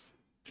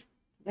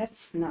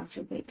 That's not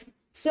so great.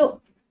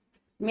 So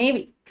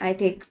maybe I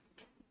take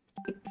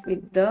it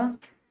with the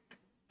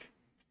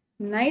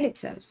knight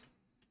itself.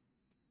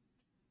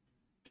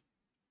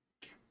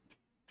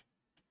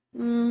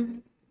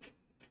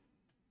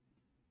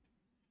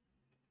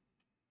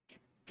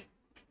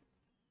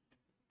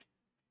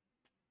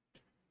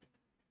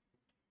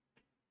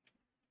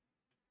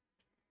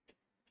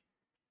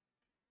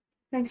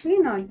 Actually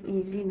not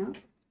easy, no?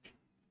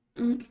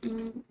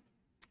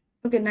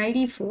 Okay, knight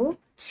e4,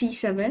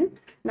 c7,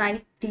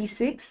 knight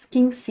d6,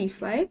 king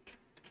c5.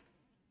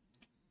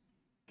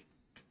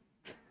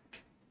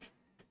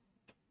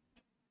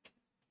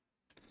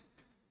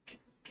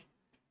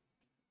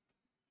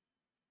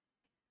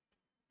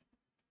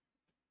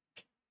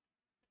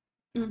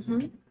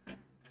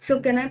 So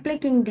can I play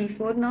king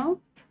d4 now?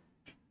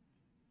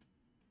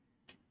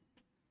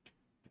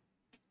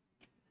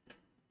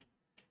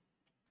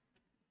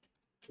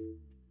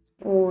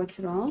 Oh, it's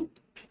wrong.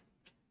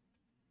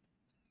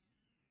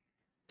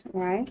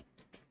 Why?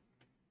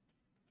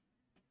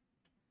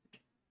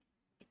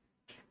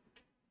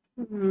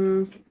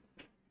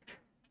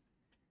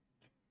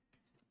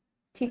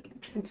 ठीक है,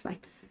 it's fine.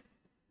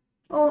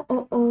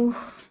 Oh.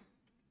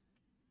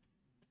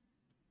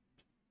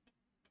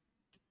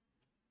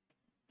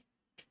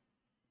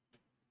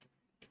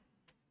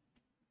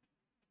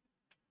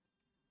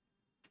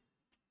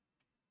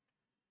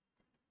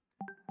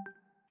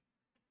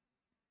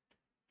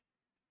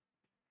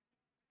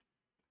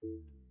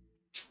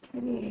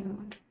 अरे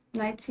यार,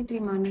 night c3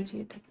 मारना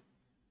चाहिए था.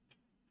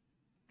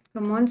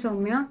 Come on,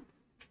 Soumya.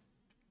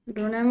 You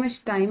don't have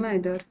much time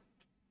either.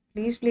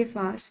 Please play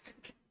fast.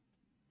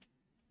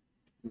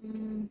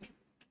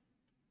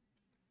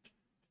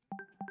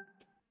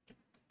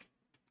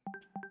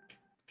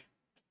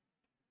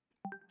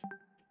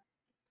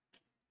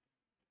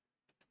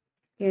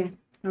 Okay,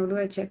 how do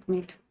I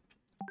checkmate?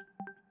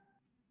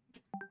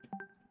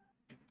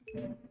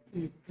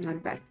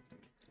 Not bad.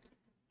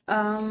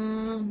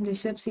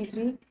 Bishop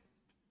c3.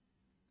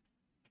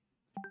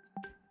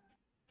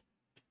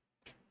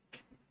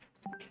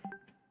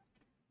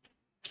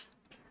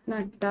 ना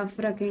tough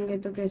रखेंगे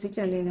तो कैसे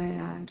चलेगा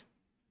यार.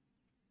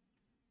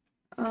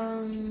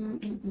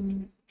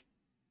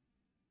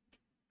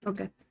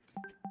 Okay.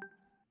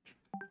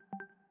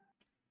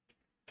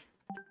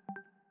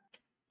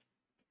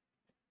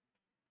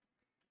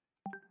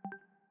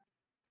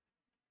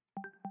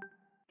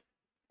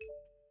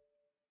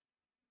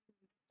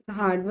 The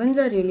hard ones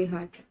are really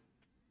hard.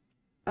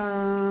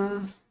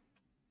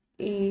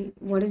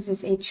 What is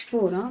this?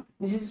 h4, huh?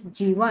 This is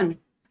g1.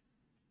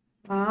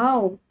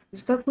 Wow,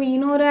 उसका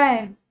queen हो रहा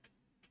है.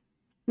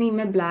 नहीं,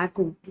 मैं black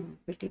हूँ.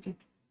 फिर ठीक है.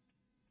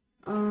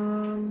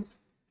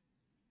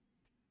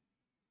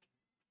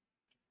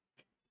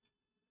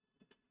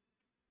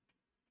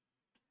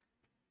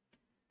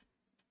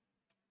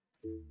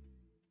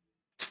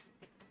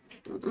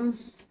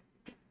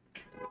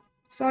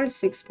 Solved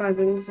 6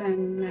 puzzles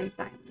and night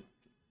time.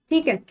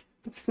 ठीक है.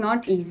 It's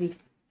not easy.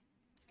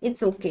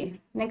 It's okay.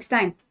 Next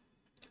time.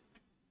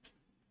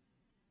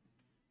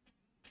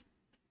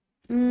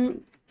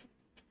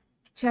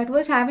 Chat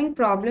was having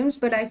problems,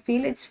 but I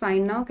feel it's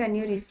fine now. Can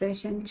you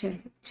refresh and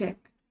check?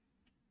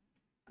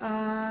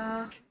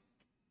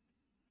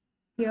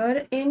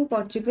 Here in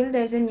Portugal,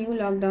 there's a new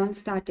lockdown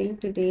starting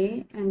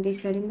today, and they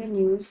said in the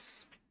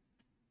news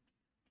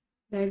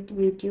that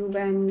YouTube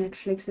and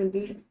Netflix will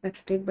be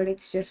affected, but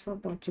it's just for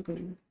Portugal.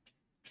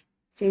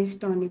 Says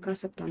Tonica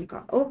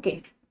Subtonica.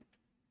 Okay.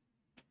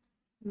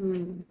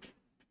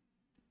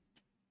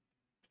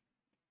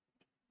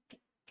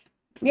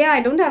 Yeah,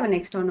 I don't have a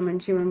next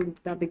tournament, Shivam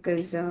Gupta,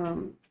 because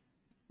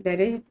there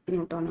is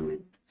no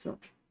tournament. So,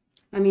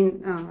 I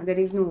mean, there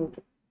is no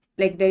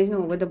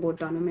over the board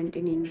tournament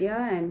in India,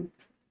 and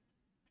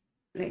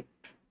like,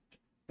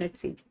 let's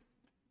see.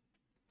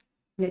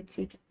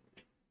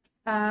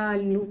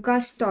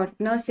 Lucas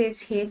Totner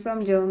says, "Hey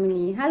from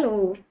Germany.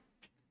 Hello.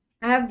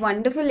 I have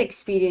wonderful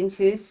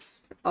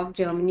experiences of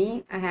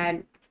Germany. I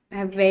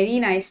have very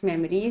nice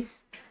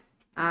memories.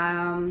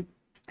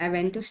 I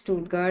went to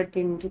Stuttgart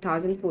in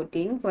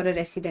 2014 for a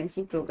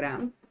residency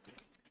program,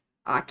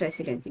 art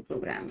residency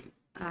program.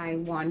 I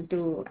want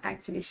to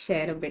actually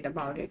share a bit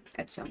about it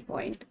at some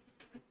point.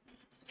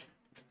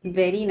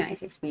 Very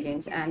nice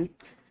experience, and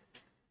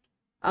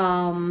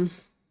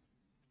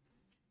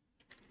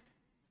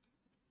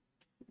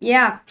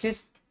yeah,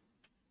 just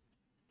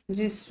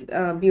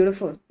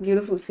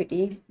beautiful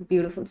city.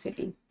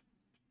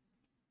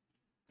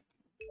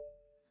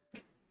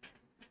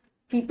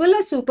 People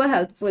are super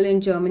helpful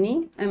in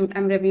Germany.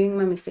 I'm reviewing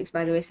my mistakes,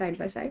 by the way, side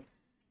by side.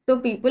 So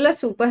people are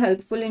super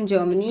helpful in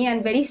Germany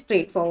and very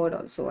straightforward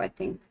also. I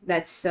think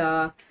that's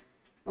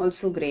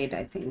also great.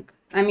 I think.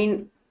 I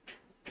mean,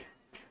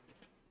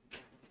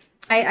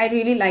 I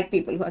really like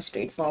people who are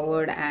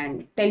straightforward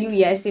and tell you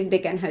yes if they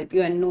can help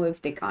you and no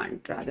if they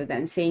can't, rather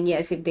than saying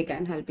yes if they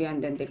can help you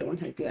and then they don't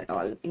help you at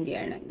all in the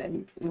end. And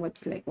then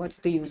what's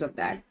the use of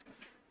that?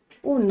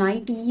 Oh,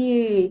 knight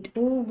e8.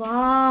 Oh,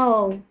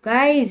 wow.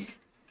 Guys,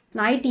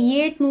 knight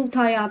e8 move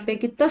था यहाँ पे.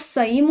 कितना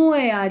सही move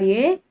है यार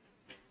ये.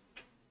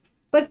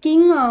 पर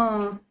king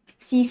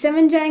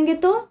c7 जाएंगे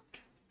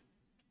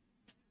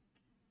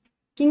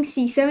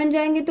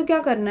तो क्या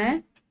करना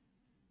है.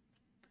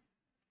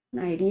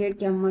 नाइट e8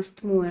 क्या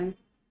मस्त मूव है.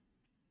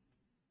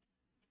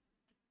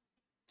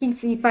 King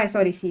c5,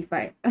 sorry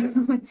c5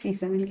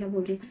 c7 क्या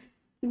बोल रही हूँ.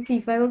 किंग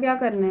c5 को क्या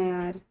करना है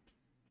यार.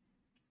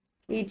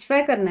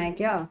 h5 करना है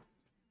क्या.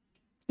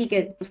 ठीक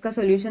है, उसका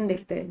सोल्यूशन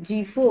देखते हैं।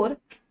 G4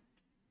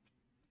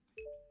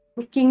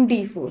 तो किंग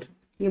D4,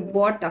 ये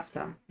बहुत टफ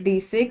था।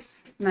 D6,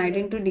 night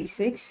into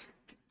D6,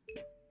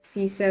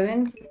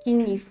 C7,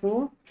 king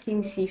E4,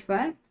 king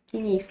C5,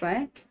 king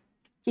E5,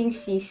 king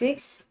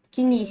C6,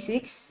 king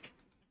E6।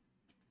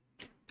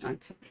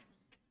 अच्छा,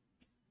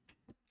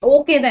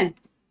 okay then.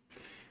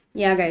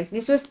 Yeah guys,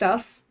 this was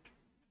tough.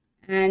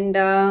 And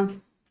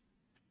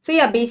so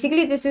yeah,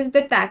 basically this is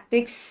the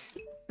tactics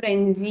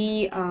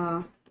frenzy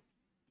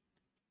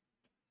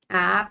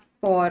app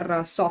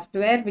or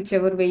software,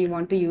 whichever way you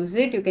want to use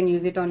it. You can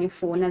use it on your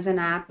phone as an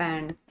app,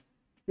 and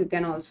you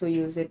can also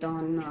use it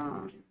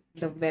on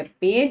the web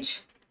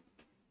page.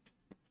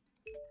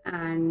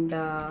 And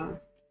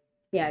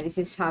yeah, this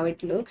is how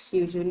it looks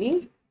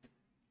usually.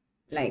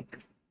 Like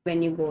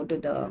when you go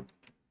to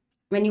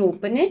when you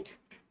open it,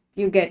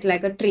 you get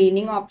like a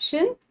training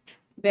option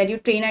where you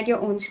train at your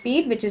own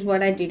speed, which is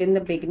what I did in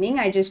the beginning.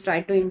 I just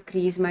tried to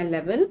increase my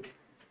level.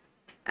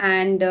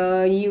 And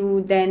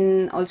you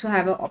then also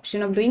have an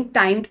option of doing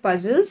timed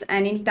puzzles,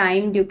 and in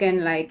timed you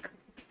can like,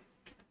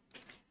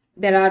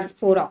 there are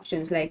 4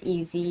 options like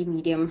easy,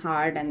 medium,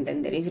 hard, and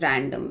then there is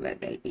random where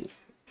there'll be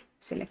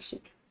selection.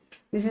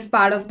 This is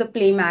part of the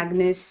Play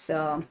Magnus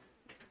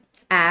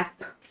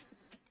app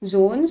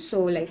zone.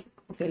 So like,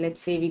 okay,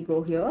 let's say we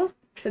go here.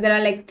 So there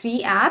are like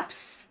 3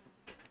 apps.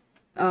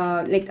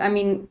 Like, I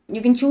mean,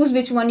 you can choose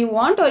which one you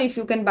want, or if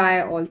you can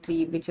buy all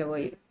 3,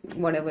 whichever,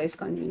 whatever is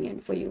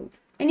convenient for you.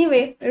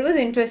 Anyway, it was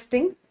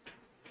interesting.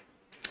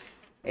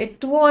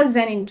 It was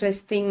an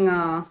interesting,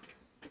 I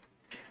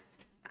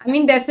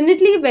mean,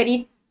 definitely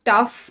very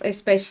tough,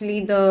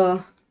 especially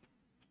the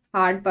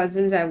hard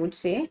puzzles, I would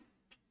say.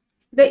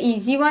 The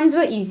easy ones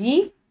were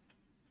easy.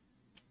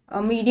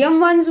 Medium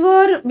ones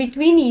were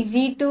between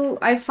easy to,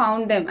 I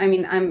found them. I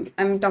mean,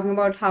 I'm talking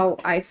about how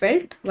I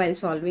felt while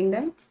solving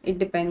them. It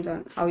depends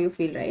on how you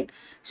feel, right?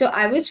 So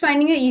I was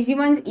finding the easy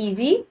ones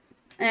easy,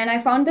 and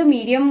I found the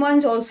medium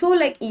ones also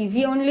like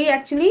easy only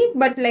actually,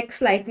 but like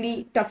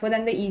slightly tougher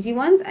than the easy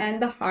ones,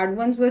 and the hard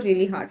ones were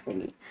really hard for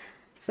me.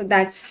 So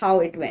that's how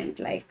it went.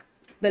 Like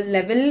the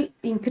level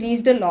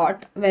increased a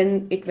lot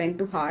when it went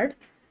to hard,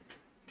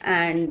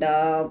 and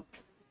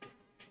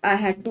I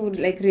had to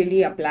like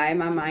really apply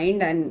my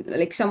mind. And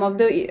like some of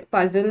the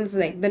puzzles,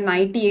 like the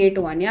 98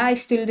 one, yeah, I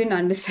still didn't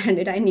understand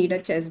it. I need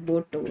a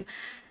chessboard to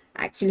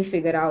actually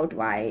figure out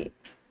why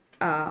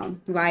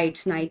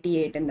it's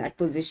 98 in that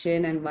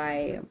position, and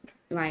why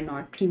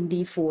not king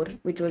D4,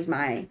 which was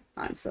my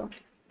answer.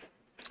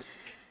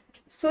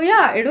 So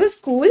yeah, it was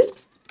cool.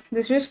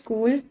 This was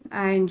cool.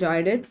 I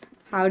enjoyed it.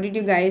 How did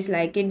you guys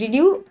like it? Did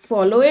you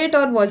follow it,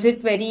 or was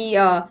it very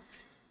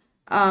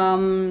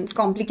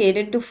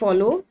complicated to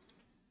follow?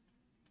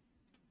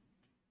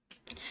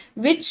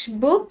 Which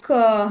book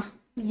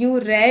you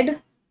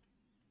read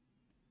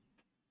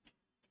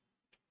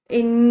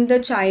in the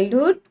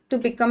childhood to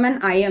become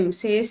an IM,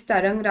 says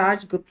Tarang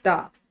Raj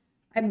Gupta.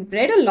 I've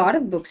read a lot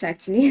of books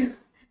actually.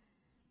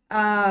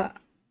 uh,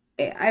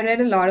 I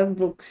read a lot of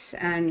books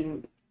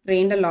and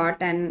trained a lot,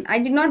 and I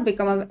did not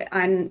become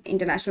an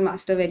international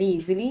master very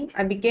easily.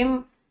 I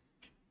became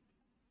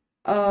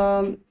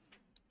um,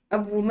 a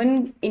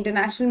woman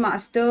international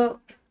master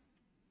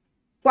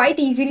quite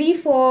easily,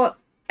 for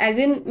as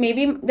in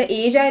maybe the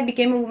age I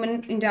became a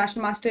woman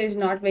international master is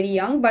not very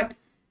young, but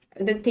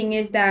the thing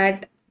is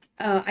that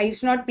I used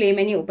to not play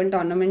many open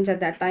tournaments at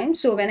that time.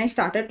 So when I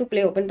started to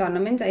play open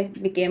tournaments, I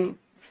became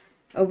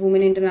a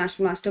woman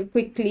international master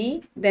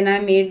quickly. Then I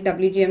made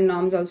WGM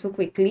norms also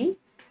quickly,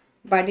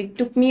 but it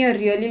took me a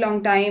really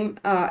long time.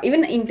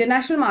 Even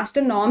international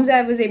master norms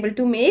I was able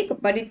to make,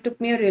 but it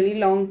took me a really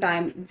long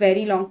time,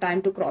 very long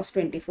time to cross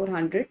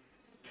 2400.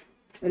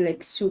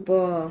 Like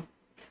super,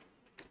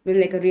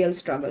 like a real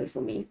struggle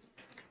for me.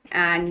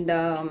 And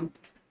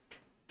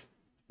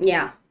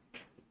yeah,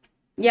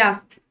 yeah,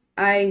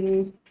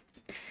 I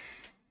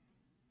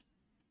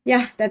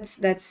yeah,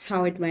 that's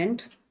how it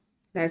went.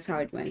 That's how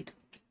it went.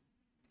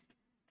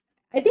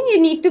 I think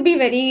you need to be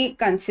very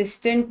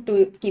consistent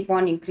to keep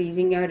on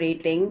increasing your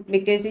rating,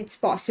 because it's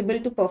possible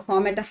to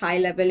perform at a high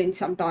level in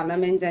some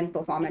tournaments and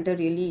perform at a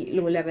really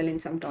low level in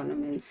some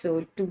tournaments.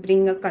 So to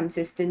bring a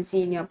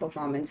consistency in your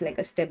performance, like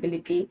a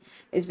stability,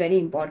 is very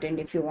important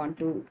if you want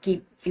to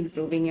keep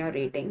improving your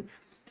rating.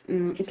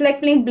 It's like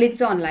playing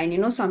blitz online, you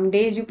know, some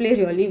days you play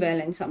really well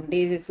and some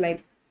days it's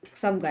like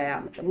सब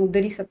गया, मतलब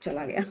उधर ही सब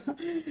चला गया.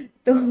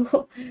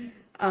 तो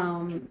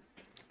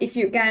if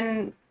you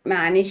can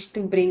manage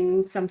to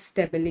bring some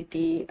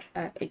stability,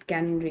 it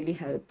can really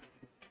help.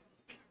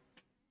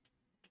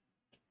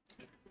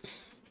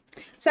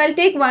 So I'll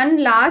take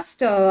one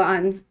last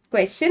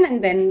question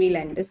and then we'll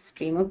end the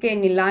stream. Okay,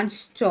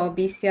 Nilansh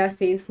Chaubisya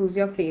says, who's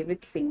your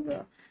favorite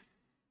singer?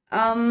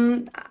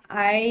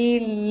 I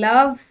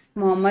love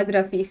Mohammad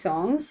Rafi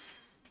songs,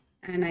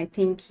 and I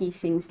think he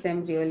sings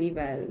them really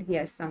well. He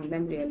has sung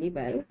them really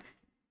well.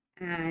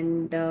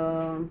 And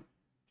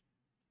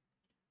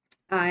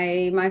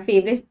my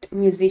favorite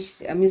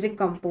music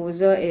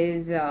composer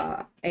is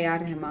A.R.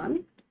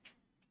 Rahman.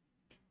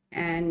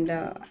 And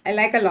I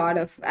like a lot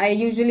of, I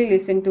usually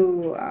listen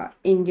to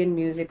Indian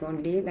music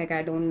only, like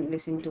I don't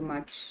listen to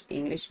much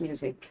English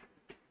music.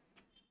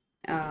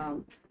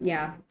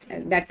 Yeah,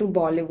 that too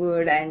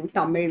Bollywood and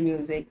Tamil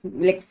music,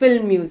 like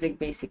film music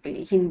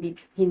basically,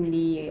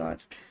 Hindi or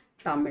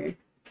Tamil.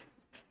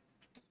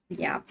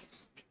 Yeah.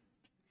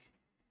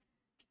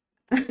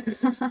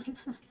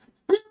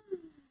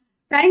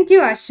 Thank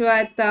you,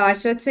 Ashwath.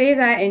 Ashwath says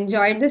I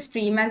enjoyed the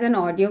stream as an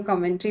audio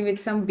commentary with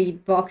some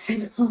beatbox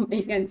and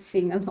humming and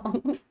sing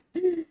along.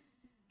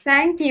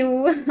 Thank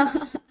you.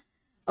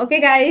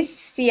 Okay,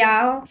 guys.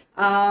 Yeah.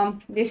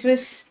 This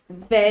was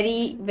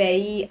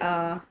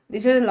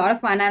this was a lot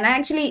of fun, and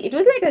actually, it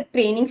was like a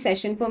training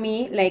session for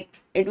me. Like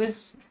it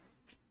was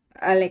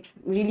like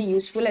really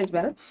useful as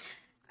well.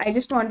 I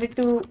just wanted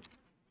to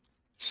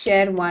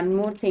share one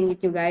more thing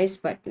with you guys,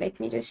 but let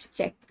me just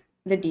check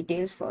the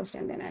details first,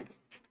 and then I'll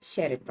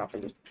share it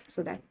properly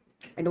so that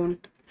I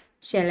don't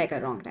share like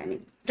a wrong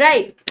timing.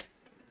 Right.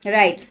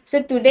 Right. So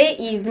uh, today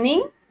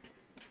evening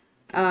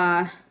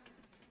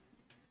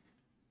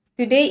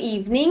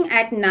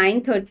at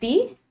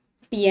 9:30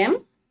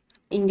 p.m.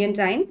 Indian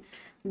time,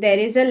 there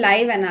is a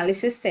live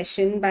analysis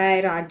session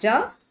by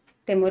Temur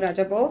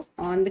Rajabov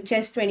on the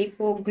Chess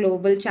 24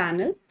 global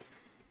channel,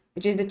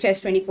 which is the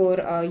Chess 24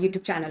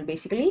 YouTube channel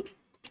basically.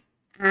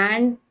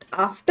 And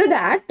after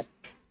that,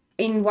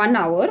 in 1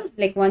 hour,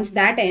 like once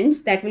that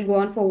ends, that will go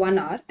on for 1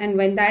 hour. And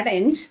when that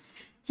ends,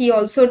 he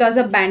also does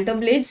a banter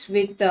blitz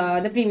with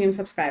the premium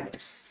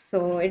subscribers.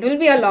 So it will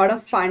be a lot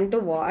of fun to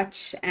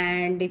watch.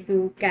 And if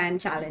you can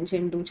challenge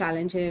him, do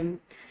challenge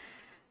him.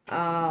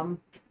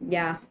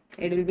 Yeah,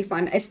 it will be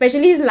fun.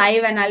 Especially his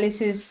live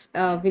analysis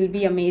will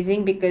be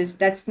amazing, because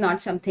that's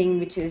not something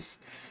which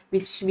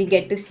we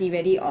get to see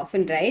very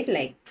often, right?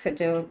 Like such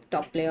a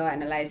top player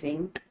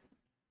analyzing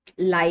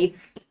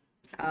live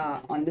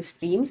on the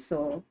stream.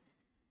 So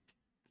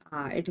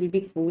it will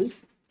be cool.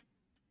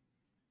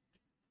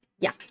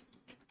 Yeah,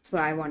 so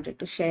I wanted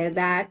to share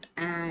that.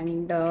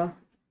 And of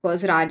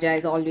course, Raja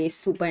is always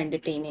super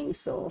entertaining,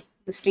 so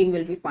the stream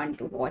will be fun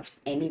to watch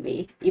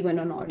anyway, even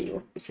on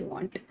audio if you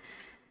want.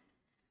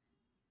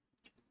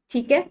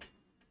 ठीक है?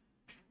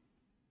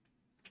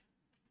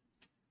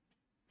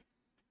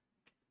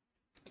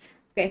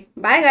 Okay,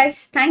 bye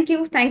guys. Thank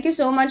you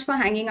so much for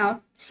hanging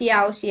out. See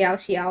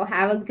you.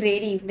 Have a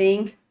great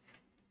evening,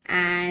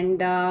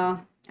 and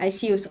I'll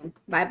see you soon.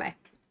 Bye bye.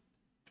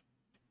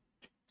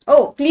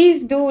 Oh,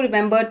 please do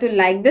remember to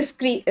like the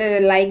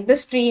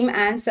stream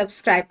and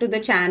subscribe to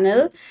the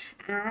channel,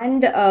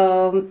 and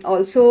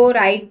also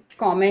write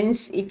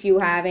comments if you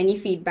have any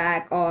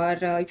feedback, or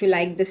if you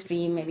like the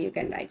stream, maybe you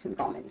can write some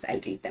comments.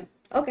 I'll read them.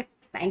 Okay,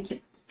 thank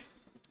you.